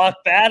bet it. Lock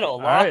battle.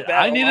 Lock battle.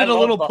 I needed a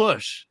little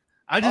push.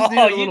 I just need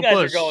a little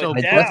push. So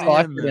let's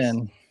lock it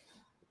in.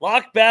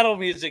 Lock battle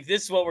music.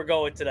 This is what we're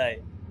going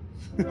tonight.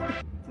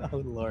 Oh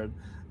Lord,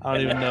 I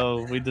don't even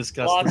know. We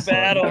discussed lock this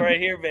battle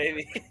right here,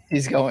 baby.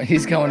 He's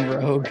going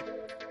rogue.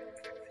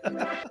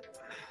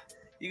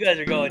 You guys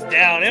are going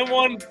down in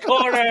one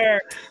corner.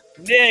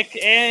 Nick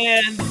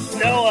and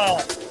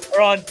Noah.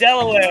 We're on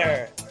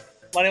Delaware.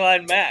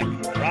 Moneyline Mac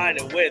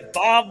riding with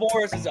Bob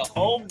Morris is a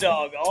home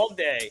dog all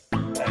day. All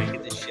right,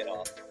 get this shit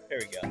off. There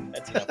we go.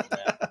 That's enough of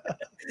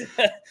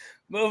that.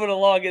 Moving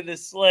along in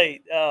this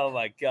slate. Oh,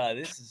 my God.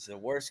 This is the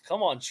worst.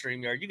 Come on,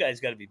 StreamYard. You guys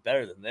got to be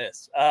better than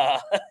this.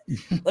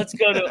 Let's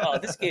go to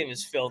this game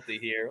is filthy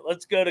here.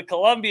 Let's go to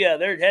Columbia.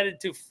 They're headed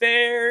to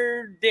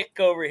Fair Dick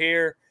over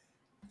here.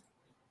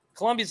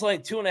 Columbia's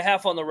laying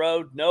 2.5 on the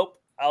road.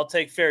 Nope. I'll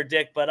take Fair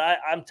Dick, but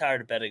I'm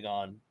tired of betting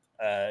on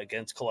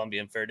against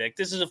Columbia and Fair Dick.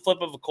 This is a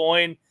flip of a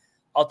coin.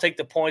 I'll take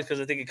the points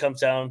because I think it comes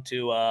down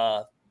to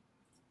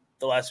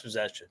the last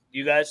possession.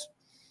 You guys?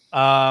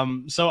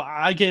 So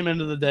I came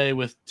into the day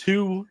with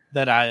 2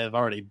 that I have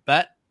already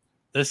bet.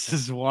 This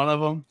is one of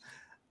them.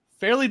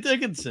 Fairleigh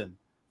Dickinson.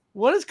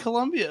 What is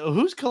Columbia?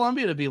 Who's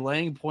Columbia to be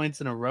laying points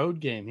in a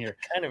road game here?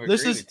 I kind of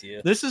agree with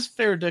you. This is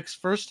Fair Dick's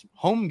first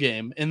home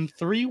game in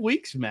 3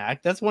 weeks,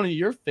 Mac. That's one of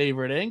your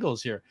favorite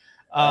angles here.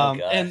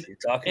 And you're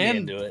talking me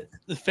into it.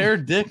 The Fair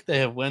Dick, they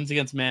have wins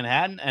against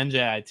Manhattan,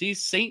 NJIT,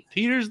 St.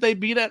 Peter's they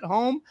beat at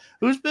home,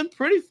 who's been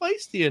pretty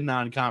feisty in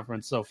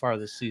non-conference so far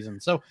this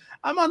season. So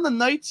I'm on the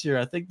Knights here.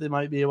 I think they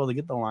might be able to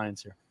get the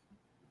Lions here.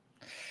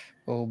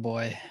 Oh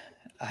boy.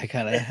 I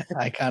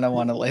kind of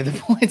want to lay the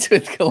points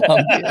with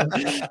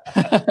Columbia.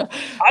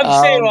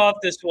 I'm staying off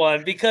this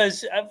one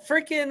because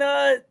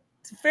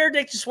Fair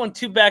Dick just won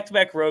 2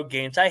 back-to-back road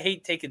games. I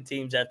hate taking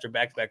teams after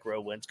back-to-back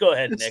road wins. Go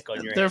ahead, Nick,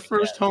 on your their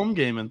first home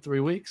game in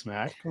 3 weeks,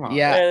 Mac. Come on.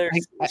 Yeah, they're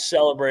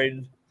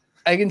celebrating.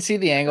 I can see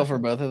the angle for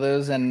both of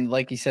those, and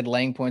like you said,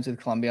 laying points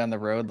with Columbia on the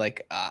road.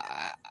 Like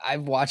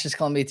I've watched this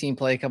Columbia team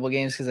play a couple of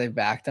games because I've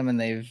backed them, and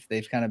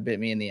they've kind of bit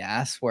me in the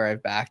ass where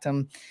I've backed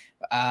them.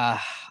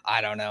 I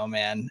don't know,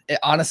 man.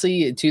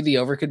 Honestly, the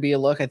over could be a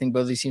look. I think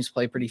both of these teams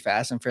play pretty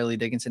fast, and Fairleigh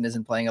Dickinson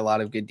isn't playing a lot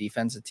of good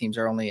defense. The teams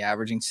are only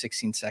averaging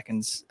 16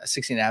 and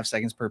a half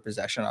seconds per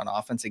possession on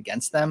offense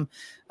against them.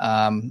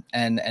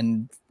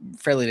 And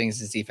Fairleigh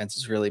Dickinson's defense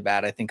is really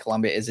bad. I think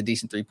Columbia is a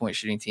decent 3-point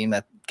shooting team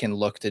that can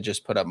look to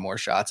just put up more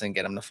shots and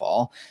get them to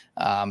fall.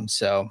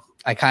 So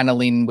I kind of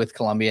lean with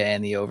Columbia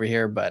and the over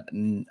here, but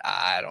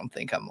I don't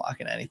think I'm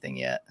locking anything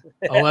yet.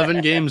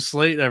 11 game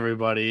slate,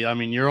 everybody. I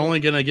mean, you're only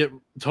going to get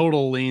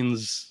total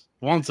leans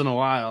once in a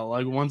while,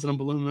 like once in a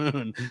blue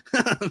moon.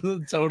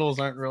 The totals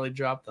aren't really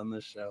dropped on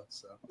this show.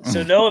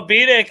 So Noah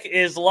Biedick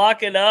is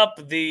locking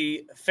up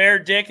the Fair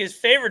Dick, his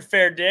favorite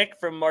Fair Dick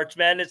from March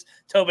Madness.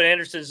 Tobin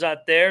Anderson's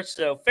not there,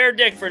 so Fair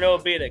Dick for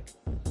Noah Biedick.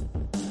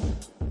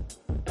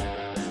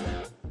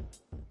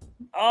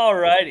 All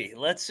righty,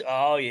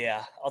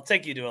 I'll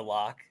take you to a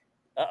lock.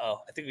 I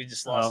think we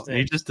just lost him.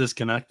 He just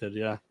disconnected.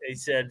 Yeah, he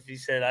said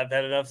I've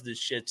had enough of this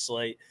shit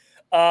slate.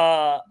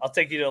 I'll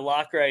take you to a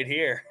lock right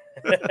here.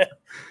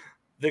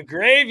 The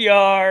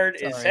Graveyard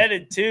is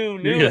headed to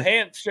New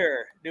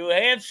Hampshire. New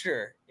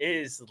Hampshire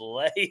is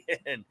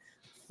laying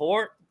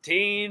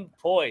 14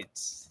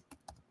 points.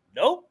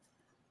 Nope.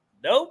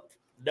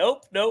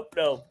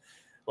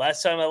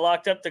 Last time I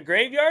locked up the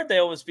Graveyard, they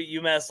almost beat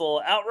UMass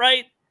Lowell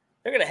outright.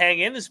 They're going to hang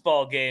in this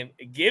ball game.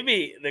 Give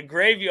me the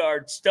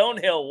Graveyard.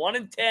 Stonehill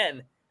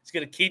 1-10. It's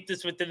going to keep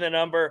this within the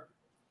number.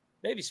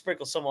 Maybe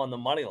sprinkle some on the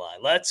money line.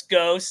 Let's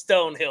go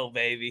Stonehill,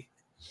 baby.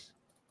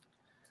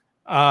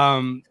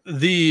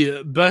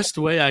 The best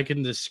way I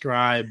can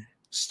describe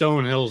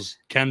Stonehill's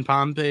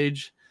KenPom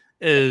page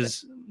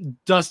is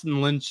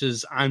Dustin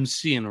Lynch's I'm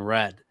Seeing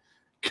Red,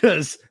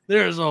 because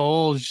there's a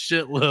whole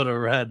shitload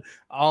of red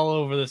all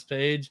over this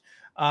page.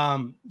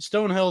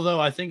 Stonehill,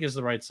 though, I think is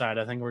the right side.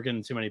 I think we're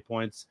getting too many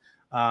points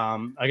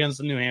against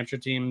the New Hampshire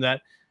team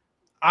that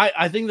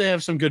I think they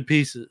have some good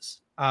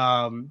pieces.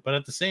 But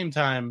at the same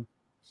time,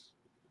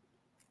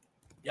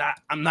 yeah,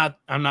 I'm not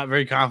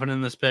very confident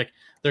in this pick.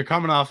 They're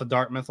coming off a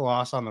Dartmouth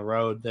loss on the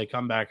road. They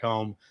come back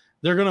home.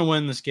 They're going to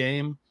win this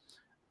game.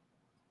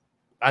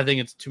 I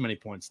think it's too many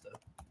points, though.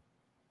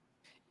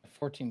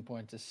 14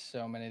 points is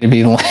so many to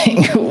be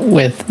laying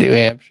with New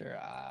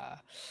Hampshire.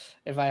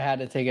 If I had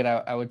to take it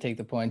out, I would take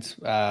the points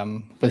with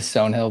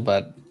Stonehill,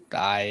 but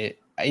I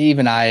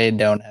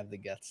don't have the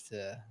guts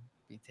to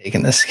be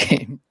taking this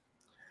game.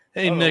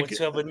 Hey, Nick.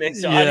 What's up with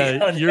Nick's yeah,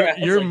 audio?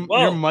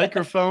 your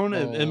microphone,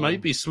 it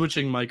might be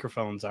switching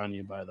microphones on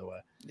you, by the way.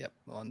 Yep.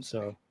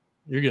 So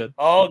you're good.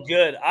 Oh,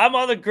 good. I'm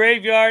on the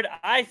Graveyard.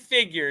 I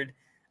figured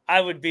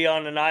I would be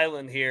on an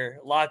island here,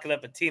 locking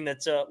up a team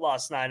that's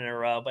lost 9 in a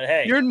row. But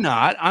hey, you're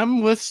not.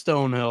 I'm with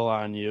Stonehill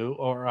on you.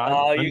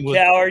 You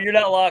coward! You're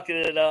not locking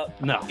it up.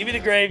 No. Give me the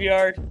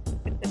Graveyard.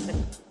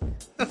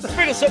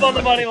 Sprinkle some on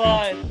the money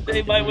line.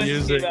 They might win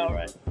this game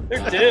outright.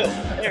 They're due.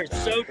 They're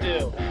so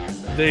due.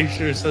 Dave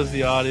sure says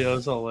the audio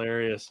is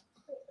hilarious.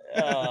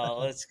 Oh,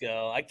 let's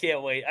go. I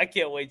can't wait.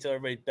 Till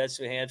everybody bets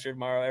New Hampshire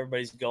tomorrow.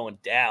 Everybody's going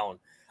down.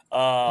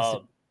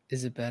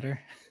 Is it better?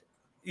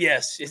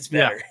 Yes, it's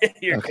better. Yeah.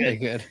 You're okay,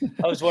 good.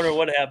 I was wondering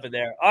what happened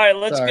there. All right,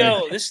 let's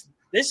go.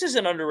 This is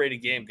an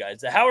underrated game,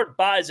 guys. The Howard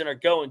Bison are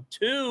going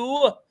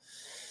to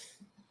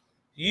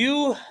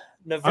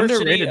University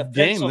underrated of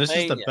game. Pennsylvania. This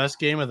is the best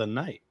game of the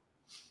night.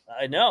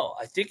 I know.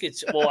 I think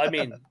it's – well, I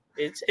mean,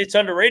 it's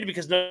underrated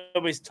because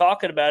nobody's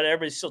talking about it.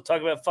 Everybody's still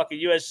talking about fucking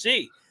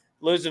USC.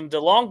 losing to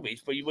Long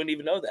Beach, but you wouldn't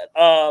even know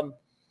that.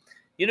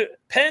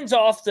 Penn's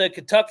off the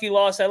Kentucky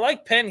loss. I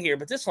like Penn here,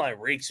 but this line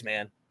reeks,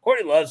 man.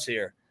 Courtney Love's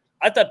here.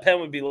 I thought Penn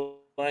would be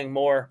laying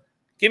more.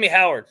 Give me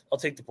Howard. I'll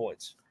take the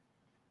points.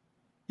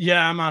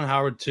 Yeah, I'm on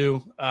Howard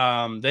too.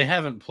 They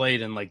haven't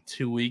played in like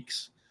 2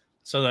 weeks,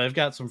 so they've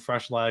got some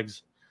fresh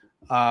legs.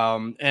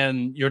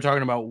 And you're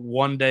talking about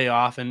 1 day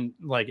off and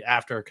like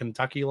after a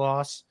Kentucky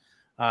loss.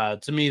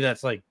 To me,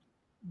 that's like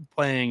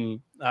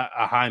playing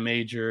a high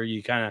major.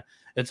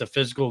 It's a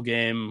physical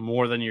game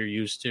more than you're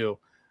used to.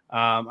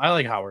 I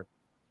like Howard.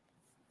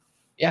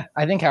 Yeah,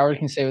 I think Howard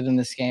can stay within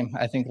this game.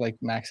 I think, like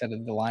Max said,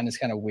 the line is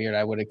kind of weird.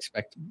 I would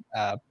expect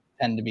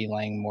Penn to be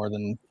laying more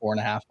than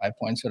 4.5, 5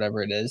 points,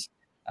 whatever it is.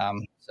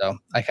 So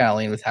I kind of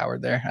lean with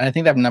Howard there. And I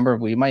think that number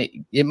it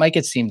might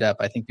get steamed up.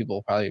 I think people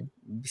will probably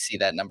see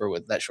that number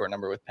with that short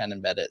number with Penn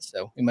and bet it.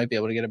 So we might be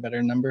able to get a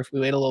better number if we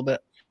wait a little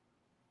bit.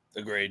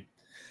 Agreed.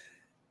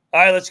 All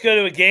right, let's go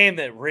to a game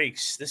that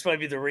reeks. This might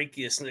be the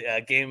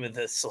reekiest game of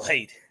the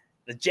slate.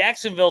 The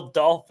Jacksonville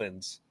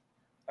Dolphins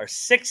are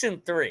 6-3,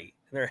 and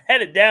they're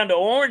headed down to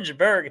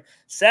Orangeburg,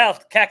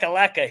 South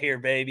Kakalaka here,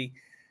 baby.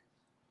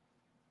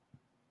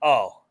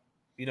 Oh,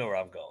 you know where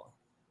I'm going.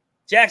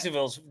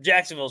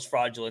 Jacksonville's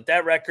fraudulent.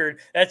 That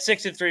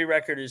 6-3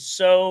 record is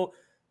so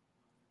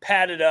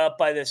padded up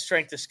by the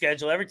strength of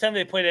schedule. Every time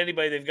they played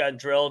anybody, they've gotten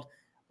drilled.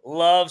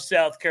 Love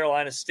South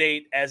Carolina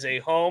State as a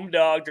home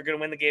dog. They're going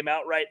to win the game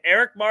outright.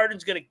 Eric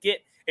Martin's going to get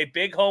a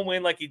big home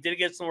win like he did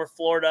against North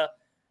Florida.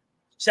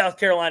 South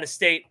Carolina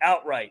State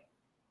outright.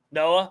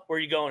 Noah, where are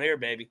you going here,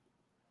 baby?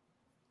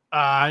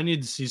 I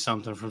need to see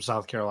something from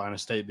South Carolina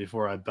State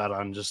before I bet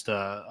on just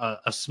a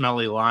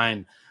smelly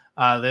line.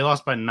 They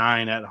lost by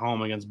 9 at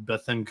home against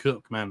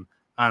Bethune-Cookman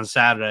on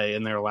Saturday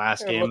in their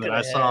last game that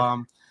I saw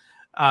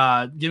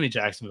them. Give me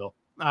Jacksonville.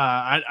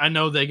 I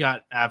know they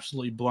got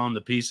absolutely blown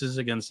to pieces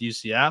against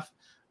UCF,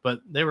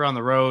 but they were on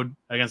the road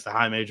against a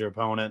high major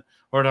opponent.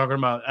 We're talking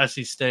about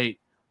SC State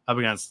up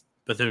against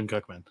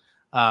Bethune-Cookman.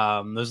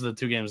 Those are the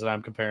two games that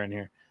I'm comparing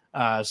here.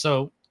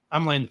 So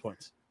I'm laying the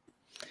points.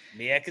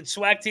 MEAC and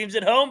SWAC teams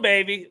at home,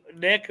 baby.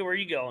 Nick, where are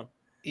you going?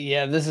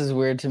 Yeah, this is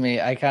weird to me.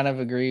 I kind of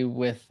agree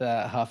with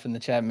Huff in the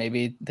chat.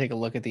 Maybe take a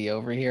look at the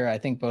over here. I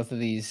think both of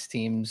these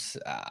teams,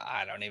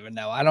 I don't even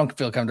know. I don't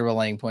feel comfortable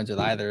laying points with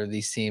either of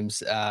these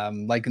teams.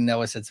 Like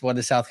Noah said, what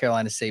has South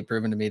Carolina State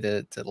proven to me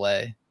to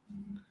lay?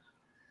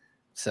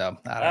 So,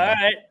 I don't know.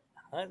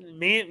 All right.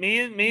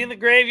 Me and the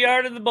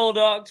Graveyard and the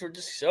Bulldogs, we're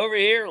just over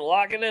here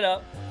locking it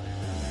up.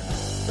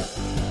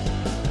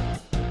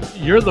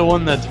 You're the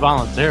one that's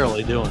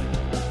voluntarily doing it.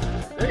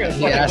 They're going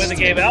to win the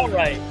game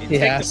outright. You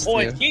take the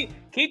points.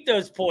 Keep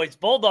those points.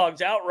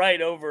 Bulldogs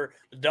outright over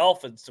the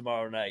Dolphins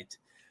tomorrow night.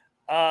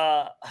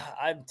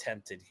 I'm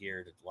tempted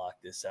here to lock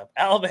this up.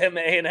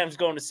 Alabama A&M's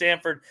going to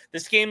Samford.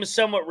 This game is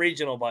somewhat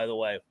regional, by the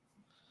way.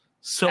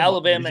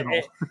 Alabama,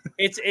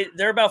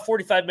 they're about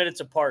 45 minutes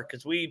apart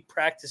because we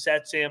practiced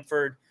at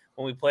Samford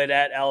when we played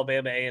at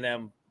Alabama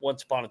A&M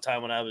once upon a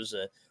time when I was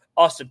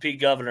Austin Peay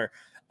governor.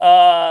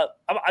 I'm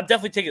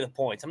definitely taking the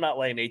points. I'm not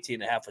laying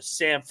 18.5 with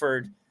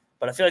Samford,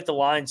 but I feel like the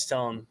line's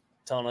telling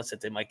us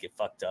that they might get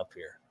fucked up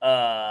here.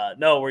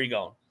 No, where are you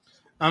going?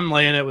 I'm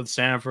laying it with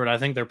Samford. I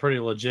think they're pretty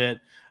legit.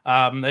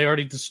 They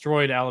already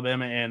destroyed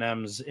Alabama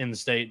A&M's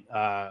in-state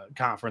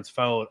conference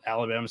foe,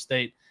 Alabama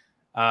State.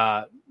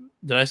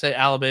 Did I say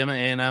Alabama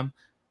A&M?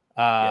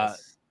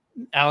 Yes.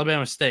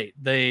 Alabama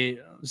State.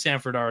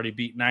 Samford already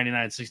beat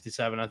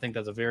 99-67. I think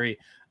that's a very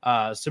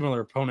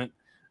similar opponent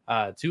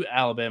to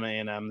Alabama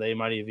A&M. They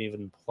might have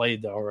even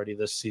played already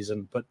this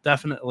season, but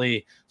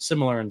definitely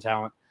similar in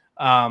talent.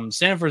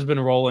 Samford's been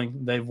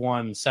rolling. They've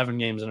won 7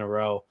 games in a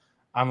row.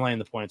 I'm laying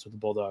the points with the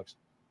Bulldogs.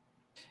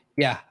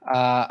 Yeah,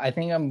 I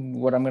think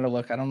what I'm going to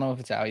look. I don't know if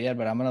it's out yet,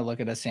 but I'm going to look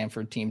at a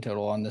Samford team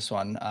total on this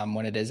one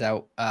when it is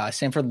out.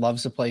 Samford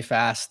loves to play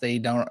fast. They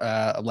don't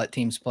let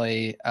teams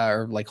play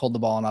or like hold the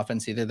ball on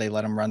offense either. They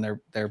let them run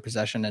their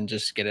possession and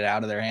just get it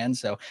out of their hands.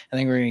 So I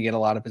think we're going to get a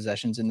lot of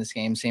possessions in this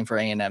game. Same for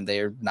A&M.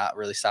 They are not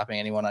really stopping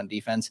anyone on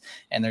defense,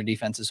 and their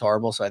defense is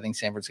horrible. So I think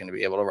Samford's going to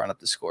be able to run up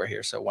the score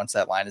here. So once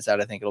that line is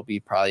out, I think it'll be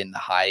probably in the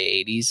high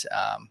 80s.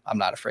 I'm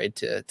not afraid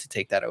to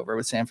take that over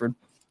with Samford.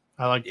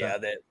 I like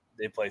that. Yeah,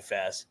 they play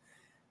fast.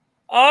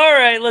 All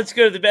right, let's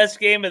go to the best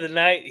game of the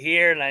night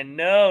here. And I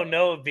know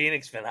Noah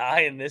Phoenix been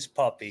eyeing this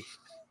puppy.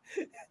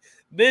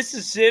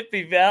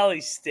 Mississippi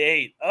Valley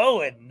State,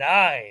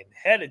 0-9,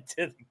 headed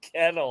to the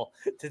kennel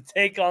to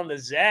take on the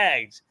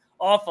Zags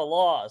off a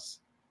loss.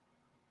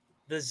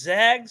 The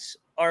Zags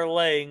are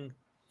laying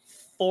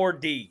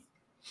 40.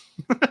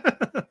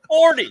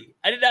 40.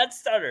 I did not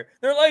stutter.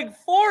 They're laying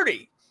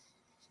 40.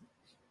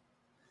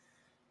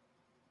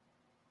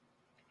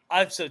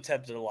 I'm so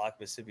tempted to lock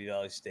Mississippi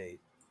Valley State.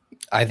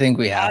 I think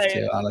we have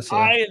to, honestly.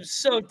 I am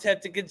so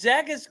tempted.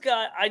 Gonzaga's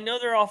got, I know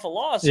they're off a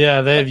loss.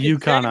 Yeah, they have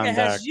UConn on deck.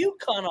 Has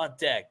UConn on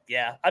deck.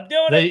 Yeah, I'm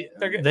doing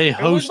it. They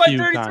host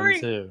UConn,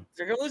 too.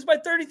 They're going to lose by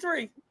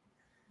 33.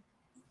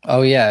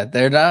 Oh yeah,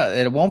 they're not.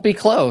 It won't be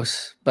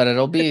close, but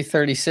it'll be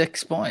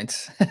 36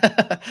 points.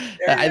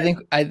 I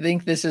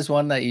think this is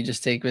one that you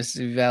just take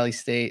Mississippi Valley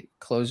State,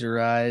 close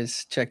your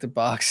eyes, check the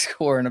box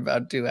score in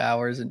about 2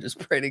 hours, and just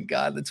pray to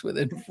God that's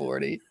within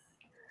 40.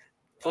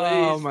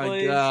 Oh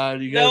my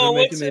God, you guys No, are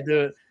making me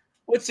do it.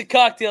 What's the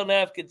cocktail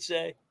napkin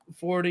say?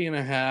 40 and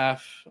a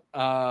half.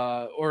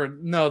 Or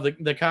no,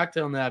 the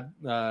cocktail nap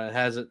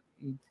has it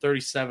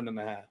 37 and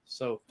a half.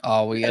 So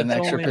we got an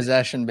extra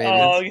possession, baby.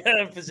 Oh, you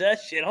got a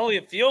possession. Only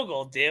a field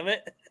goal, damn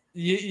it.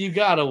 You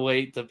gotta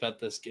wait to bet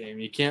this game.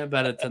 You can't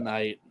bet it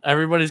tonight.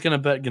 Everybody's gonna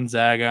bet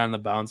Gonzaga on the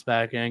bounce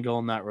back angle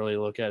and not really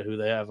look at who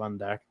they have on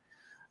deck.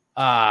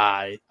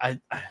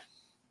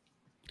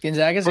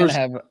 Gonzaga's going to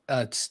have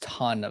a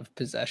ton of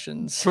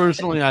possessions.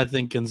 Personally, I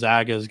think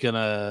Gonzaga is going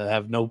to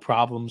have no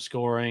problem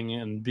scoring,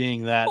 and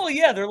being that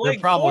they're like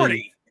probably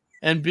 40.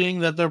 And being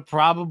that they're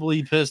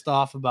probably pissed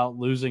off about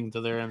losing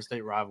to their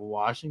in-state rival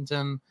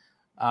Washington,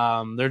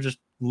 they're just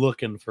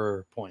looking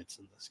for points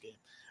in this game.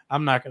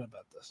 I'm not going to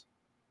bet this.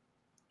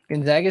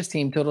 Gonzaga's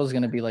team total is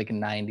going to be like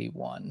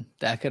 91.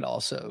 That could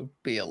also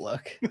be a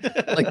look.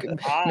 Like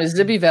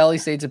Mississippi Valley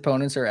State's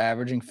opponents are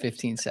averaging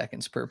 15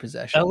 seconds per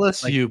possession.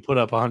 LSU put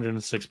up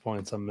 106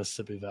 points on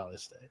Mississippi Valley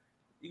State.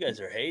 You guys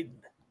are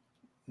hating.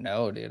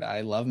 No, dude,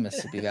 I love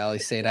Mississippi Valley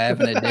State. I have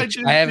an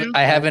addiction.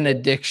 I have an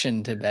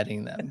addiction to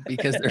betting them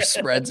because their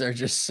spreads are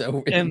just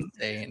so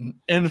insane.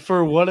 And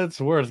for what it's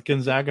worth,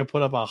 Gonzaga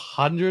put up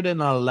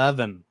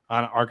 111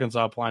 on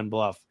Arkansas Pine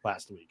Bluff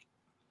last week.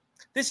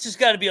 This has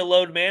got to be a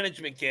load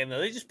management game, though.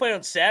 They just played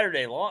on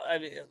Saturday.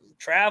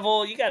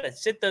 Travel, you got to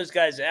sit those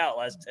guys out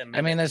last 10 minutes.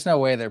 I mean, there's no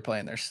way they're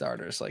playing their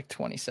starters like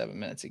 27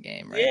 minutes a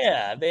game, right?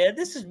 Yeah, man.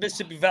 This is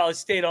Mississippi Valley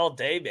State all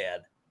day, man.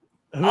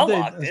 I'll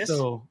lock this.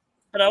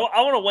 But I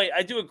want to wait.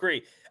 I do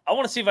agree. I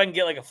want to see if I can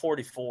get like a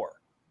 44.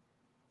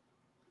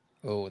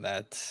 Oh,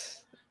 I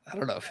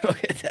don't know if it'll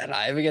get that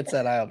high. If it gets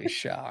that high, I'll be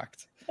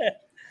shocked.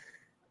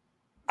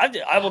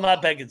 I will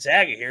not bet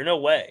Gonzaga here. No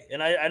way.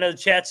 And I know the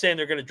chat's saying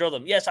they're going to drill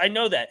them. Yes, I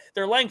know that.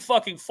 They're laying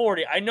fucking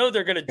 40. I know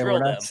they're going to drill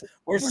them.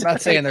 We're not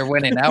saying they're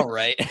winning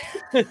outright.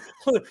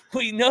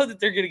 We know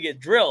that they're going to get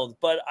drilled,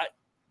 but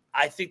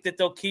I think that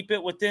they'll keep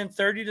it within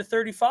 30 to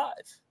 35.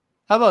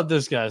 How about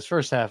this guy's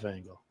first half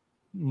angle?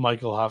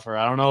 Michael Huffer.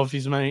 I don't know if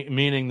he's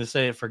meaning to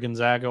say it for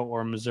Gonzaga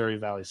or Missouri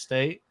Valley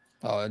State.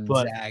 Oh,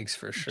 Zags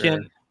for sure.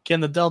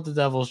 Can the Delta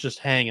Devils just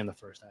hang in the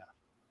first half?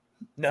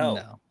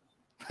 No.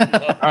 All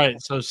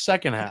right, so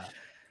second half.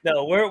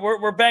 No,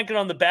 we're banking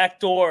on the back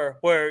door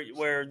where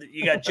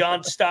you got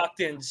John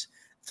Stockton's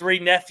 3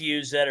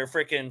 nephews that are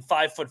freaking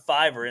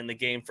 5'5" are in the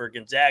game for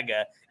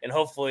Gonzaga, and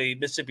hopefully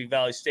Mississippi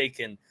Valley State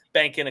can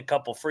bank in a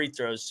couple free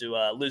throws to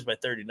lose by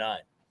 39.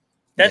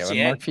 That's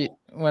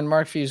when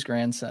Mark Few's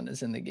grandson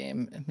is in the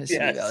game,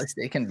 Mississippi Valley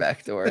State can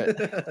backdoor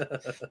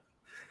it.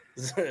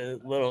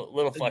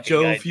 little fucking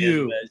Joe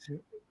Few.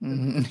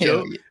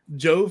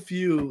 Joe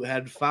Few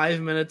had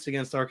 5 minutes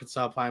against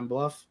Arkansas Pine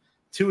Bluff,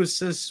 2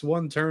 assists,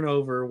 1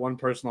 turnover, 1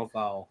 personal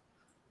foul.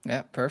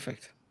 Yeah,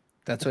 perfect.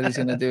 That's what he's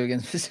going to do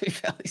against Mississippi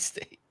Valley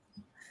State.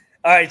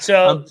 All right,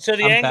 so the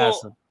I'm angle,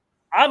 passing.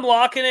 I'm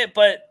locking it,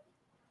 but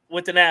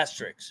with an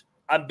asterisk.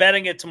 I'm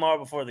betting it tomorrow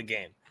before the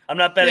game. I'm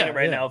not betting it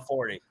right now at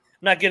 40. I'm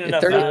not getting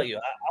enough value.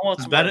 I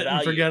want some bet value. it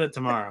and forget it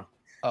tomorrow.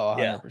 Oh,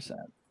 100%. Yeah.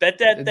 Bet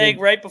that thing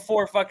right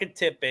before fucking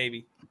tip,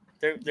 baby.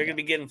 They're going to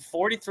be getting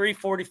 43,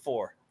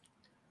 44.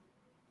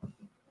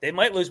 They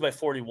might lose by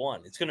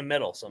 41. It's going to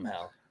middle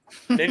somehow.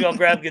 Maybe I'll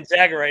grab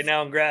Gonzaga right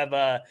now and grab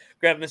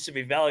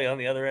Mississippi Valley on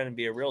the other end and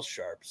be a real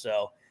sharp.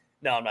 So,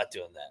 no, I'm not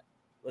doing that.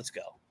 Let's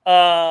go.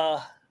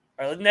 All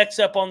right, next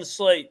up on the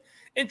slate.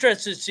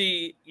 Interested to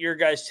see your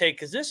guys' take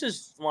because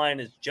this line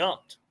has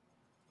jumped.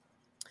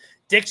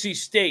 Dixie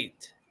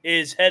State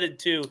is headed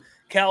to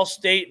Cal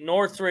State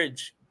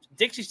Northridge.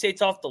 Dixie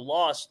State's off the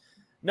loss.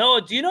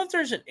 Noah, do you know if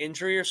there's an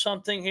injury or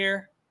something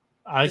here?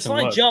 This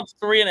line jumps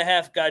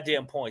 3.5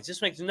 goddamn points.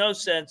 This makes no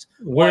sense.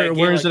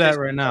 Where is it at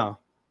right now?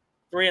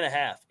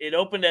 3.5. It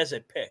opened as a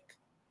pick.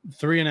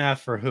 3.5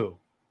 for who?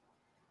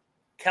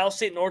 Cal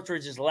State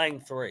Northridge is laying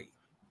 3.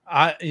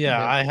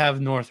 I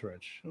have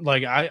Northridge.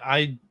 Like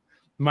I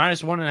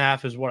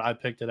 -1.5 is what I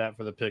picked it at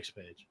for the picks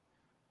page.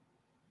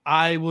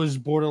 I was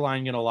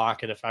borderline gonna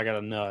lock it if I got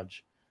a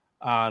nudge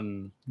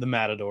on the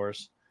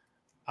Matadors.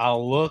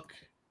 I'll look.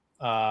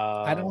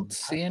 I don't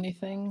see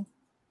anything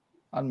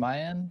on my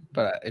end,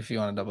 but if you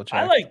want to double check,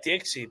 I like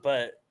Dixie,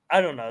 but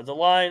I don't know the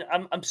line.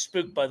 I'm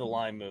spooked by the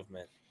line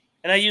movement,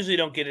 and I usually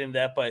don't get into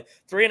that. But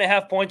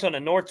 3.5 points on a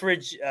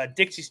Northridge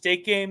Dixie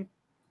State game.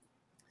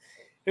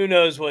 Who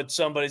knows what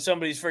somebody's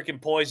freaking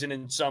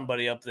poisoning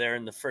somebody up there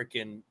in the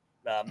freaking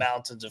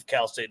mountains of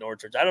Cal State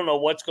Northridge. I don't know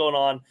what's going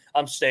on.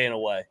 I'm staying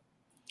away.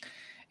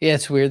 Yeah,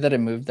 it's weird that it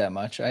moved that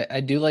much. I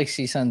do like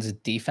CSUN's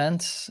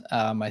defense.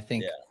 I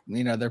think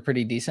they're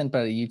pretty decent,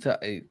 but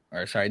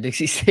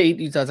Dixie State,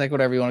 Utah Tech,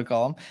 whatever you want to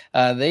call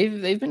them,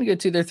 they've been good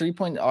too. Their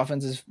 3-point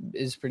offense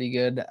is pretty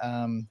good.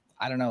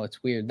 I don't know.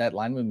 It's weird. That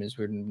line movement is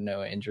weird.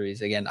 No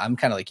injuries. Again, I'm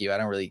kind of like you. I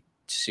don't really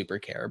super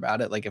care about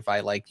it. Like if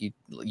I like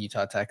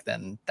Utah Tech,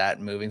 then that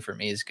moving for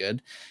me is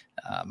good.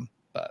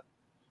 But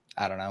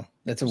I don't know.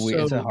 It's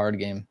a hard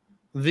game.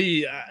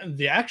 The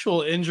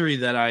actual injury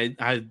that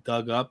I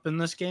dug up in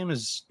this game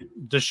is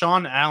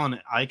Deshaun Allen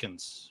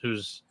Ikens,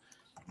 who's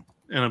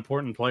an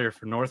important player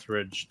for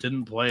Northridge.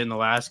 Didn't play in the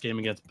last game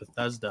against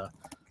Bethesda.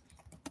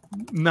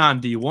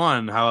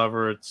 Non-D1,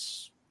 however,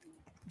 it's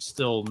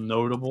still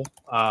notable.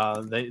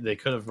 They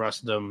could have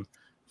rested him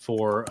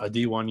for a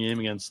D1 game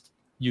against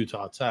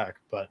Utah Tech,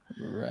 but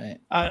right.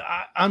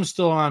 I'm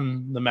still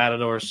on the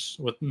Matadors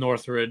with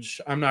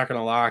Northridge. I'm not going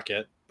to lock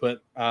it,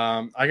 but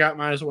I got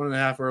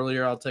 -1.5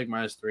 earlier. I'll take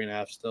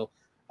 -3.5 still.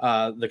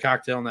 The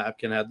cocktail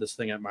napkin had this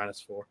thing at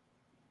 -4.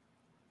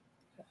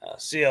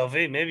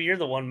 CLV, maybe you're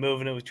the one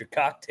moving it with your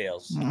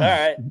cocktails. All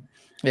right.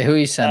 Yeah, who are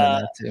you sending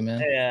that to, man?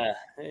 Yeah.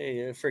 Hey,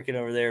 you're freaking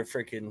over there,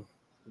 freaking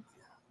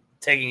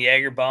taking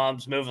Jaeger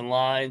bombs, moving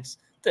lines.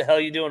 What the hell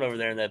are you doing over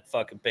there in that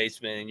fucking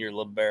basement in your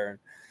LeBaron?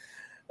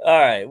 All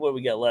right, what do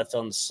we got left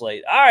on the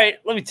slate? All right,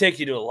 let me take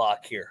you to a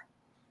lock here.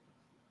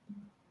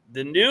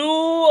 The New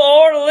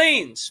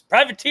Orleans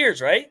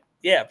Privateers, right?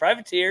 Yeah,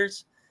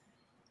 Privateers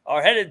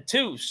are headed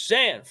to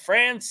San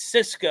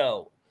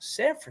Francisco.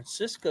 San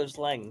Francisco's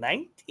laying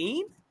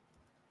 19?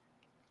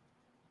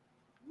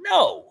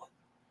 No.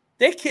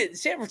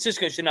 San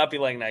Francisco should not be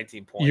laying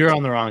 19 points. You're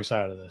on the wrong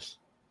side of this.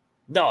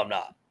 No, I'm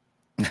not.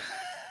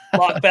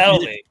 Lock battle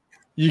me.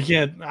 You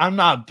can't. I'm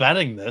not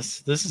betting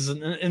this. This is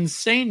an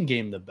insane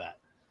game to bet.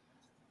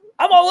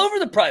 I'm all over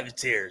the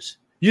Privateers.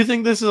 You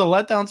think this is a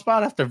letdown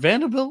spot after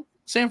Vanderbilt?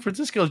 San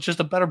Francisco is just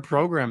a better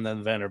program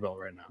than Vanderbilt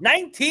right now.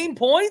 19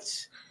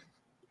 points?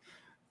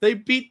 They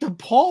beat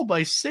DePaul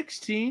by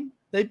 16.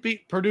 They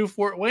beat Purdue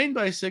Fort Wayne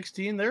by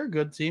 16. They're a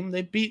good team.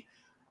 They beat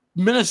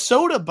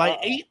Minnesota by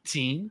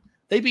 18.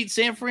 They beat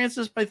San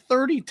Francisco by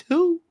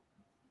 32.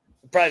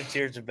 The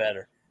Privateers are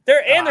better.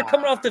 They're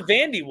coming off the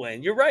Vandy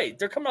win. You're right.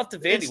 They're coming off the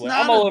Vandy win.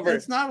 I'm all over it.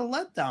 It's not a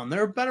letdown.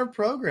 They're a better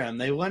program.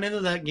 They went into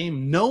that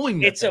game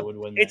knowing that they would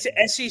win. It's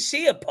an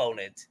SEC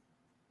opponent.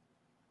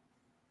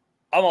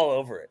 I'm all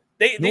over it.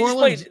 They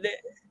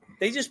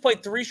just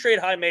played 3 straight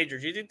high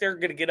majors. You think they're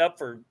going to get up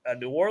for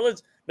New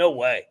Orleans? No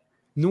way.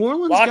 New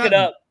Orleans Lock it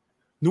up.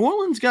 New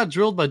Orleans got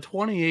drilled by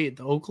 28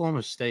 to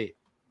Oklahoma State.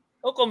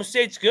 Oklahoma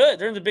State's good.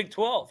 They're in the Big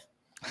 12.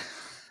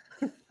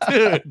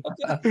 Dude.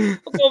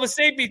 Oklahoma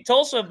State beat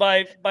Tulsa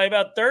by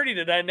about 30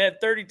 tonight and had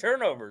 30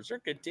 turnovers. They're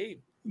a good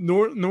team.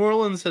 New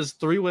Orleans has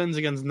 3 wins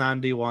against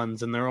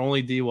non-D1s, and their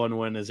only D1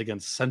 win is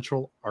against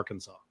Central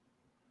Arkansas.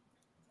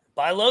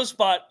 Buy low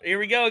spot. Here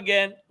we go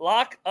again.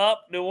 Lock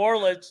up New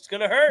Orleans. It's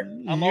going to hurt.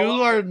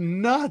 You are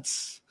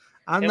nuts.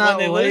 I'm not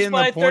laying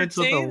the points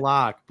 13, with a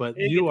lock, but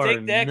you are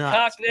take that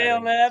nuts.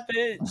 Cocktail nap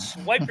and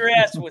swipe your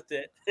ass with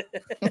it.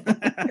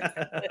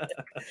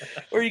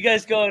 Where are you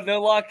guys going?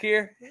 No lock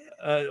here?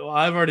 Well,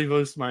 I've already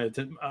voiced my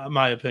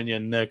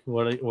opinion. Nick,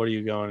 what are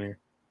you going here?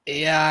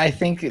 Yeah, I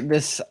think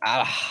this.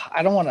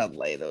 I don't want to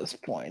lay those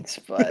points,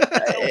 but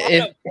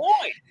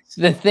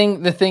the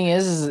thing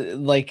is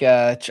like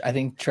I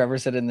think Trevor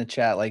said in the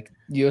chat, like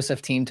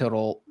USF team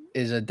total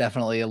is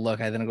definitely a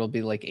look. I think it'll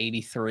be like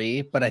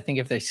 83, but I think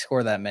if they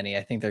score that many,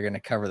 I think they're going to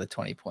cover the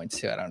 20 points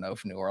too. I don't know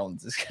if New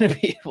Orleans is going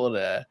to be able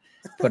to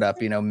put up,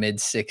 mid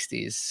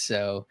 60s.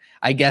 So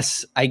I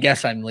guess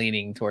I'm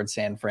leaning towards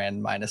San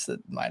Fran minus the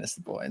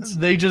points.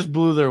 They just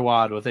blew their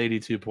wad with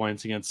 82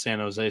 points against San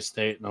Jose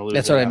State in a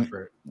losing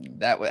effort.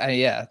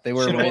 Yeah, they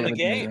were won the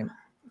game.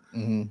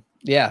 Mm-hmm.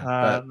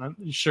 Yeah,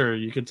 sure,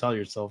 you could tell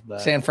yourself that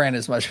San Fran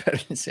is much better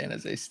than San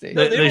Jose State.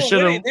 No,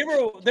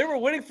 they were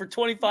winning for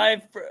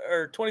 25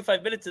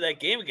 minutes of that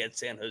game against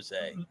San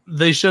Jose.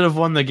 They should have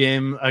won the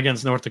game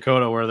against North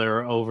Dakota where they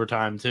were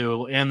overtime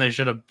too, and they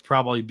should have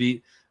probably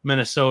beat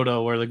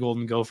Minnesota where the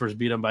Golden Gophers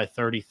beat them by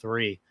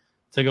 33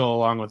 to go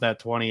along with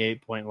that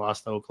 28-point loss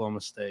to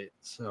Oklahoma State.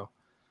 So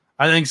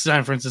I think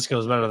San Francisco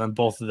is better than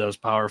both of those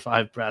Power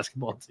 5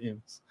 basketball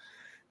teams.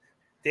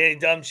 Danny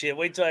dumb shit.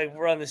 Wait till I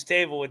run this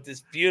table with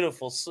this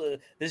beautiful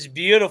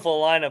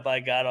lineup I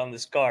got on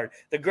this card.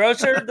 The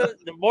grosser, the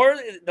more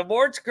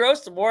it's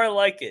gross, the more I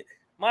like it.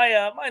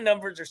 My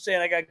numbers are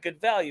saying I got good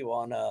value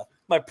on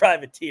my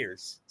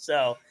Privateers.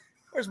 So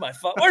where's my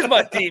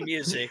theme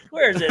music?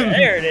 Where is it?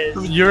 There it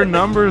is. Your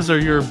numbers are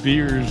your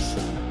beers.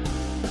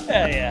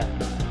 Yeah.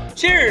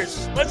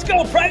 Cheers. Let's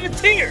go,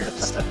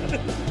 Privateers.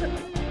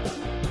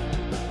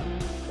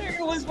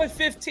 Lose by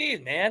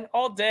 15, man,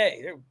 all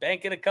day. They're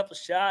banking a couple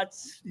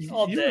shots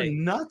all day. You're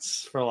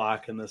nuts for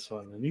locking this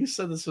one. And you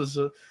said this was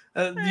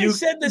you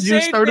said the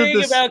same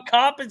thing about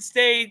Coppin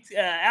State,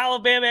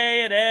 Alabama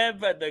A&M,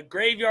 but the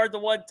Graveyard the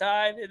one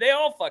time. They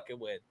all fucking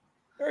win.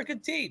 They're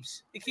good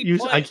teams. They keep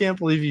playing. I can't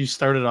believe you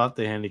started off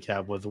the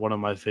handicap with one of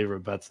my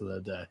favorite bets of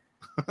the day.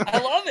 I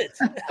love it.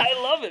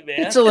 I love it,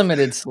 man. It's a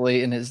limited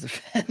slate in his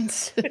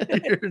defense.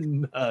 You're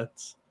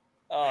nuts.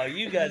 Oh,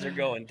 you guys are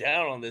going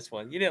down on this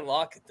one. You didn't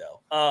lock it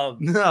though.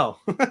 No,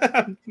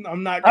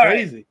 I'm not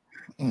crazy.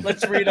 Right.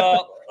 Let's read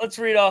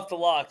off the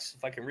locks.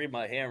 If I can read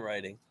my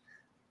handwriting.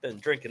 Been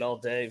drinking all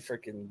day,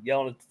 freaking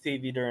yelling at the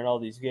TV during all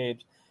these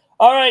games.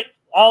 All right,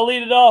 I'll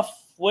lead it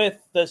off with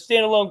the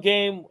standalone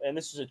game, and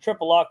this is a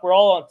triple lock. We're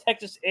all on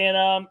Texas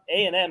A&M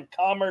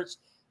Commerce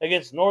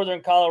against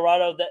Northern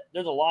Colorado.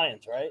 They're the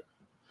Lions, right?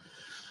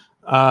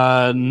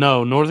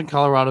 No, Northern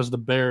Colorado is the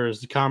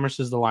Bears. The Commerce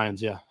is the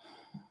Lions. Yeah.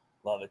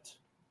 Love it.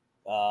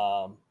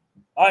 All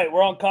right,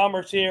 we're on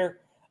Commerce here.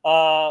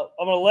 I'm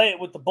going to lay it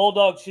with the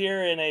Bulldogs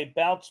here in a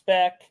bounce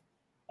back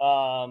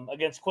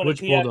against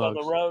Quinnipiac on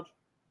the road.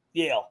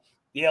 Yale,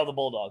 the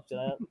Bulldogs.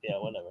 Yeah,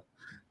 whatever.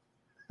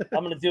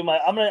 I'm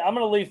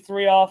gonna leave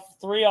three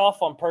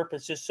off on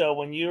purpose, just so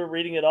when you're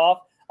reading it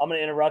off, I'm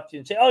gonna interrupt you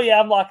and say, "Oh yeah,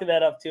 I'm locking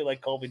that up too,"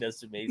 like Colby does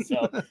to me.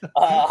 So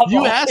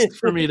you asked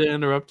for me to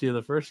interrupt you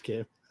the first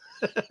game.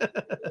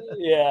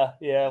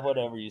 yeah,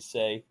 whatever you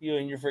say. You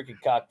and your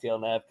freaking cocktail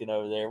napkin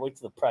over there. Wait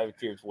till the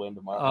Privateers win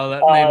tomorrow. Oh,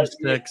 that name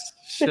sticks.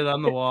 Shit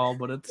on the wall,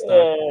 but it's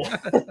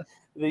stuck.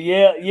 The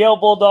Yale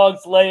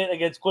Bulldogs lay it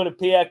against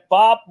Quinnipiac.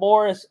 Bob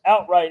Morris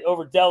outright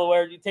over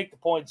Delaware. You take the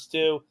points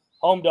too.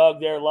 Home dog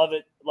there. Love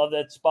it. Love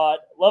that spot.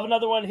 Love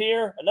another one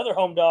here. Another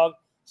home dog.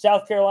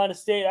 South Carolina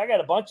State. I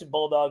got a bunch of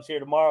Bulldogs here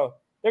tomorrow.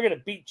 They're going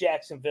to beat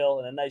Jacksonville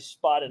in a nice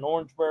spot in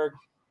Orangeburg.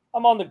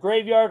 I'm on the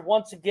Graveyard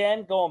once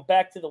again, going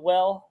back to the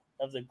well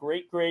of the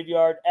great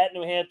Graveyard at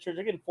New Hampshire.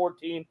 They're getting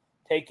 14.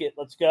 Take it.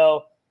 Let's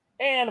go.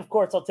 And, of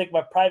course, I'll take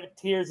my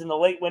Privateers in the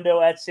late window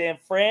at San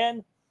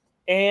Fran.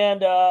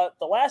 And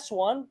the last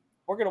one,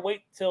 we're going to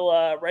wait till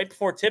right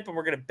before tip, and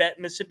we're going to bet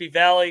Mississippi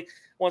Valley.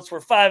 Once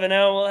we're 5-0,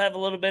 we'll have a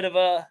little bit of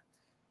a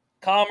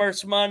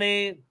Commerce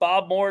money,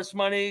 Bob Morris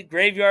money,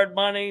 Graveyard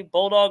money,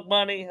 Bulldog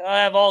money. I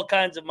have all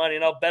kinds of money,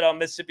 and I'll bet on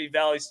Mississippi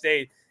Valley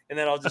State, and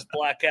then I'll just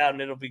black out,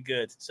 and it'll be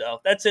good.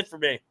 So that's it for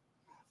me.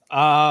 So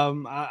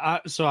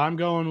I'm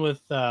going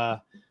with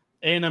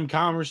A&M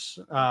Commerce,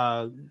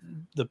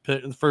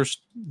 the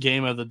first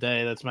game of the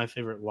day. That's my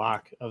favorite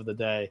lock of the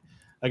day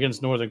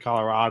against Northern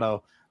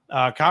Colorado.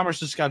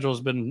 Commerce's schedule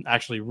has been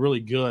actually really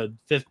good,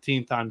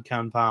 15th on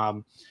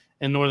KenPom,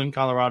 and Northern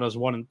Colorado is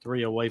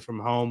 1-3 away from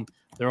home.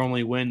 Their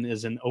only win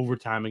is in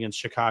overtime against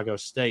Chicago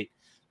State.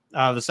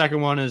 The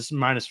second one is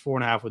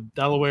 -4.5 with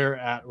Delaware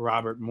at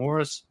Robert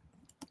Morris.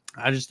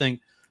 I just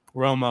think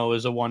Romo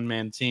is a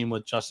one-man team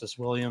with Justice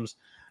Williams.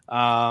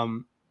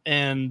 And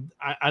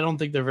I don't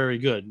think they're very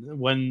good.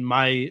 When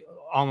my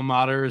alma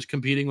mater is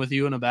competing with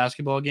you in a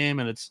basketball game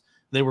and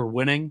they were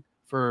winning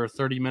for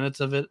 30 minutes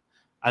of it,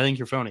 I think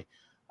you're phony.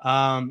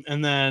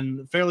 And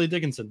then Fairleigh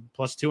Dickinson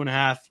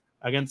 +2.5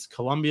 against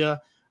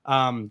Columbia.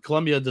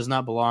 Columbia does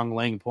not belong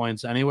laying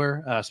points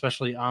anywhere,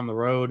 especially on the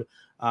road.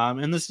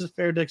 And this is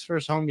Fair Dick's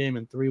first home game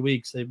in 3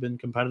 weeks. They've been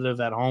competitive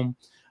at home.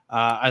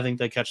 I think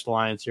they catch the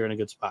Lions here in a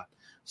good spot.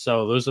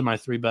 So those are my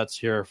three bets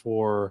here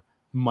for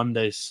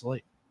Monday's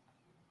slate.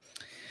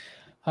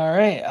 All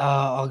right,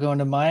 I'll go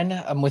into mine.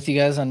 I'm with you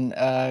guys on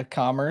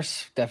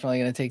Commerce. Definitely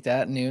going to take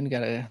that at noon. Got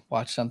to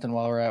watch something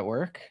while we're at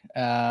work.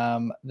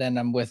 Then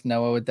I'm with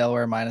Noah with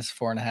Delaware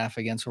 -4.5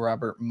 against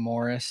Robert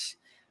Morris.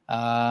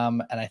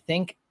 And I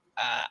think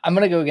I'm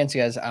going to go against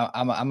you guys.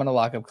 I'm going to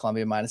lock up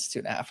Columbia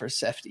 -2.5 for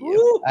FDU.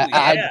 Ooh,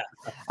 yeah.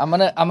 I'm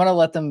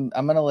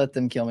gonna let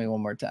them kill me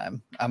one more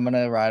time. I'm going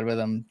to ride with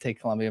them. Take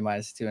Columbia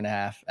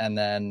 -2.5, and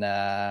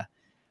then.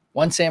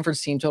 Once Sanford's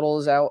team total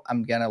is out,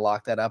 I'm going to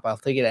lock that up. I'll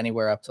take it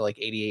anywhere up to like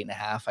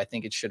 88.5. I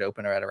think it should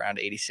open at around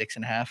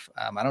 86.5.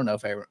 I don't know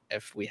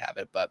if we have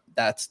it, but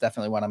that's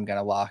definitely one I'm going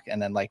to lock.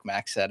 And then like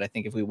Max said, I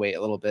think if we wait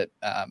a little bit,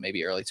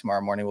 maybe early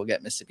tomorrow morning, we'll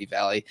get Mississippi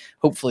Valley,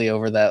 hopefully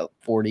over that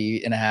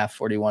 40.5,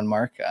 41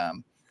 mark.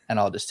 And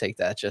I'll just take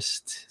that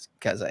just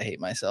because I hate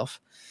myself.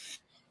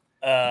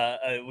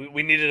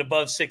 We needed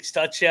above 6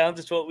 touchdowns.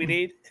 That's what we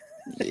need.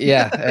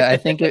 Yeah, I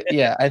think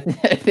I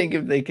think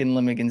if they can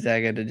limit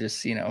Gonzaga to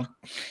just a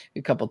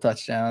couple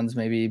touchdowns,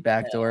 maybe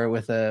backdoor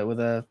with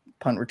a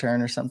punt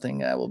return or something,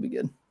 we'll be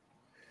good.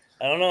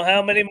 I don't know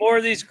how many more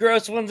of these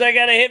gross ones I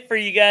gotta hit for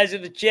you guys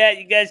in the chat.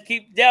 You guys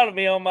keep doubting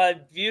me on my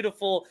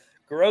beautiful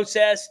gross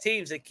ass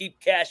teams that keep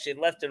cashing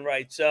left and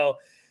right. So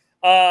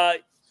that'll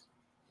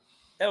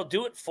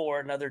do it for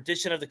another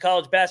edition of the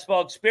College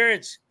Basketball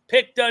Experience.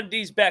 Pick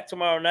Dundee's back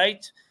tomorrow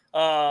night.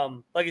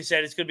 Like I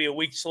said, it's going to be a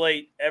week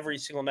slate every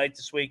single night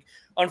this week.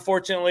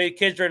 Unfortunately,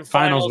 kids are in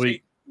finals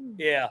week.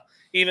 Yeah,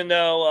 even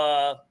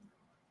though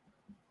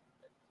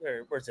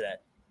where's it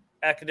at?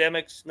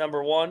 Academics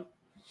 #1,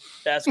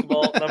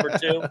 basketball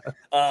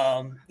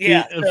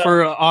 #2.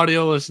 For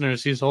audio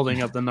listeners, he's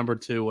holding up the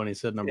 #2 when he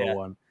said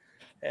 #1.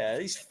 Yeah,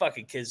 these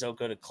fucking kids don't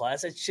go to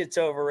class. That shit's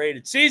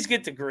overrated. C's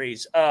get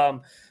degrees.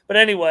 But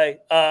anyway,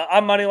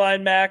 I'm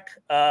Moneyline Mac.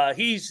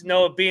 He's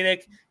Noah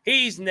Beanick.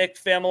 He's Nick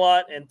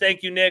Famelot. And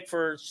thank you, Nick,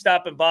 for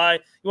stopping by. You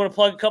want to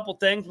plug a couple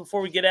things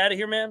before we get out of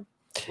here, man?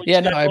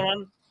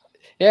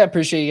 I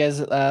appreciate you guys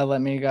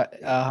letting me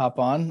hop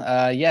on.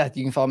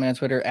 You can follow me on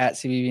Twitter at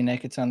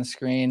CBBNick. It's on the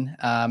screen.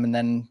 And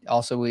then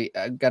also we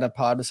got a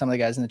pod with some of the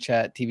guys in the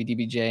chat,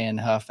 TVDBJ and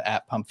Huff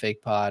at Pump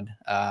Fake Pod.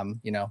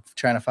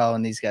 Trying to follow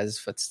in these guys'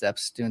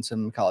 footsteps, doing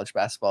some college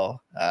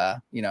basketball,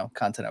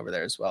 content over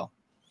there as well.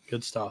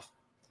 Good stuff.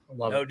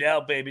 No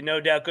doubt, baby.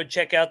 No doubt. Go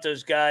check out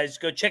those guys.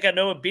 Go check out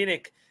Noah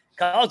Beanick.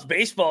 College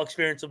baseball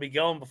experience will be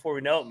going before we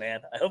know it,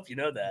 man. I hope you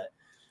know that.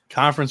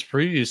 conference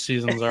preview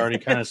season's already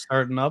kind of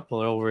starting up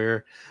over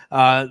here.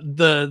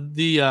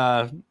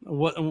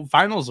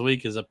 Finals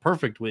week is a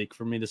perfect week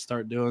for me to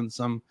start doing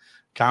some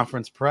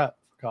conference prep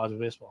for college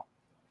baseball.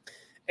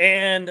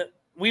 And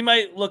we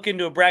might look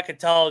into a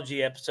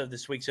bracketology episode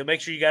this week, so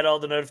make sure you got all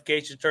the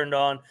notifications turned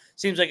on.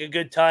 Seems like a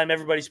good time.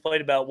 Everybody's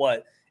played about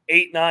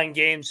 8-9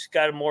 games,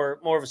 got a more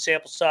of a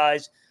sample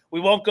size.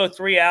 We won't go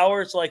 3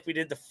 hours like we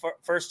did the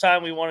first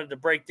time. We wanted to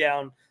break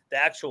down the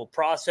actual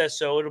process,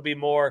 so it'll be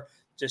more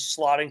just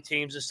slotting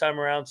teams this time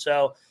around.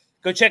 So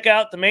go check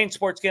out the main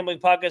sports gambling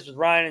podcast with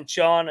Ryan and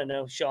Sean. I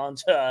know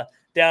Sean's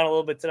down a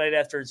little bit tonight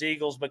after his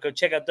Eagles, but go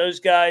check out those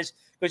guys.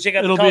 Go check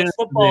out the college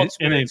football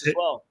experience as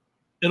well.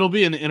 It'll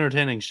be an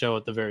entertaining show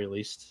at the very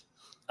least.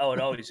 Oh, it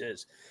always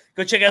is.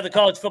 Go check out the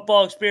college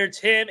football experience,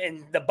 him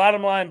and the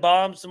Bottom Line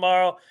Bombs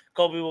tomorrow.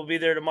 Colby will be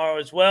there tomorrow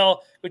as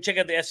well. Go check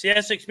out the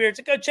FCS experience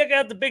and go check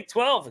out the Big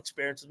 12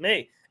 experience with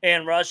me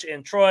and Rush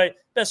and Troy.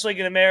 Best league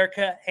in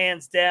America,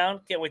 hands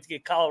down. Can't wait to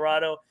get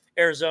Colorado,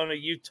 Arizona,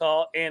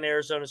 Utah, and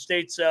Arizona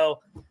State.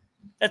 So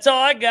that's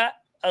all I got.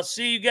 I'll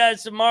see you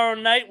guys tomorrow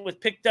night with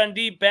Pick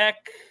Dundee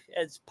back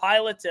as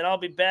pilots, and I'll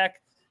be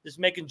back just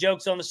making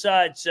jokes on the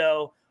side.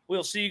 So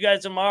we'll see you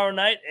guys tomorrow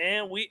night,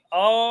 and we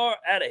are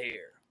out of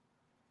here.